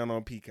 BustDown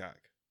on Peacock.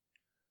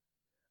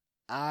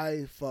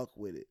 I fuck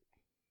with it.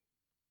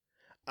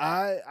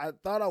 I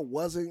thought I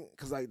wasn't,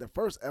 because like the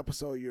first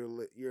episode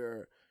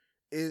you're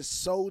is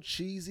so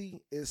cheesy.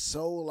 It's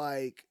so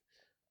like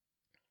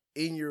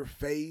in your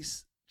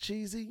face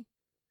cheesy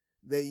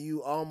that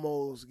you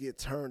almost get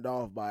turned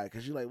off by it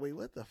because you're like, wait,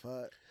 what the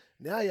fuck?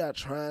 Now y'all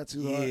trying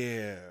too hard.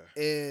 Yeah.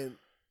 And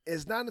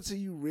it's not until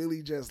you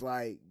really just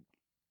like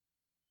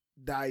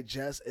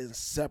digest and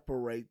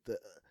separate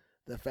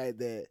the fact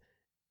that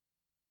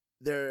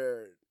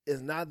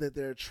it's not that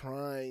they're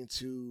trying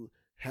to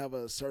have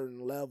a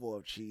certain level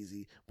of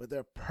cheesy, but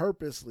they're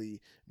purposely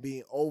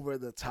being over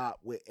the top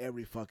with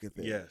every fucking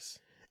thing. Yes.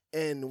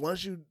 And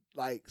once you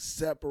like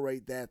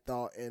separate that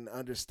thought and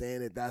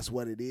understand that that's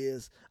what it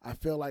is, I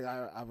feel like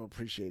I've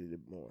appreciated it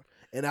more.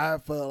 And I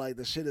felt like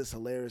the shit is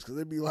hilarious because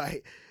it'd be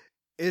like,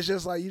 it's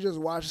just like you just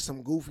watching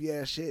some goofy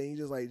ass shit and you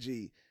just like,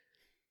 gee,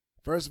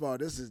 first of all,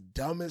 this is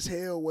dumb as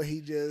hell what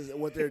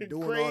they're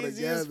doing all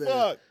Crazy as together.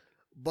 fuck.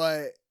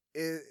 But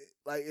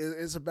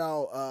it's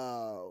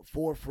about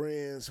 4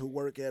 friends who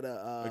work at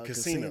a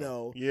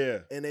casino. Yeah.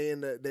 And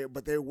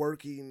they're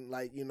working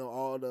like, you know,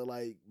 all the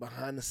like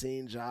behind the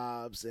scene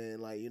jobs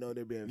and like, you know,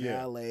 they're being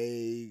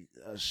valet,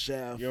 a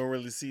chef. You don't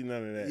really see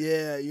none of that.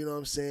 Yeah, you know what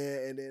I'm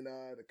saying? And then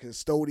the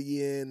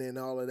custodian and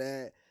all of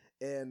that.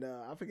 And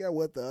I forgot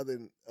what the other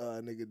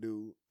nigga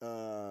do,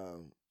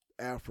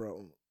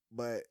 Afro.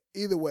 But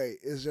either way,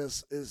 it's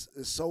just it's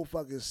so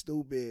fucking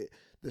stupid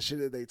the shit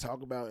that they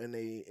talk about and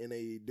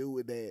they do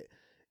with that.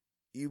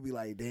 You be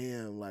like,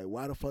 damn, like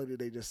why the fuck did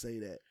they just say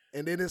that?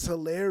 And then it's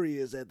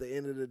hilarious at the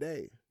end of the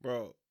day.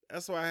 Bro,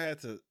 that's why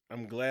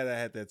I'm glad I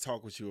had that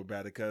talk with you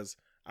about it, because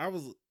I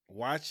was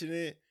watching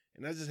it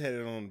and I just had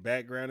it on the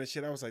background and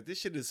shit. I was like, this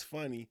shit is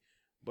funny,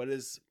 but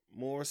it's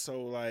more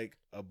so like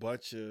a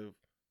bunch of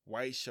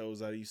white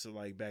shows I used to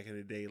like back in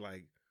the day,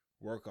 like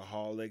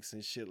Workaholics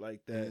and shit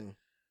like that.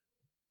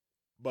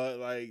 But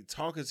like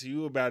talking to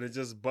you about it,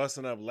 just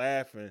busting up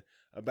laughing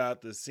about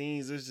the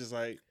scenes, it's just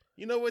like,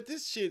 you know what?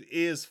 This shit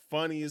is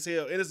funny as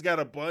hell. And it's got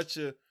a bunch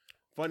of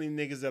funny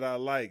niggas that I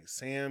like.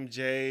 Sam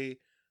J,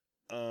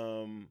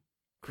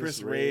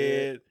 Chris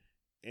Red,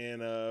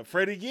 and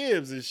Freddie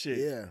Gibbs and shit.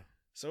 Yeah.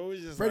 So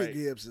it's just Freddie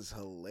Gibbs is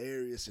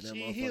hilarious in that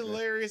motherfucker. He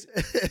hilarious.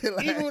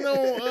 Like, even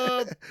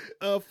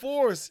on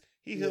Force,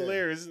 he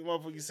hilarious. This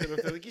motherfucker said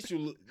up there, get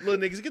you little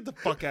niggas, get the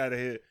fuck out of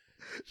here.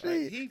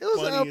 It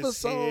was an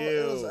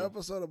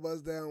episode of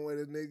BustDown where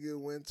the nigga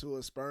went to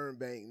a sperm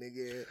bank,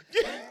 nigga,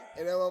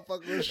 and that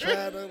motherfucker was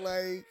trying to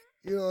like,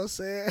 you know what I'm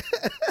saying?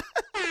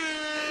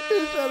 He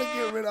was trying to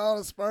get rid of all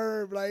the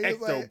sperm, like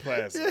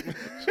ectoplasm,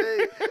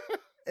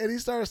 and he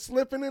started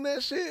slipping in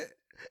that shit,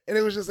 and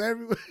it was just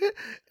everywhere.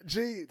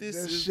 Gee,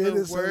 this shit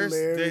is worst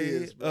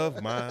hilarious, day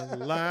of my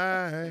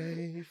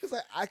life. It's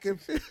like I can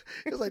feel.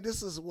 It's like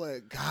this is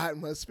what God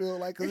must feel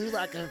like, because he's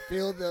like, I can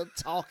feel them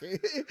talking.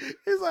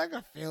 He's like,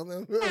 I feel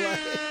them. Like,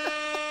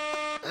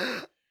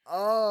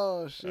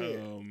 oh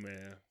shit! Oh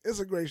man, it's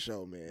a great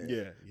show, man.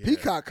 Yeah.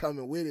 Peacock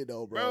coming with it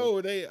though, bro.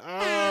 Bro, they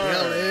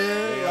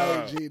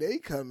are. Gee, they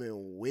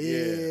coming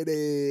with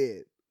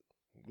it.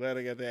 Glad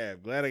I got the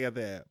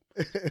app.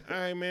 All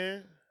right,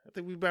 man. I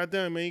think we about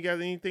done, man. You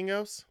got anything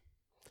else?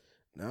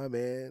 Nah,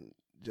 man.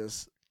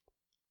 Just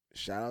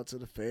shout out to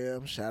the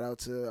fam. Shout out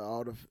to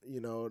all the, you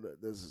know,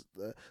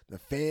 the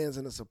fans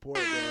and the support,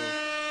 bro.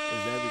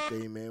 Is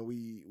everything, man.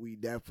 We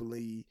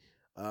definitely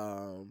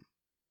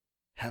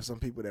have some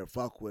people that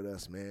fuck with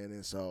us, man.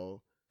 And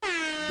so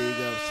big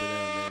ups to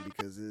them, man,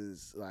 because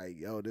it's like,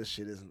 yo, this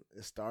shit is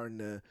starting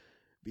to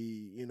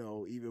be, you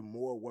know, even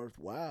more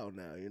worthwhile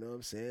now. You know what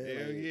I'm saying?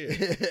 Hell like,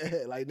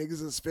 yeah. Like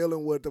niggas is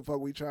feeling what the fuck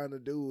we trying to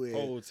do. And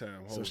whole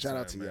time. So shout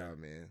out to y'all,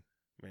 man.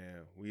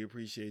 Man, we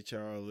appreciate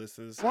y'all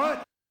listeners.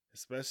 What?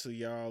 Especially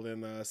y'all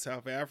in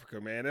South Africa,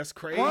 man. That's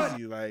crazy.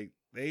 What? Like,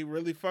 they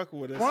really fucking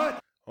with us.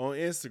 What? On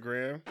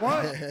Instagram.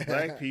 What?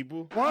 Black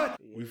people. What?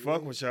 We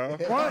fuck with y'all.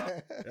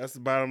 What? That's the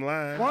bottom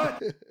line. What?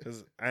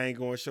 Because I ain't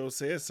going to show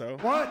said so.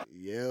 What?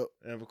 Yep.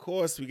 And of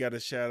course, we got to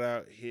shout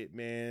out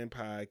Hitman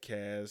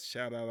Podcast.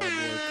 Shout out our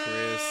boy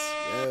Chris.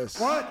 Yes.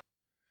 What?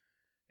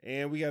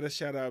 And we got to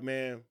shout out,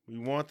 man. We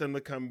want them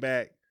to come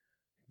back.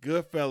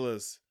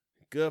 Goodfellas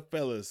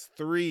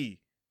 3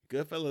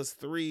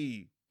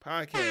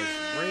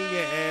 podcast. Bring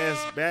your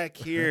ass back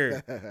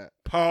here.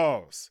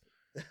 Pause.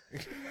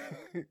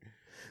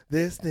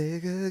 This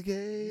nigga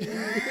gay.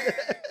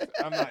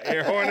 I'm not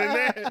air horning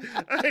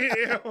that. I ain't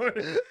air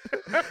horning.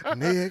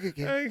 Nigga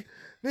gay.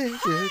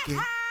 Nigga gay.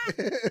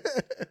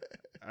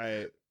 All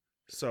right.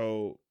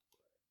 So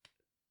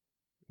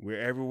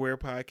we're everywhere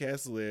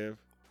podcasts live.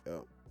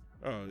 Yep.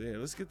 Oh, yeah.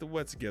 Let's get the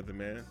what together,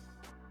 man.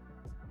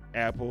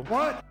 Apple.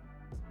 What?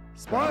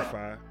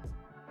 Spotify.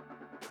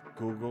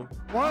 Google.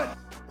 What?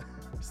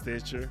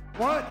 Stitcher.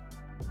 What?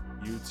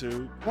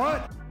 YouTube.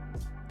 What?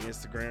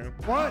 Instagram.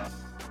 What?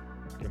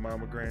 Your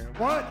mamagram.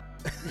 What?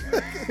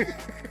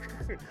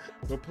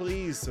 But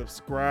please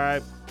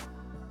subscribe.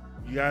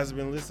 You guys have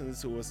been listening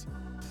to us.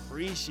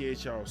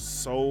 Appreciate y'all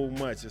so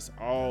much. It's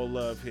all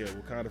love here.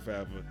 Wakanda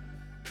forever.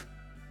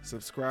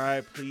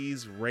 Subscribe,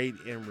 please rate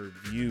and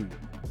review,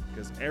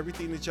 because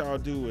everything that y'all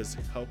do is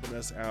helping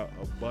us out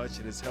a bunch,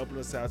 and it's helping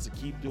us out to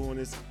keep doing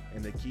this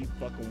and to keep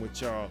fucking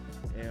with y'all,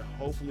 and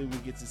hopefully we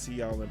get to see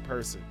y'all in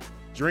person.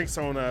 Drinks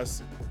on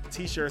us,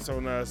 t-shirts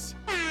on us.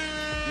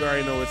 You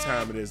already know what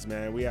time it is,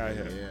 man. We out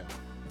here.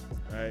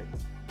 Yeah. All right,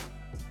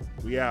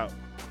 we out.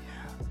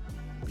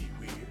 Be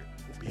weird.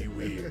 Be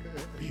weird.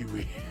 Be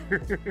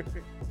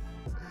weird.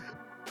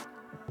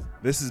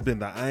 This has been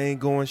the I Ain't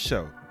Going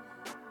Show.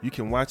 You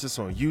can watch us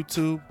on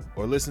YouTube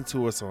or listen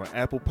to us on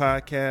Apple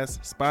Podcasts,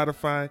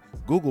 Spotify,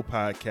 Google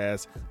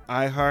Podcasts,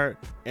 iHeart,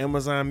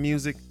 Amazon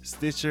Music,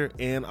 Stitcher,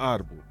 and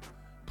Audible.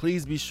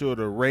 Please be sure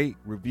to rate,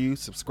 review,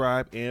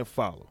 subscribe, and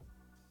follow.